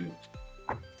 2.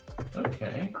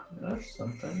 Okay, that's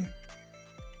something.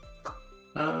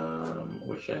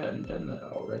 Wish I hadn't done that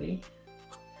already.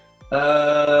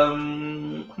 How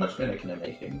much mana can I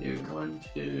make? I can do 1,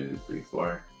 2, 3,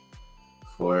 4.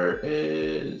 4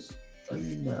 is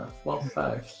enough. Well,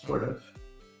 5, sort of.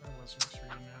 I wasn't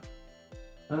reading that.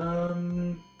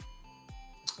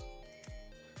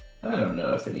 I don't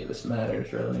know if any of this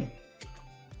matters, really.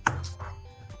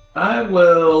 I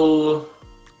will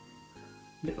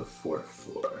give a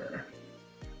 4/4.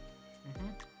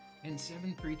 And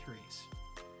 7 3/3s.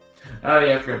 Oh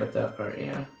yeah, I forgot about that part.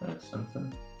 Yeah, that's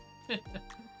something.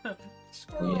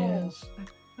 Squirrels!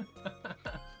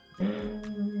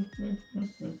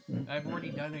 I've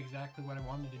already done exactly what I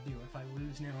wanted to do. If I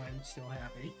lose now, I'm still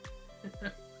happy.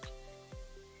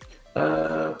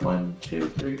 1, 2,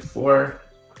 3, 4.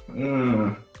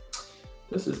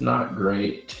 This is not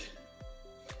great.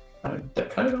 I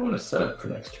kind of don't want to set up for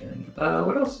next turn.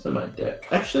 What else is in my deck?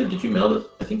 Actually, did you mail it?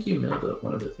 I think you mailed it.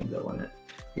 One of the things I wanted.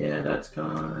 Yeah, that's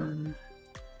gone.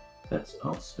 That's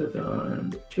also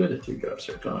gone. 2 of the 3 drops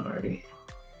are gone already.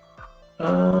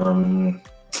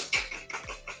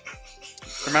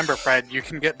 Remember, Fred, you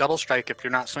can get double strike if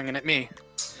you're not swinging at me.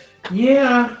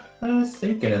 Yeah, I was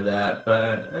thinking of that, but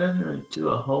I didn't really do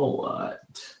a whole lot.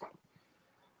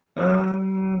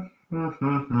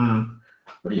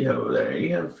 What do you have over there?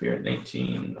 You have Fear at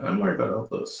 19. I'm worried about all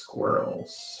those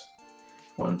squirrels.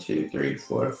 1, 2, 3,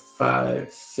 4,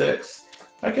 5, 6.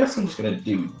 I guess I'm just gonna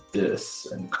do this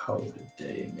and call it a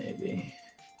day, maybe.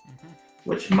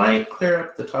 Which might clear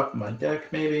up the top of my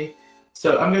deck, maybe.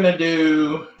 So I'm gonna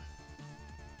do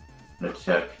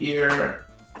untap here,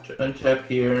 untap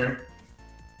here,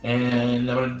 and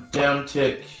I'm gonna down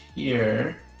tick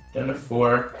here, down to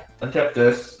 4, untap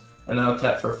this, and then I'll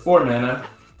tap for 4 mana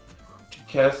to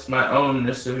cast my own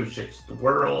Nissa Who Shakes the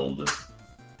World.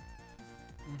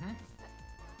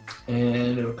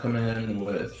 And it'll come in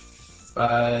with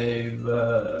 5,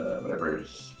 whatever it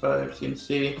is, 5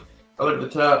 CMC. I'll look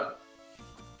at the top.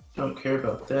 Don't care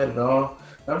about that at all.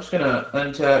 I'm just gonna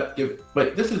untap,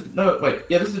 this is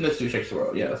Nissa Who Shakes the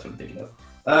World. Yeah, that's what I'm thinking of.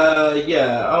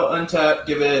 Yeah, I'll untap,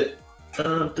 give it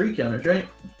 3 counters, right?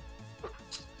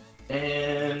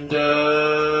 And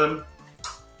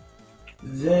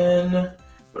then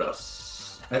what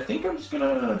else? I think I'm just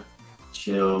gonna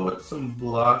chill with some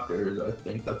blockers. I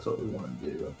think that's what we want to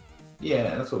do.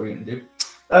 Yeah, that's what we're gonna do.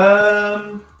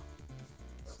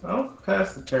 I'll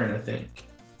pass the turn, I think.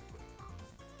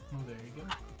 Oh, there you go.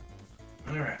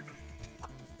 All right.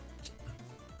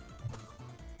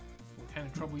 What kind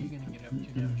of trouble are you going to get up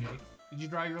to now, Jay? Did you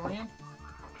draw your land?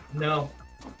 No.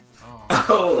 Oh,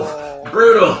 Oh,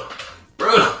 brutal!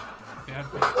 Brutal! bad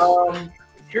face.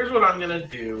 Here's what I'm gonna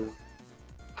do.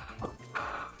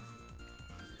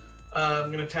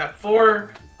 I'm gonna tap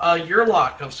 4. Your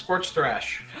lock of Scorch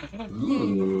Thrash.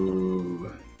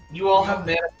 Ooh. You all have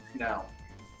mana now.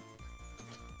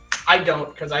 I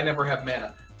don't, because I never have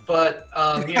mana. But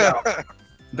you know,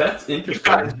 That's you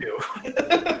interesting. guys do.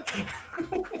 That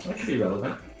could be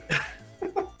relevant.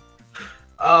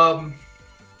 And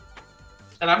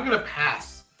I'm gonna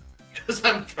pass because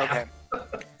I'm Okay.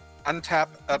 Untap,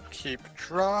 upkeep,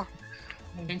 draw.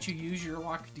 Didn't you use your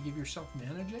lock to give yourself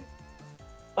mana, Jay?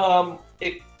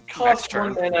 It costs Next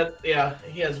turn. 1 mana. Yeah,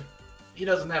 he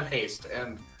doesn't have haste,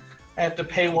 and I have to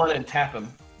pay 1 and tap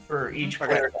him for each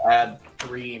Okay. player to add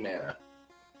 3 mana.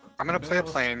 I'm gonna play a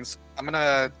plains. I'm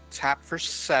gonna tap for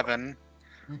 7,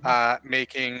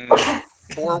 making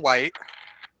 4 white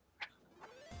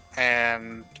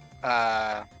and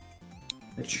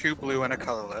 2 blue and a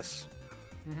colorless.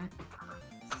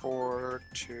 4,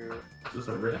 2, Is this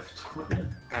a rift?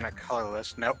 and a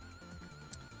colorless. Nope.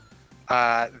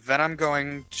 Then I'm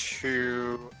going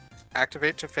to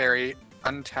activate Teferi,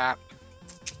 untap,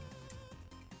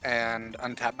 and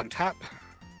untap.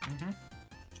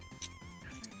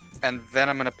 And then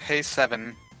I'm going to pay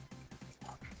 7,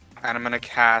 and I'm going to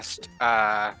cast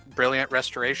Brilliant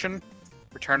Restoration.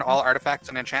 Return all artifacts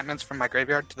and enchantments from my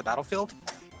graveyard to the battlefield.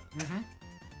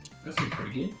 That's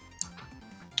pretty good.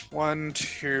 1,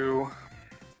 2,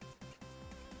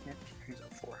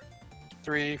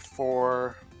 3,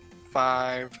 4,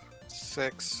 5,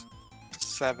 6,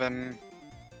 7,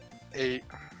 8,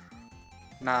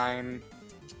 9,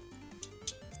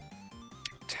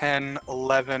 10,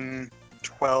 11,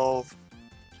 12.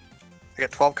 I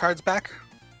get 12 cards back.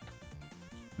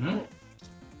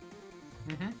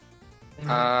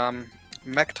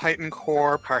 Mech Titan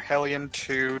Core, Parhelion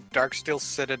 2, Darksteel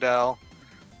Citadel,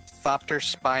 Thopter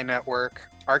Spy Network,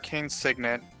 Arcane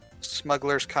Signet,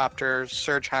 Smuggler's Copter,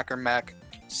 Surge Hacker Mech,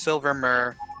 Silver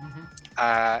Myr,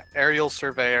 Aerial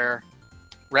Surveyor,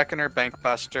 Reckoner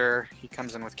Bankbuster. He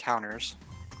comes in with counters.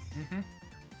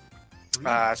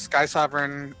 Sky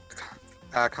Sovereign,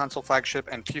 Console Flagship,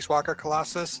 and Peace Walker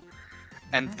Colossus.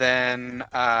 And then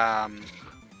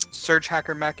Surge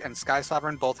Hacker Mech and Sky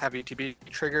Sovereign both have ETB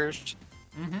triggers.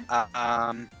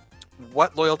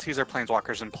 What loyalties are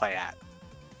Planeswalkers in play at?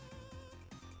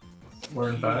 4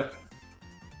 and 5.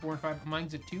 4 and 5.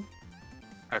 Mine's at 2.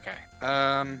 Okay.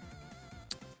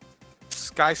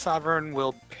 Sky Sovereign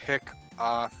will pick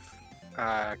off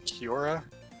Kiora.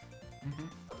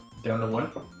 Down to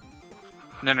 1.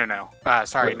 No.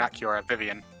 Sorry, not Kiora.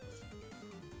 Vivian.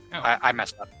 Oh. I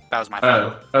messed up. That was my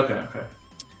fault. Oh, okay.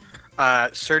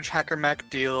 Surge Hacker Mech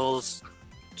deals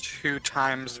 2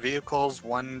 times vehicles.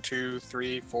 1, 2,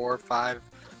 3, 4, 5,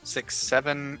 6,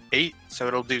 7, 8. So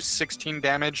it'll do 16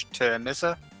 damage to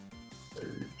Nissa.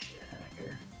 Surge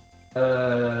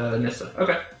Hacker. Nissa.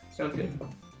 Okay. Sounds good.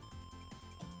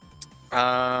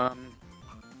 I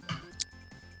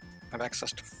have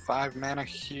access to 5 mana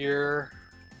here.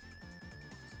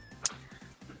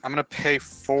 I'm gonna pay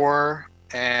 4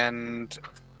 and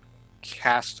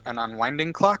cast an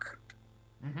Unwinding Clock.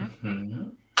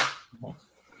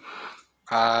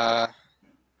 I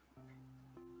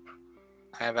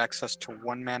have access to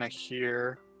 1 mana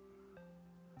here.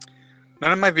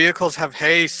 None of my vehicles have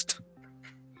haste.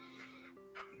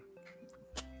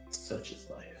 Such is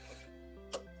life.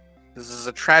 This is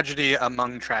a tragedy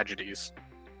among tragedies.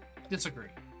 Disagree.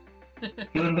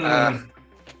 Uh,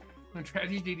 A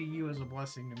tragedy to you is a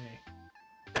blessing to me.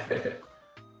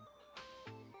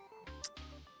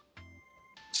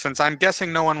 Since I'm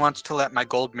guessing no one wants to let my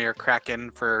Gold Mirror crack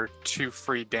in for 2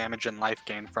 free damage and life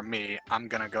gain from me, I'm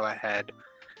gonna go ahead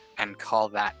and call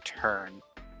that turn.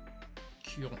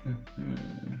 Cool.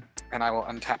 And I will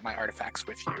untap my artifacts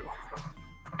with you.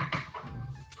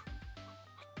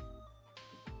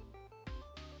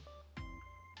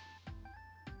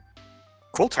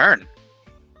 Cool turn.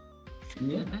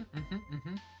 Yeah.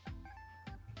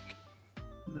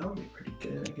 That'll be pretty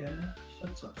good, I guess.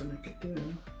 That's something I could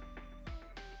do.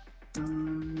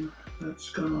 That's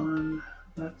gone.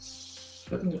 I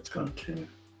think it's gone too.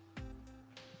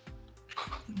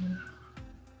 Yeah.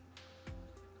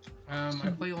 I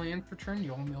play land for turn.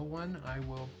 You all mill 1. I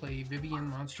will play Vivian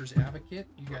Monsters Advocate.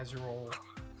 You guys are all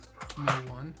mill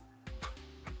 1.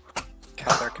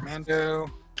 Kathar Commando.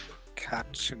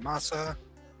 Katsumasa.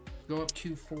 Go up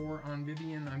 2/4 on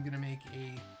Vivian. I'm gonna make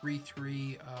a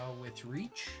 3/3 with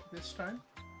Reach this time.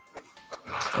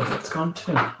 Oh, that's gone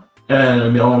too. And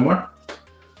maybe one more?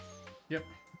 Yep.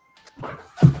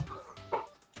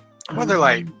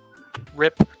 Weatherlight.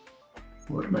 Rip.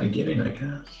 What am I getting, I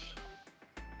guess?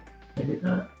 Maybe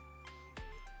not.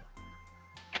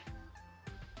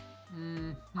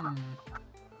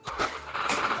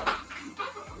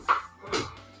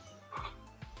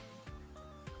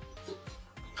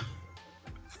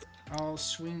 I'll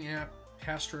swing at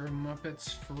Pastor of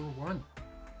Muppets for 1.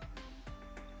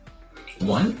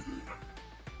 1?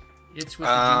 It's with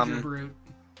the Ginger Brute.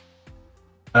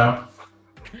 Oh.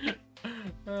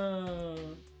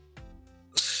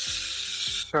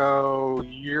 So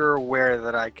you're aware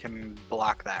that I can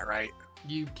block that, right?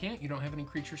 You can't. You don't have any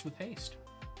creatures with haste.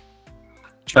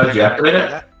 Oh, did you activate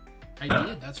it? I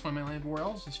did. That's why my Land War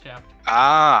Elves is tapped.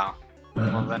 Ah.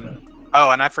 Well then.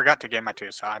 Oh, and I forgot to game my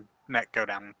 2, so I net go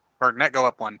down or net go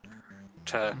up 1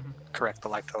 to correct the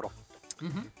life total.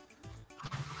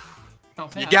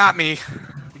 You got me.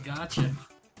 I gotcha.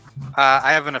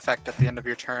 I have an effect at the end of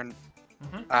your turn.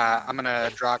 I'm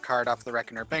gonna draw a card off the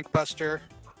Reckoner Bankbuster.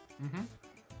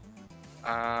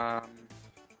 I'm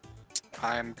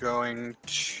going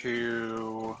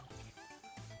to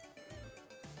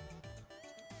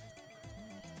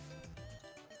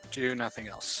Do nothing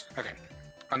else. Okay.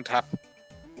 Untap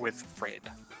with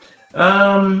Frayed.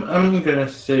 I'm gonna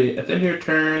say at the end of your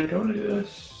turn, do you want to do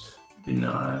this? Do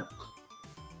not.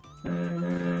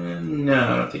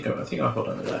 No, I think I'll hold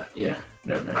on to that. Yeah,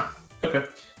 never mind. Okay.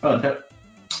 Oh, untap.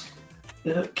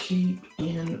 Keep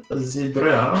in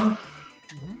Zebra.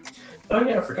 Oh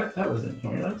yeah, I forgot that was in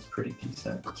here. That's pretty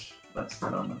decent. That's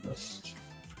not on the list.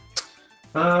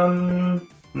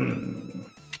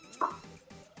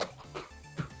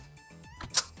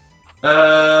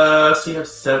 So you have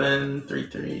 7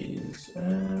 3/3s.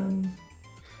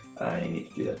 I need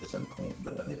to do that at some point,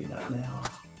 but maybe not now.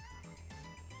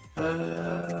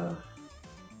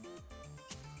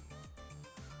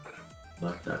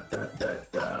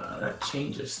 That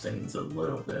changes things a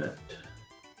little bit.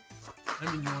 I'm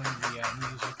enjoying the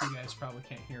music. You guys probably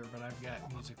can't hear, but I've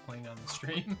got music playing on the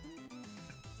stream.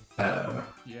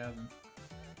 Yeah.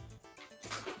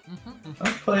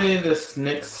 I'll play this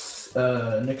next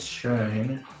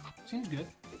shrine. Seems good.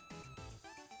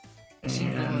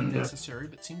 Seems a little unnecessary,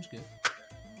 but seems good.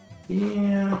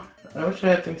 Yeah, I wish I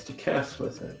had things to cast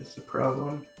with it. It's a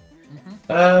problem.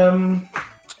 1,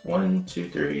 2,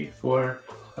 3, 4,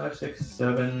 5, 6,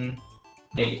 7,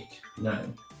 8,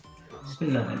 9. It's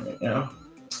 9 right now.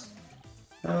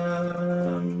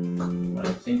 I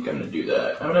think I'm gonna do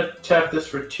that. I'm gonna tap this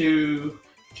for 2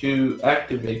 to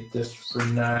activate this for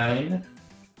 9.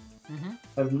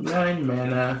 I have 9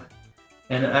 mana,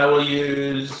 and I will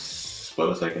use. What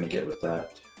was I gonna get with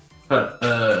that?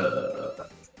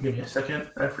 Give me a second.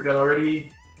 I forgot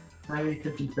already.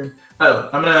 Oh,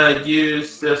 I'm gonna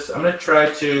use this. I'm gonna try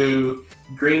to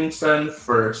Green Sun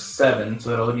for 7, so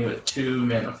that'll give me 2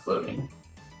 mana floating.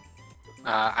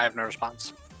 I have no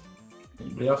response.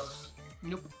 Anybody else?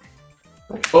 Nope.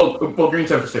 Well, Green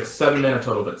Sun for 6. 7 mana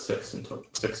total, but 6 in total.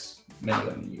 6 mana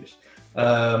that I'm gonna use.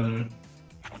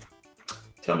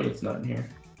 Tell me it's not in here.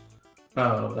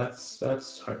 Oh,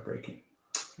 that's heartbreaking.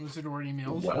 Was it already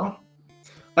milled? Well,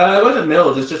 it wasn't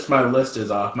milled. It's just my list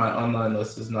is off. My online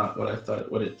list is not what I thought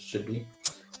what it should be.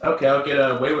 Okay, I'll get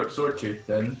a Wayward Swordtooth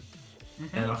then,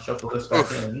 and I'll shuffle this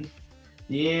back in.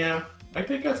 Yeah, I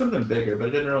could have got something bigger, but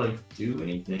it didn't really do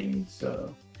anything.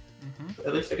 So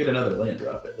at least I get another land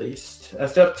drop. At least I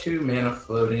still have 2 mana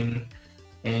floating,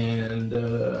 and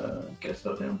I guess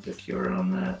I'll down 50 Cure on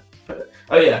that.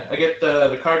 Oh yeah, I get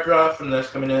the card draw from this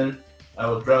coming in. I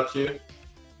will draw 2.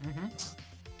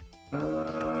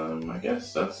 I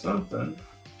guess that's something.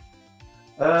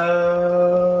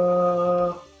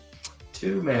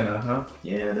 2 mana, huh?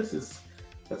 Yeah, that's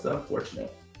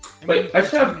unfortunate. Wait, I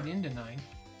should have it into 9.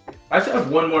 I should have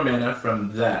 1 more mana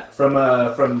from that.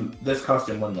 From this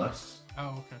costume, 1 less.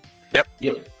 Oh, okay.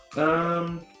 Yep.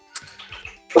 Do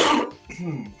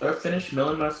I finish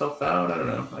milling myself out? I don't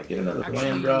know. I get another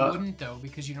land drop. You wouldn't though,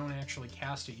 because you don't actually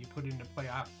cast it. You put it into play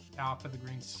off of the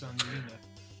Green Sun Zenith.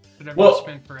 Whatever you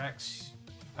spent for X.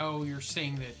 Oh, you're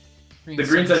saying that the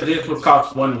Green Sun Zenith will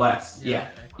cost 1 less. Yeah.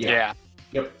 Yep.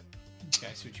 Okay,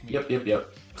 I see what you mean.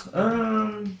 Yep.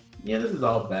 Yeah, this is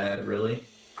all bad, really.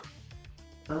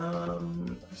 I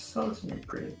saw this in your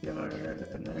graveyard.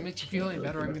 And it makes you feel any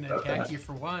better. I'm going to attack you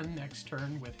for 1 next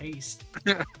turn with haste.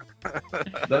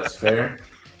 That's fair.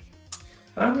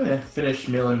 I'm going to finish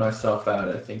milling myself out,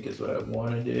 I think is what I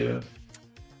want to do.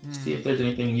 See if there's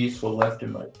anything useful left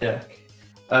in my deck.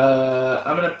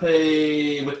 I'm going to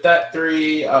play, with that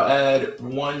 3, I'll add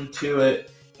 1 to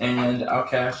it, and I'll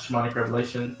cast Shamanic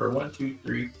Revelation for 1, 2,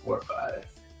 3, 4, 5.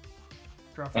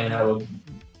 And I'm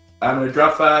going to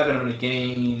draw 5, and I'm going to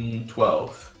gain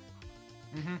 12.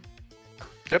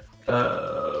 Yep.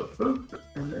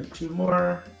 And then 2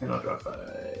 more, and I'll draw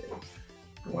 5.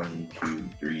 1, 2,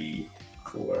 3,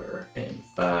 4, and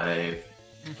 5.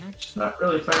 Just not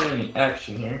really finding any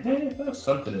action here. Hey, that's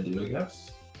something to do, I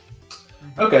guess.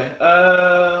 Okay,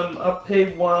 I'll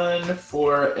pay 1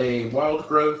 for a Wild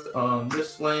Growth on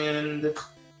this land,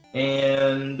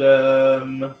 and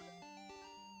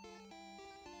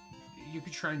you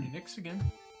could try Nix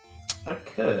again. I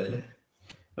could,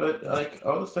 but like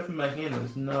all the stuff in my hand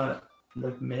is not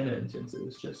like mana intensive.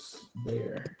 It's just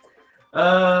there. You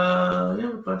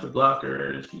have a bunch of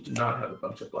blockers. You do not have a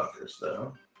bunch of blockers,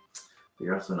 though.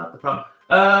 You're also not the problem.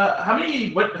 How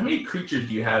many creatures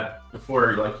do you have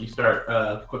before like you start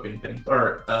equipping things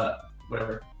or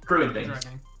whatever crewing things?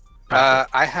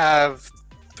 I have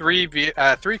 3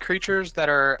 creatures that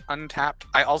are untapped.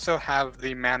 I also have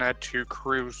the mana to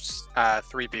crew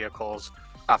 3 vehicles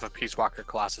off of Peace Walker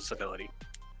Colossus ability.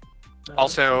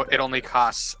 Also, it only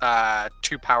costs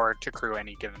 2 power to crew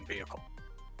any given vehicle.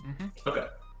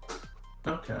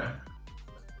 Okay.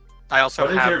 I also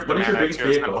have what is your biggest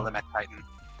vehicle? The Mech Titan.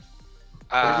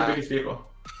 What is your biggest vehicle?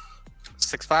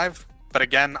 6/5. But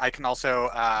again, I can also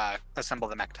assemble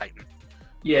the Mech Titan.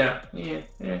 Yeah.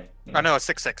 Oh no, a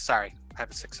 6/6. Sorry, I have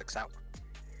a 6/6 out.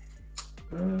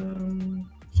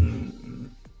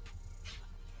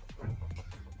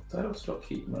 That'll still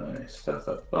keep my stuff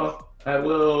up. Oh, I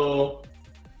will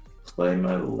play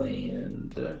my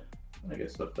land. I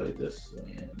guess I'll play this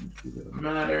land. It doesn't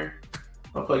matter.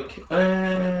 I'll play.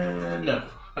 No,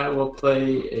 I will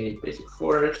play a basic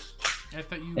forest. I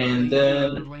thought you and played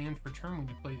then your land for turn when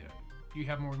you played it. Do you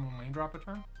have more than one land drop a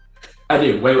turn? I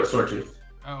do. Wayward Swordtooth.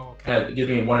 Oh, okay. It gives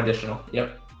me one additional.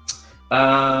 Yep.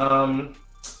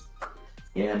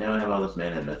 Yeah, now I have all this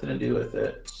mana and nothing to do with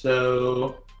it.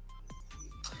 So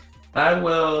I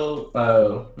will.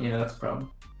 Oh, yeah, that's a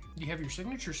problem. You have your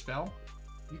signature spell.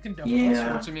 You can dump all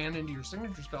sorts of mana into your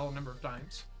signature spell a number of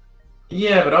times.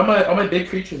 Yeah, but all my big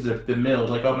creatures have been milled.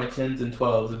 Like all my 10s and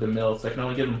 12s have been milled, so I can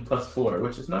only give them +4,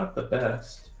 which is not the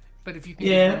best. But if you can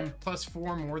give them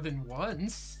 +4 more than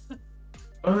once.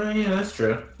 Oh, yeah, that's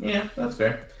true. Yeah, that's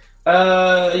fair.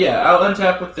 Yeah, I'll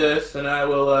untap with this, and I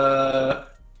will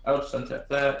I'll just untap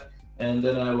that, and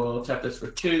then I will tap this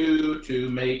for 2 to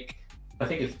make, I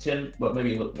think it's 10, well,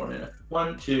 maybe a little more mana.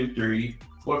 1, 2, 3,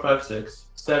 4, 5, 6,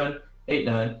 7, 8,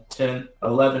 9, 10,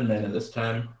 11 mana this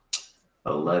time.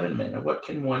 11 mana. What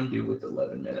can one do with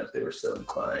 11 mana if they were so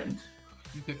inclined?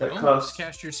 You could That almost costs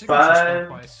cast your signature 5. spell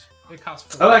twice. It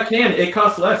costs 4. Oh, I can. It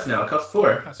costs less now. It costs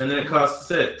 4. It costs And then it 4. costs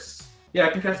 6. Yeah, I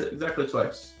can cast it exactly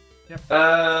twice. Yep.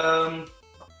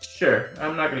 Sure.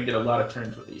 I'm not going to get a lot of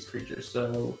turns with these creatures,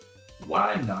 so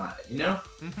why not, you know?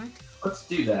 Mm-hmm. Let's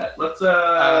do that. Let's,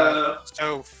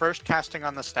 So first casting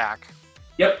on the stack.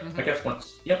 Yep, Mhm. I guess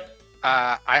once. Yep,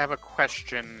 I have a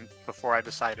question before I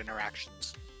decide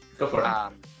interactions. go for it.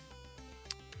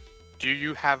 Do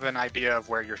you have an idea of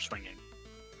where you're swinging?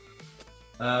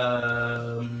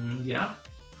 Yeah,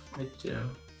 I do.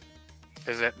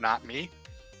 Is it not me?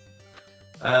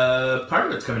 Part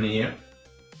of it's coming to you.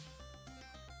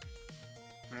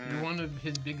 You're one of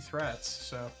his big threats,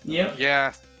 so. Yep.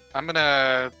 Yeah, I'm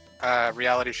gonna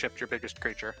reality shift your biggest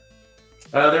creature.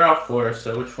 They're all 4,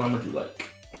 so which one would you like?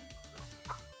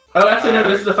 Oh, actually, no,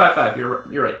 this is a 5/5.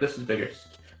 You're right. This is bigger.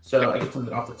 So I get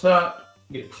something off the top.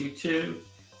 Get a 2/2.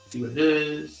 See what it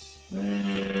is.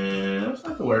 That's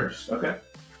not the worst. Okay.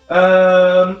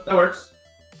 That works.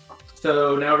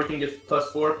 So now we can get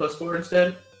 +4/+4 instead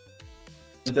of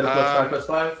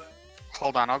 +5/+5.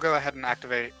 Hold on, I'll go ahead and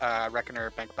activate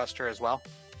Reckoner Bankbuster as well.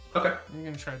 Okay. I'm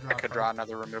going to try to draw I could a draw card.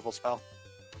 another removal spell.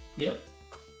 Yep.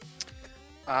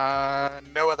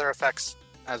 No other effects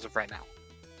as of right now.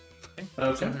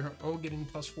 Okay. So they're all getting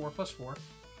 +4/+4.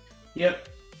 Yep.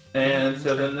 And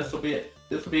so then this will be an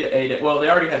 8. Well, they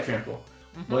already had trample.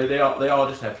 Mm-hmm. Well, they all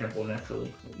just have trample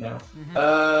naturally now.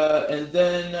 Mm-hmm. And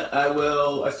then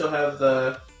I still have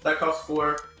that costs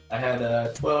 4. I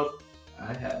had 12.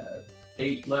 I have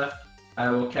 8 left. I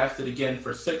will cast it again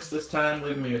for 6 this time,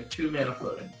 leaving me with 2 mana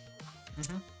floating.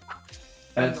 Mm-hmm.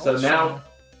 And so also, now,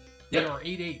 they yep. are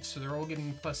 8/8, so they're all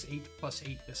getting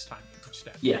 +8/+8 this time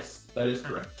instead. Yes, that is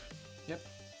correct. Yep.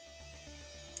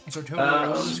 So total,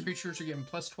 all these creatures are getting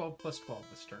 +12/+12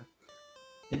 this turn.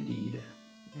 Indeed.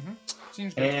 Mm-hmm.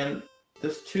 Seems good. And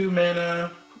this 2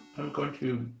 mana, I'm going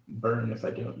to burn if I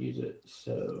don't use it.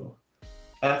 So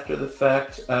after the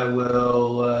fact, I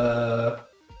will.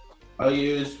 I'll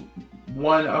use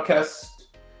 1. I'll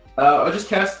just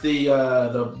cast the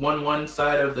 1/1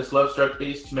 side of this Lovestruck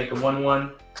Beast to make a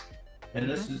 1/1, and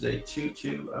this is a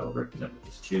 2/2. I will represent with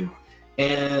this 2,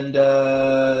 and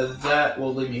that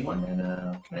will leave me 1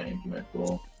 mana. Can I implement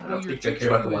cool? I don't think I care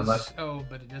about the 1 left. Oh,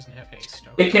 but it doesn't have haste.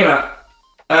 Okay. It came out.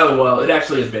 Oh well, it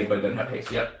actually is big, but it doesn't have haste.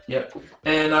 Yep.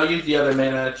 And I'll use the other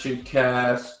mana to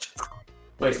cast.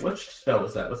 Wait, which spell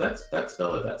was that? Was that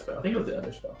spell or that spell? I think it was the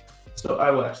other spell. So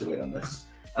I will actually wait on this.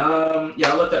 Yeah,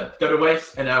 I'll let that go to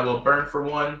waste, and I will burn for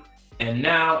 1. And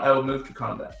now I will move to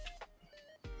combat.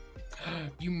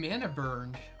 You mana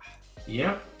burned.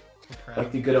 Yep, Crap.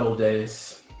 like the good old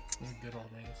days. Those good old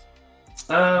days.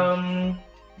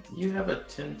 You have a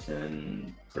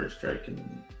 10/10 first strike, and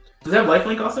does it have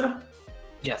lifelink also?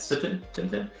 Yes. The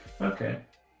 10/10. Okay.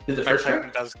 Is it First first strike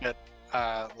strike? does get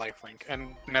lifelink,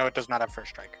 and no, it does not have first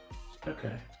strike.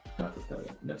 Okay. Not that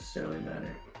would necessarily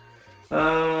matter.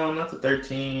 That's a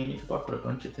 13. You can block with a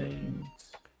bunch of things.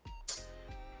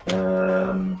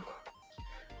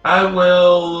 I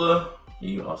will.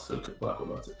 You also could block with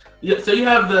lots of. Yeah. So you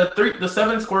have the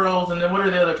 7 squirrels, and then what are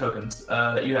the other tokens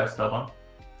that you have spellbound?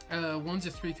 One's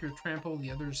a 3/3 trample.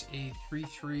 The other's a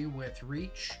 3/3 with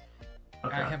reach.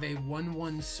 Okay. I have a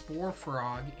 1/1 spore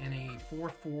frog and a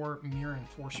 4/4 mirror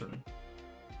enforcer.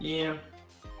 Yeah.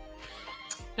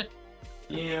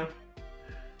 Yeah.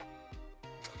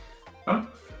 I'm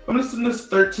gonna send this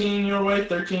 13 your way.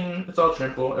 13. It's all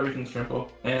trample. Everything's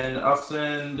trample, and I'll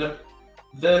send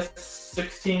this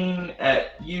 16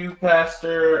 at you,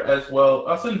 Pastor, as well.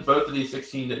 I'll send both of these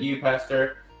 16s at you,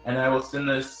 Pastor, and I will send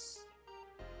this.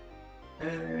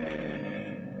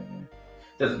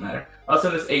 Doesn't matter. I'll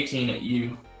send this 18 at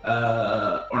you,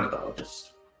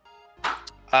 Ornithologist.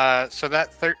 So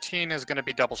that 13 is going to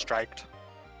be double striked.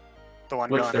 The one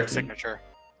Which going 13? with signature.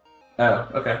 Oh,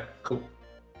 okay, cool.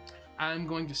 I'm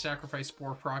going to sacrifice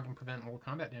Spore Frog and prevent all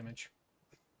combat damage.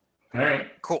 All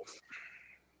right, Cool.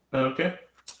 okay.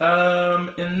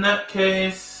 In that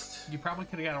case, You probably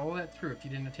could have got all that through if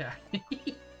you didn't attack me.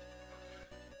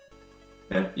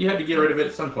 yeah, you had to get rid of it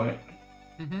at some point.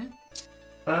 Mm-hmm.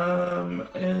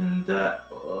 And that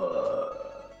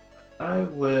I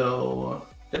will.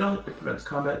 It only prevents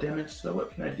combat damage. So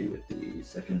what can I do with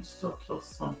these? I can still kill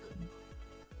something.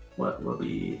 What will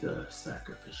be the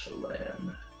sacrificial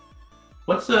lamb?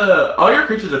 What's all your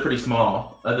creatures are pretty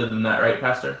small. Other than that, right,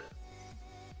 Pastor?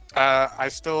 I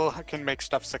still can make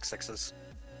stuff 6/6s.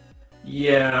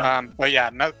 Yeah. But yeah,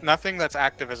 nothing that's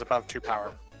active is above 2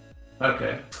 power.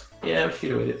 Okay. Yeah, I should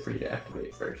have waited for you to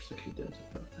activate first if you did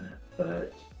something like that.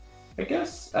 But I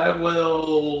guess I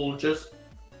will just.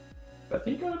 I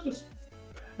think I'll just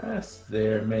pass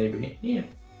there, maybe. Yeah.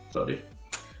 So do.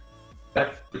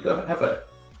 Go have a.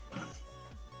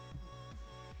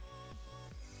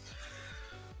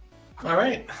 All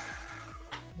right.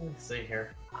 Let's see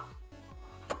here.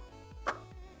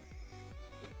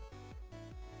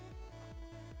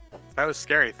 That was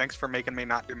scary. Thanks for making me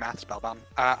not do math spellbound.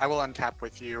 I will untap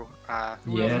with you. Yeah.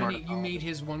 You made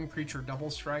his one creature double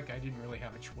strike. I didn't really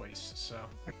have a choice, so.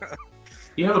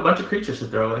 You have a bunch of creatures to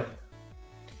throw away.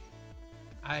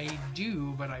 I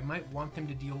do, but I might want them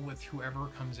to deal with whoever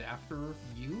comes after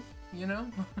you, you know?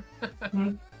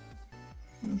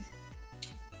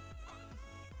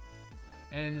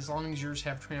 And as long as yours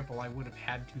have trample, I would have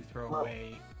had to throw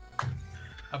away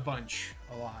a bunch,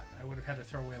 a lot. I would have had to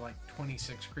throw away like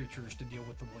 26 creatures to deal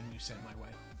with the one you sent my way.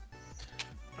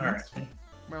 All right.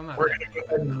 Well, not We're that gonna many, go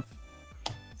but ahead and- enough.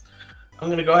 I'm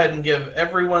going to go ahead and give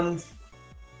everyone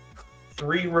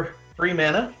three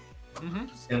mana. Mm-hmm.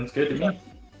 Sounds good to me.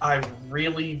 I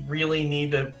really, really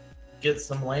need to get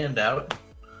some land out.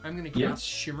 I'm going to Yeah. cast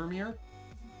Shimmermere.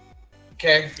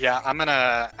 Okay. Yeah, I'm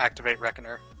gonna activate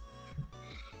Reckoner.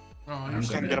 Oh, I'm you're gonna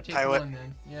still get going a to take pilot. one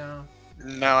then. Yeah.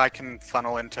 No, I can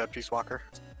funnel into Peace Walker.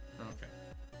 Okay.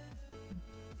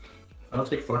 I'll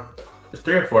take 4. It's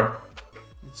 3 or 4.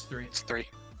 It's 3. It's 3.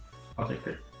 I'll take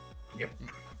 3.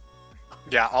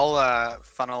 Yeah, I'll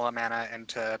funnel a mana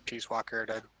into Peace Walker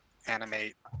to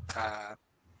animate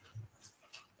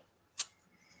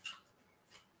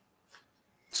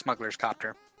Smuggler's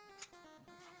Copter.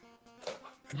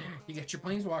 You got your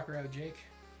Planeswalker out, Jake.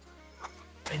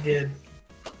 I did.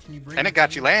 Can you bring And it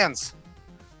got you lands.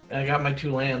 I got my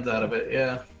 2 lands out of it,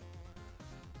 yeah.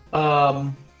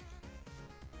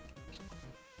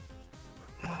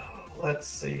 Let's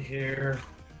see here.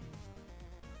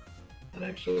 Is that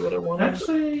actually what I wanted?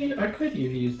 Actually, I could have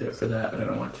used it for that, but I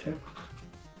don't want to.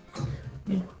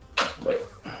 Yeah. Wait.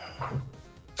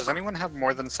 Does anyone have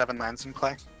more than 7 lands in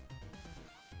play?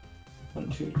 1,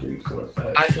 2, 3, 4,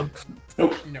 5. I have,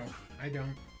 No, I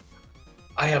don't.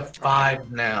 I have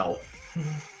 5 now.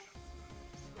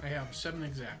 I have 7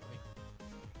 exactly.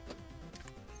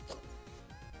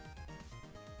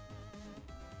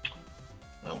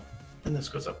 Oh, and this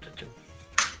goes up to 2.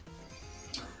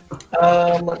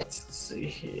 Let's see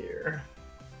here.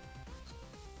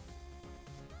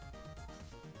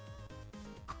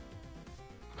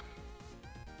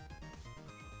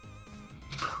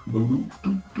 You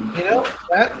know,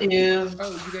 that is.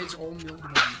 Oh, you guys all milled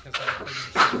one because I played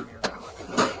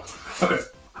Shimmermere.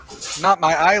 Okay. Not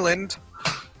my island.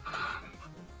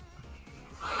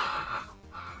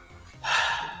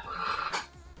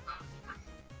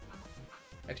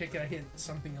 I take it I hit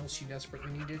something else you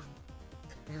desperately needed.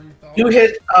 You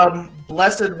hit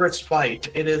Blessed Respite.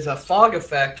 It is a fog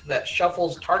effect that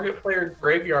shuffles target player's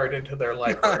graveyard into their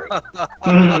library.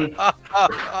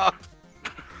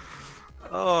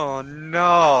 Oh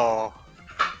no.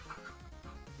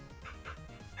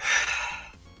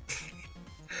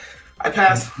 I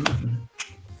pass. I'm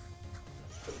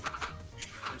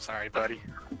sorry, buddy.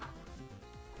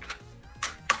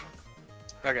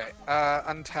 Okay,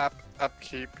 untap,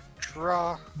 upkeep,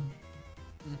 draw.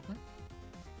 Mm-hmm.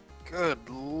 Good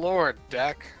lord,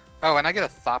 deck. Oh, and I get a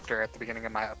Thopter at the beginning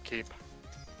of my upkeep.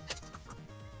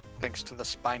 Thanks to the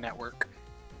Spy Network.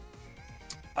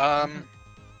 I'm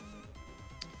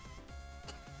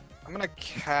gonna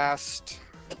cast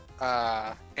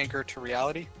Anchor to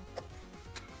Reality.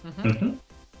 Mm-hmm.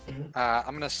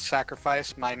 I'm gonna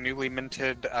sacrifice my newly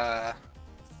minted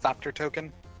Thopter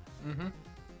token. Mm-hmm.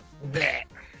 Bleh.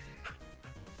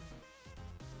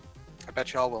 I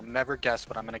bet y'all will never guess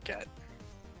what I'm gonna get.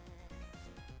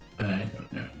 I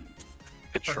don't know.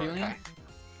 It's Parhelion? Shurikai.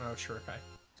 Oh, sure, okay.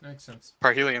 Makes sense.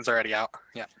 Parhelion's already out.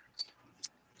 Yeah.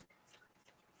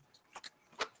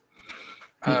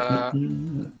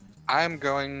 I'm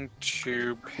going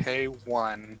to pay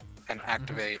 1 and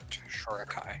activate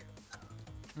Shurikai.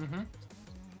 Mm-hmm.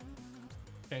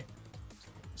 Okay.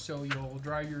 So you'll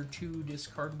draw your 2,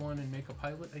 discard 1, and make a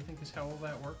pilot, I think is how all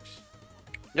that works.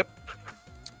 Yep.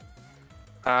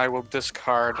 I will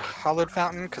discard Hollowed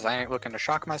Fountain because I ain't looking to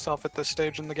shock myself at this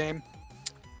stage in the game.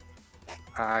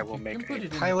 I will You make can put a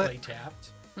it in pilot. play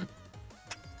tapped.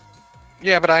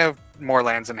 Yeah, but I have more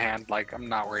lands in hand. Like, I'm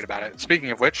not worried about it.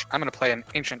 Speaking of which, I'm going to play an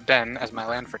Ancient Den as my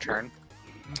land for turn.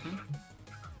 Mm-hmm.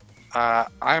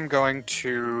 I'm going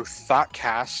to Thought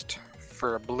Cast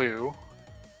for a blue.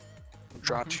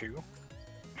 Draw 2.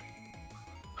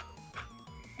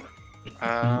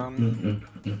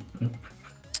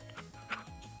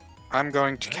 I'm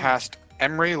going to cast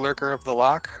Emery, Lurker of the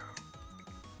Loch.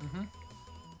 Mm-hmm.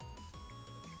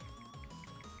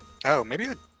 Oh, maybe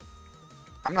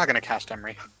I'm not going to cast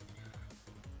Emery.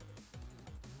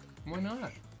 Why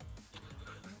not?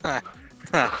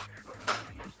 I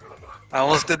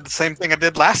almost did the same thing I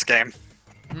did last game.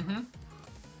 Mm-hmm.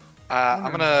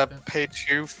 I'm going to pay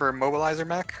 2 for Mobilizer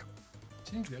Mech.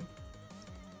 Seems good.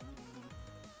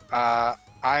 I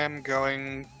am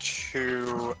going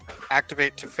to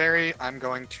activate Teferi. I'm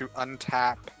going to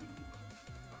untap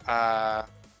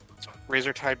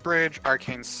Razortide Bridge,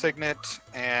 Arcane Signet,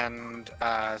 and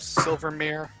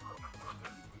Silvermere.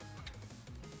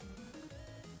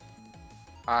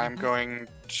 I'm going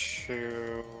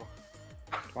to...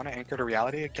 Do you want to Anchor to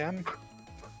Reality again?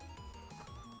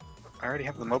 I already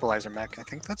have the Mobilizer Mech. I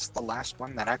think that's the last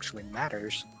one that actually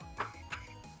matters.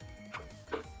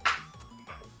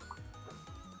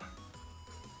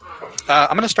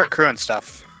 I'm gonna start crewing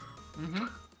stuff. Mm-hmm.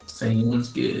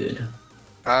 Sounds good.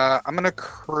 I'm gonna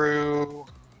crew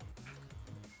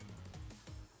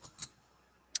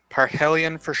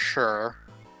Parhelion for sure,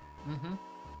 Mm-hmm.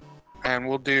 and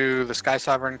we'll do the Sky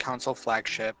Sovereign Council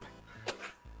flagship.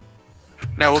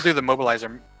 No, we'll do the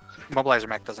Mobilizer. Mobilizer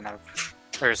Mech doesn't have,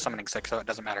 or is summoning 6, so it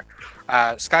doesn't matter.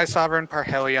 Sky Sovereign,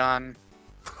 Parhelion.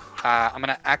 I'm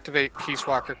gonna activate Peace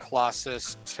Walker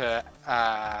Colossus to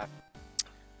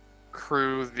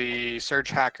crew the Surge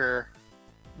Hacker.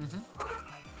 Mm-hmm.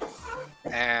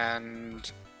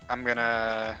 And I'm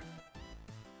gonna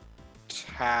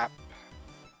tap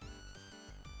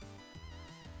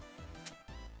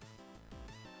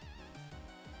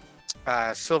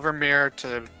Silvermere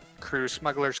to crew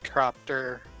Smuggler's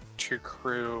Copter, to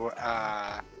crew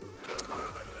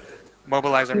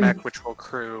Mobilizer Mech, which will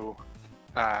crew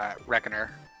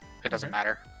Reckoner. It doesn't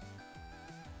matter.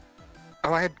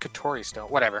 Oh, I had Katori still.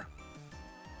 Whatever.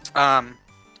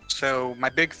 So my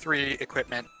big 3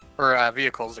 equipment, or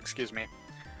vehicles, excuse me.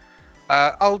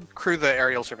 I'll crew the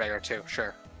Aerial Surveyor too,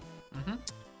 sure.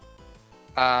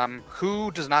 Mm-hmm.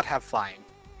 Who does not have flying?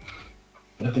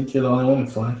 I think you're the only one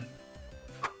flying.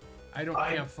 I don't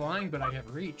have flying, but I have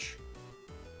reach.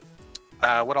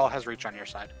 What all has reach on your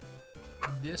side?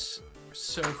 This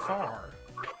so far.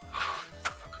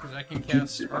 Because I can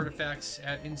cast artifacts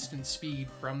at instant speed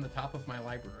from the top of my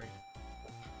library.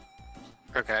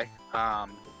 Okay.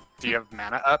 Do you have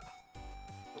mana up?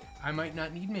 I might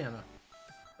not need mana.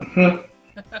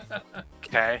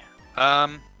 Okay.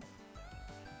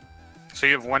 So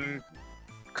you have 1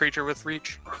 creature with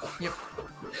reach? Yep.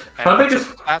 And How big what's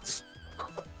is- its stats?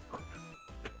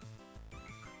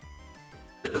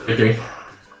 Okay.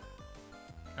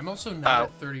 I'm also not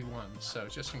at 31, so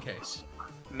just in case.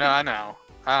 No, I know.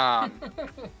 I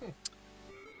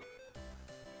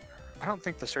don't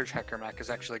think the Surge Hacker Mech is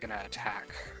actually going to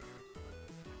attack.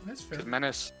 That's fair. Because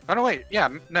Menace... Oh, no, wait. Yeah,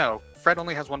 no. Fred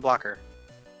only has 1 blocker.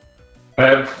 I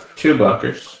have 2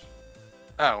 blockers.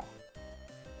 Oh.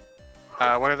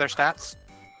 What are their stats?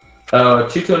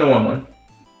 2/2 and a 1/1.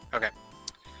 Okay.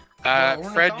 Well,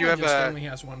 Fred, you have Ornithologist a... only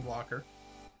has 1 blocker.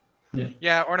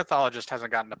 Yeah, Ornithologist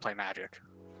hasn't gotten to play Magic.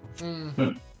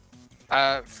 Mm.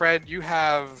 Fred, you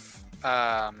have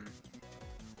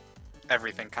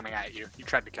everything coming at you. You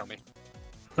tried to kill me.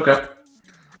 Okay.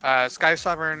 Sky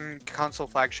Sovereign Console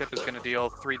Flagship is going to deal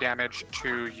 3 damage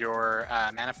to your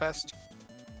Manifest.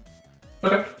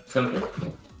 Okay. Sounds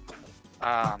good.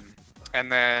 And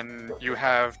then you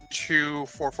have 2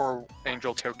 4/4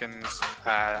 Angel tokens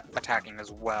attacking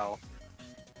as well.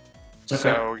 Okay.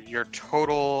 So your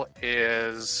total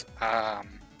is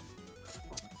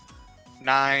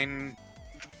 9,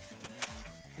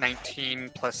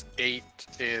 19 plus 8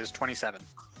 is 27.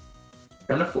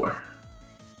 Down to 4.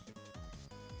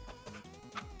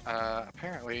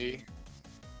 Apparently...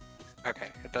 Okay,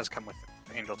 it does come with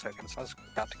angel tokens, so I was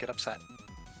about to get upset.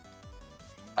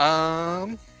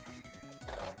 I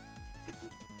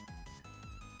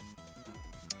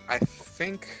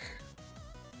think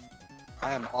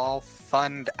I am all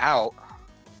funned out.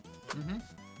 Mm-hmm.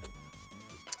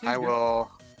 I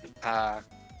will...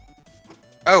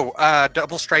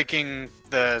 double striking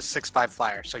the 6/5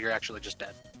 flyer, so you're actually just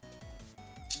dead.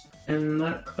 In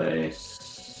that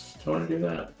case, do I want to do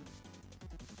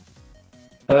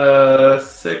that?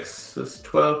 6 is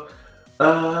 12.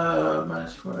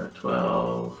 Minus 4,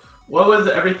 12. What was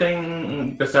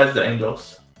everything besides the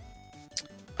angels?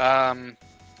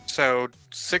 So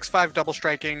 6/5 double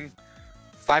striking,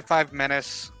 5/5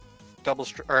 menace,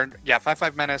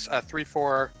 5/5 menace,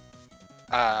 3/4,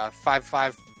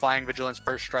 5/5 flying vigilance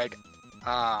first strike,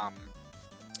 and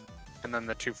then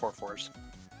the 2 4/4s.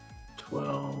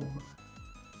 12.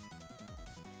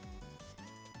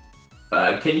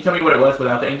 Can you tell me what it was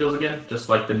without the angels again? Just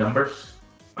like the numbers?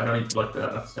 I don't need to look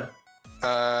that up stuff.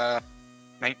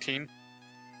 19.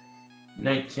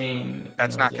 19.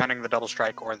 That's not counting the double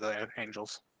strike or the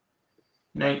angels.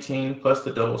 19 plus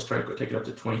the double strike would take it up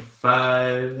to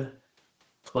 25.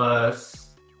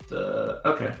 Plus the...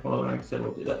 Okay, well, like I said,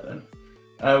 we'll do that then.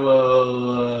 I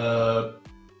will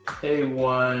pay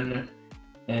 1,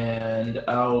 and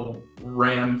I'll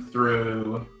ram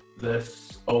through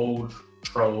this old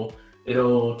troll.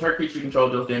 It'll target creature you control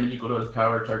deals damage equal to its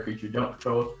power. Target creature you don't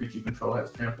control. If creature you control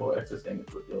has trample, excess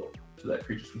damage will deal to that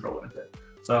creature's control benefit.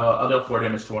 So I'll deal 4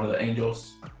 damage to one of the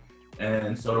angels,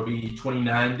 and so it'll be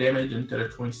 29 damage instead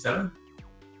of 27.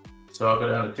 So I'll go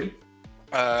down to 2.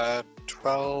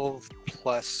 12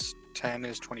 plus 10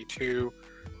 is 22,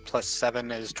 plus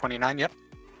 7 is 29. Yep.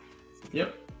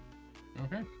 Yep.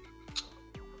 Okay.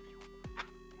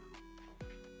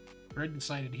 Greg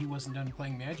decided he wasn't done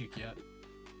playing Magic yet.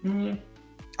 Mm-hmm.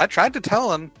 I tried to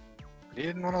tell him, but he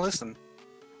didn't want to listen.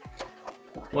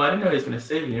 Well, I didn't know he was going to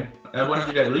save you. I wanted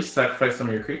you to at least sacrifice some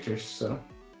of your creatures, so.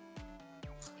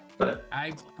 But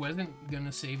I wasn't going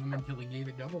to save him until he gave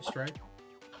it double strike.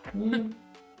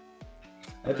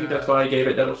 I think that's why I gave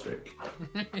it double strike.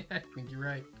 I think you're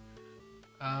right.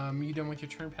 You done with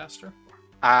your turn, Pastor?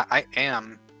 I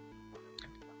am.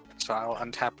 So I'll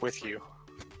untap with you.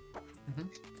 Mm-hmm.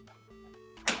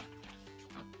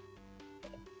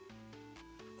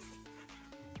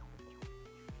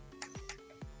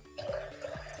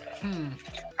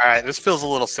 Alright, this feels a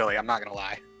little silly, I'm not gonna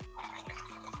lie.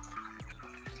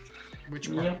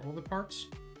 Which part? Yeah. All the parts?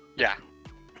 Yeah.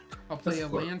 I'll play a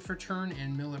land for turn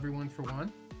and mill everyone for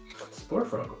 1. Spore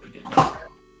Frog again.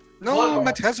 No,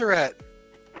 my Tezzeret!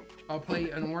 I'll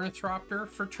play an Ornithopter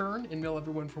for turn and mill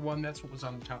everyone for 1. That's what was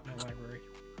on the top of my library.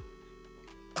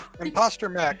 Imposter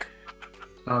mech.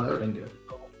 Oh, that would have been good.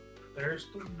 There's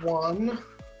the 1.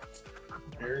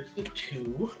 There's the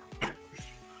 2.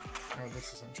 Oh,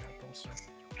 this is unchapped also.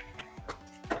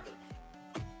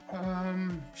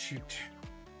 Shoot.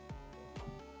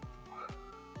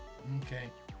 Okay.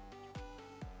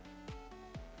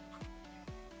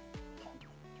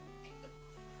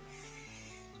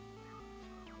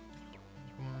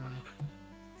 One.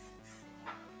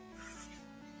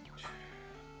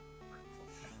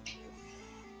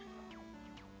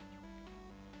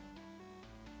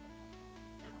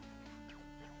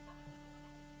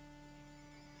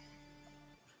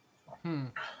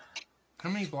 How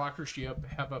many blockers do you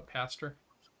have up, Pastor?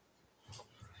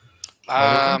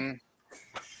 Oh,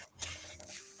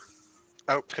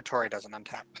 Katori doesn't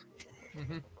untap.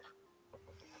 Mm-hmm.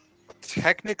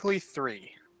 Technically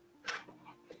 3.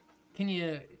 Can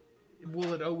you...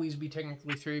 Will it always be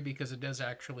technically 3 because it does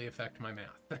actually affect my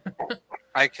math?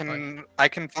 I can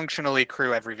functionally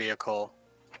crew every vehicle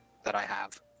that I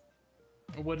have.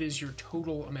 What is your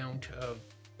total amount of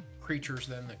creatures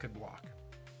then that could block?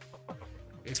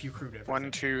 If you crewed everything. 1,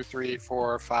 2, 3,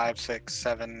 4, 5, 6,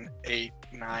 7, 8,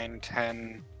 9,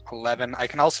 10, 11. I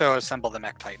can also assemble the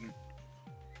Mech Titan.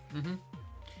 Mm-hmm.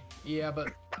 Yeah,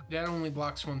 but that only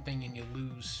blocks one thing and you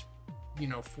lose,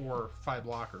 4 or 5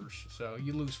 blockers. So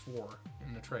you lose 4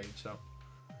 in the trade. So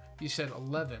you said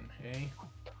 11, eh?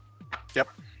 Yep.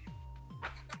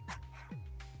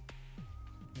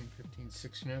 15,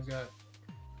 16. I've got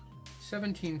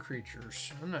 17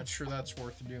 creatures. I'm not sure that's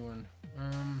worth doing.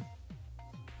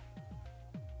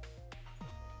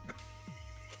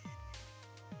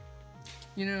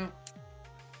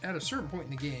 At a certain point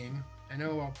in the game, I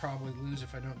know I'll probably lose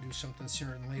if I don't do something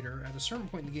sooner than later. At a certain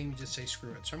point in the game, you just say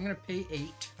screw it. So I'm going to pay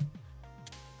 8.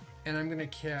 And I'm going to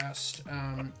cast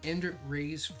End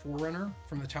Raise Forerunner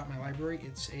from the top of my library.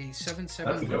 It's a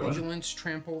 7/7 Vigilance,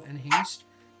 Trample, and Haste.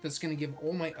 That's going to give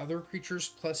all my other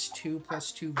creatures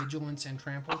 +2/+2 Vigilance and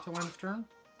Trample till end of turn.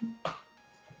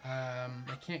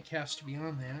 I can't cast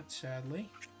beyond that, sadly.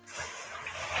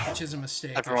 Which is a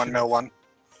mistake. Everyone mill one.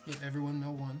 Yep, everyone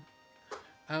mill one.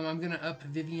 I'm going to up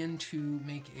Vivian to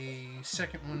make a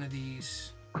second one of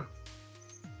these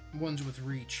ones with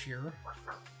reach here.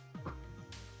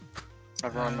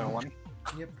 Everyone mill one.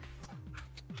 Yep.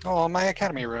 Oh, my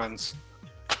Academy ruins.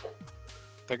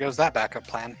 There goes that backup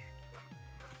plan.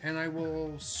 And I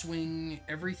will swing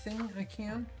everything I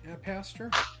can at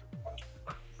Pastor.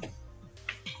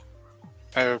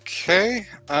 Okay.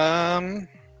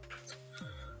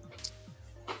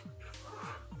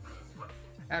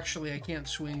 Actually, I can't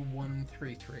swing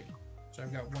 1/3/3. So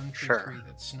I've got 1/3/3 Sure.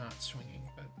 that's not swinging.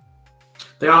 But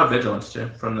They all have vigilance too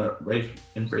from the Rage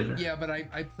and Freezer. yeah, but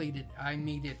I played it. I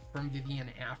made it from Vivian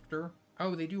after.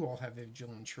 Oh, they do all have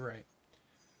vigilance. You're right.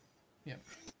 Yep.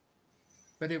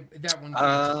 But that one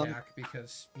can't attack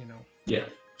because, you know, Yeah.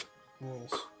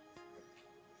 rules.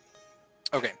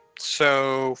 Okay,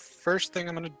 so first thing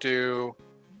I'm gonna do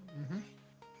Mm-hmm.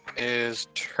 is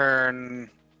turn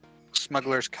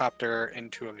Smuggler's Copter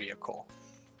into a vehicle.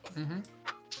 Mm-hmm.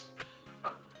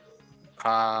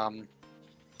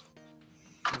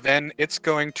 Then it's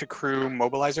going to crew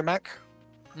Mobilizer Mech,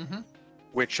 Mm-hmm.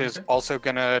 which is Okay. also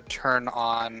gonna turn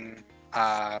on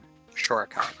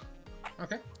Shurikai.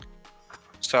 Okay.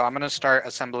 So I'm gonna start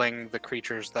assembling the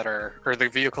creatures that are, or the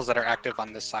vehicles that are active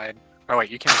on this side. Oh wait,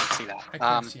 you can't even see that. I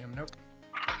can't see him. Nope.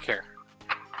 Here.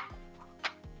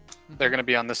 They're gonna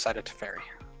be on this side of Teferi.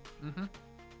 Mm-hmm.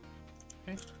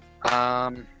 Did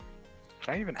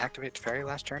I even activate Teferi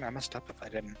last turn? I messed up if I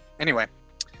didn't. Anyway,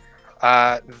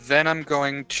 then I'm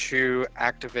going to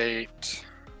activate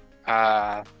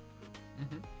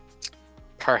Mm-hmm.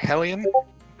 Parhelion.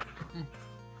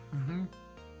 Mm-hmm.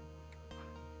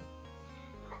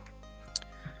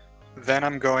 Then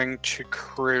I'm going to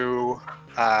crew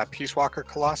Peace Walker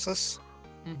Colossus.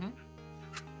 Mm-hmm.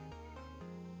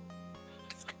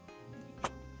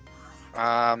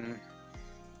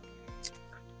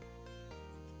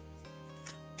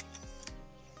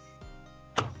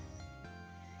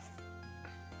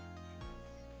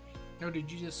 No,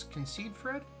 did you just concede,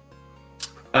 Fred?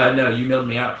 No, you milled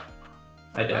me out.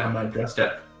 I had my dressed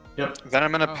up. Yep. Then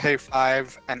I'm going to Oh. pay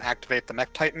 5 and activate the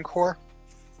Mech Titan Core.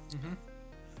 Mm-hmm.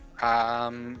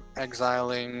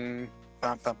 Exiling.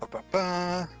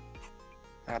 Gotta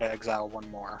exile one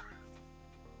more.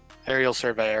 Aerial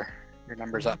Surveyor. Your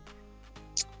number's up.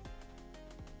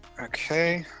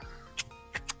 Okay.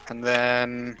 And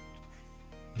then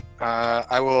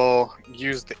I will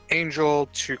use the Angel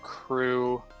to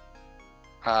crew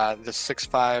the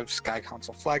 6/5 Sky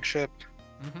Council Flagship.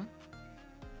 Mm-hmm.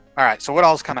 Alright, so what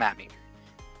all's coming at me?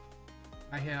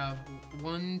 I have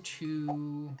 1,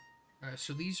 2.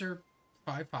 So these are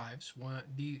 5/5s.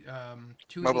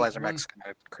 Two. Mobilizer one- Mech's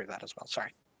gonna crew that as well.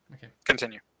 Sorry. Okay.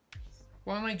 Continue.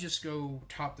 Why don't I just go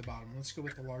top to bottom? Let's go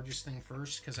with the largest thing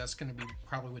first, because that's going to be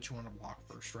probably what you want to block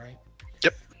first, right?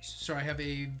 Yep. So I have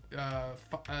a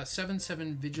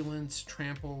 7/7 Vigilance,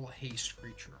 Trample, Haste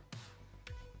creature.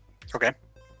 Okay.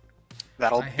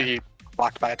 That'll I have- be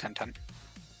blocked by a 10/10.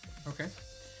 Okay.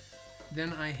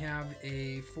 Then I have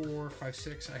a 4, 5,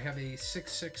 6. I have a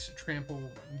 6/6 Trample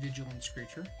Vigilance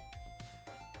creature.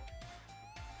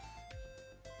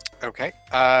 Okay.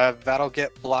 That'll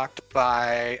get blocked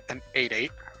by an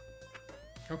 8/8.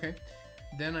 Okay.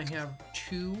 Then I have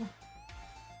 2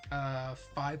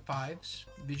 5/5s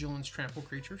Vigilance, Trample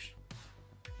creatures.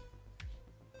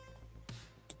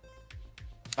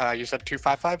 You said 2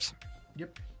 5/5s?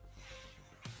 Yep.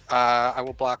 I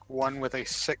will block one with a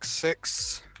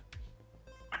 6/6.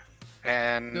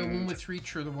 And The one with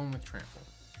reach or the one with trample?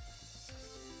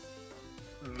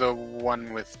 the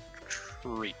one with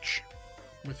reach.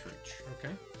 With reach,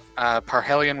 okay.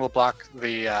 Parhelion will block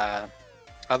the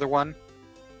other one.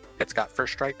 It's got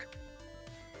first strike.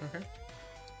 Okay.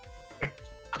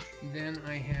 Then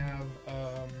I have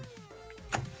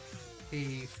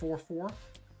a 4/4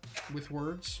 with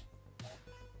words.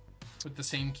 With the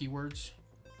same keywords.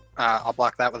 I'll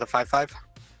block that with a 5/5.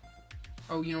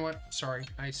 Oh, you know what? Sorry,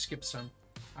 I skipped some.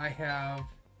 I have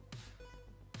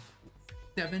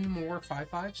 7 more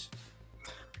 5/5s.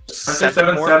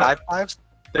 Seven more 5/5s?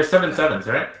 There's 7/7s,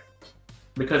 right?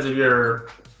 Because of your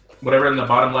whatever in the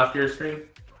bottom left of your screen.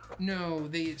 No,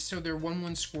 they're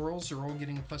 1/1 squirrels. They're all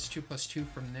getting +2/+2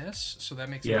 from this, so that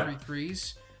makes Yeah. them 3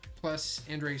 3s. Plus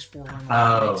Andre's 4/1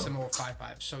 Oh. makes them all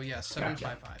 5/5s. So yeah, 7 Gotcha.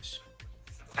 5/5s.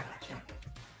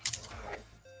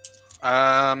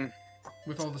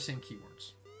 with all the same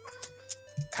keywords.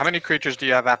 How many creatures do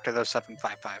you have after those 7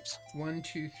 5/5s? 1,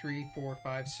 2, 3, 4,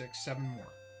 5, 6, 7 more.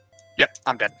 Yep,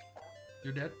 I'm dead.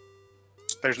 You're dead?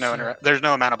 There's no So- there's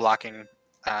no amount of blocking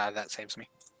that saves me.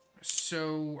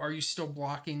 So, are you still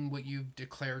blocking what you've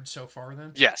declared so far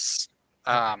then? Yes.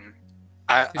 I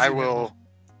you will.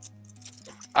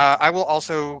 I will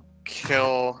also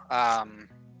kill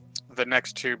the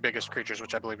next 2 biggest creatures,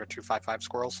 which I believe are 2 5/5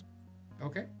 squirrels.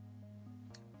 Okay.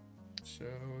 So,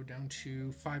 down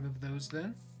to 5 of those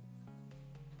then.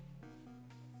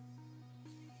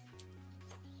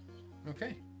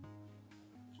 Okay.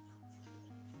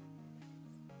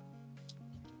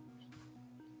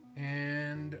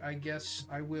 And I guess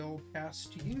I will pass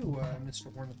to you,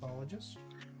 Mr. Ornithologist.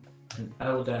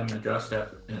 I will die my draw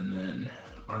step, and then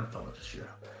ornithologist, you're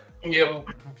up. Yep. Oh,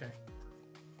 okay.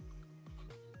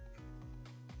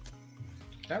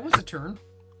 That was a turn.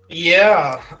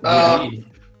 Yeah.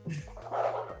 Indeed.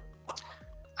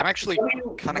 I'm actually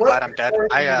kind of what glad I'm dead. are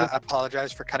I you-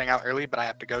 apologize for cutting out early, but I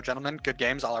have to go, gentlemen. Good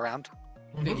games all around.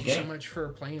 Thank you so Okay. much for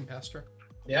playing, Pastor.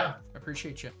 Yeah. I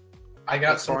appreciate you. I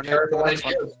got Look some forward to terrible the next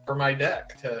one. ideas for my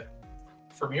deck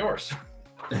from yours.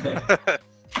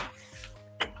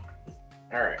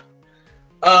 All right.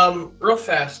 Real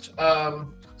fast.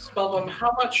 Spellbum,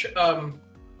 how much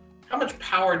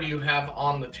power do you have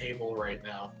on the table right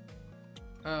now?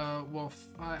 Well,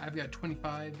 I've got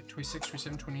 25, 26,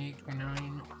 27, 28,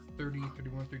 29, 30,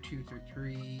 31, 32,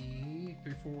 33,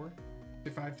 34,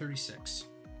 35, 36.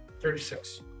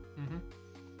 36. Mm-hmm.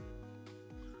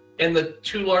 And the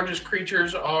 2 largest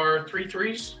creatures are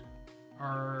 3/3s?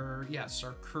 Are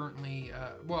currently,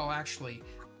 well, actually,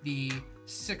 the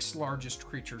 6 largest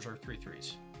creatures are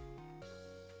 3/3s.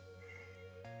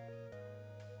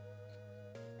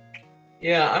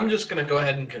 Yeah, I'm just gonna go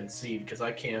ahead and concede because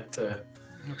I can't.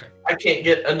 Okay. I can't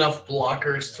get enough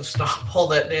blockers to stop all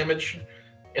that damage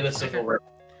in a single round.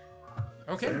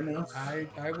 Okay. Fair enough.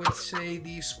 I would say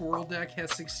the squirrel deck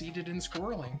has succeeded in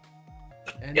squirreling.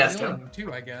 And Yes, milling,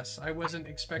 too, I guess. I wasn't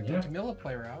expecting to mill a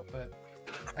player out, but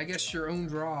I guess your own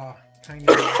draw kind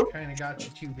of got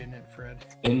you too, didn't it, Fred?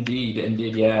 Indeed.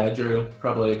 Yeah, I drew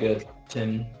probably a good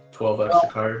 10, 12 extra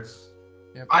cards.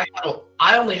 Yep.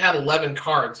 I only had 11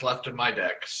 cards left in my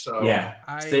deck, so Yeah.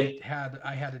 I See? had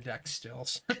a deck still.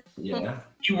 So. Yeah.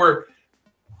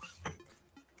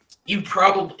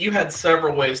 you had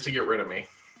several ways to get rid of me.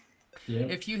 Yeah.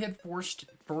 If you had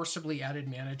forcibly added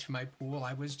mana to my pool,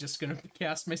 I was just gonna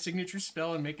cast my signature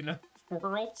spell and make another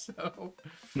Squirrel. So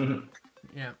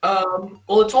yeah,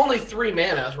 Well, it's only 3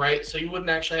 manas, right? So you wouldn't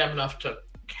actually have enough to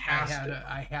cast it.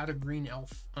 I had a green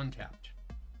elf untapped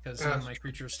because none of my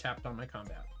creatures tapped on my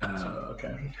combat.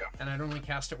 Okay. And I'd only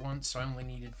cast it once, so I only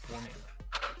needed 4 mana.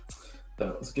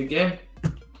 That was a good game.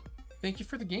 Thank you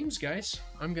for the games, guys.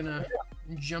 I'm gonna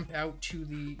jump out to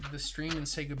the stream and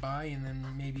say goodbye, and then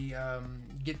maybe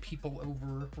get people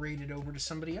rated over to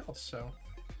somebody else. So,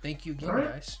 thank you again, All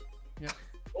right. guys. Yep.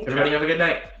 Everybody have a good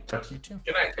night. Talk to You you too.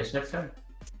 Good night. guys next time.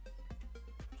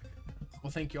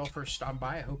 Well, thank you all for stopping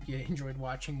by. I hope you enjoyed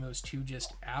watching those 2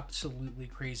 just absolutely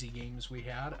crazy games we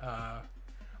had.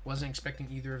 Wasn't expecting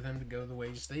either of them to go the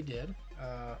ways they did.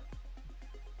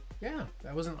 Yeah,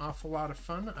 that was an awful lot of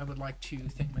fun. I would like to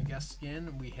thank my guests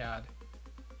again. We had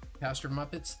Pastor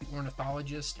Muppets, the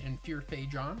Ornithologist, and Fear Faye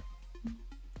John.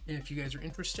 And if you guys are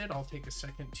interested, I'll take a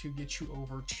second to get you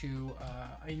over to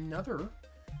another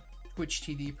Twitch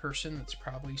TV person that's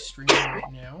probably streaming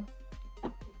right now.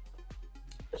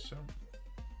 So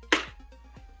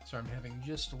I'm having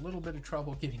just a little bit of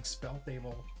trouble getting Spell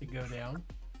Table to go down.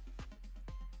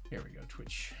 Here we go,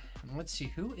 Twitch. And let's see,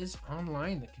 who is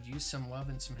online that could use some love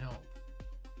and some help?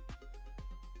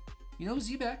 You know,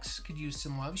 Zebex could use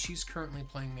some love. She's currently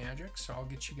playing Magic, so I'll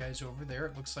get you guys over there.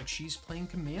 It looks like she's playing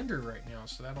Commander right now,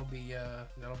 so that'll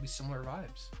be similar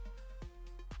vibes.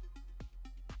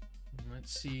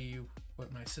 Let's see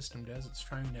what my system does. It's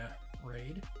trying to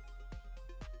raid.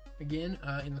 Again,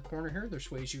 in the corner here,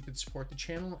 there's ways you could support the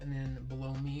channel, and then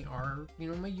below me are,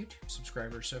 my YouTube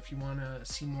subscribers. So if you want to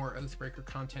see more Oathbreaker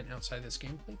content outside this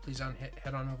gameplay, please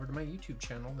head on over to my YouTube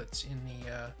channel. That's in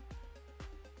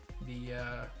the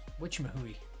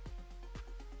whatchamahooey.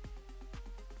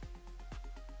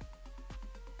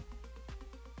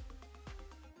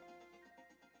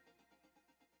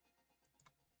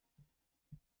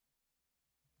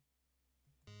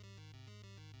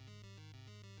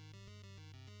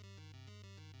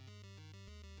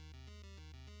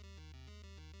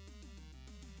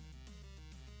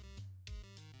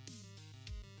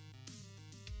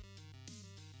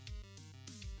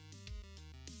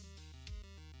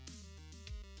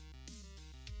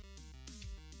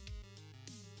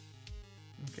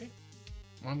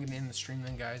 Well, I'm going to end the stream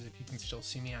then, guys. If you can still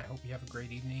see me, I hope you have a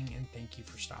great evening, and thank you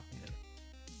for stopping in.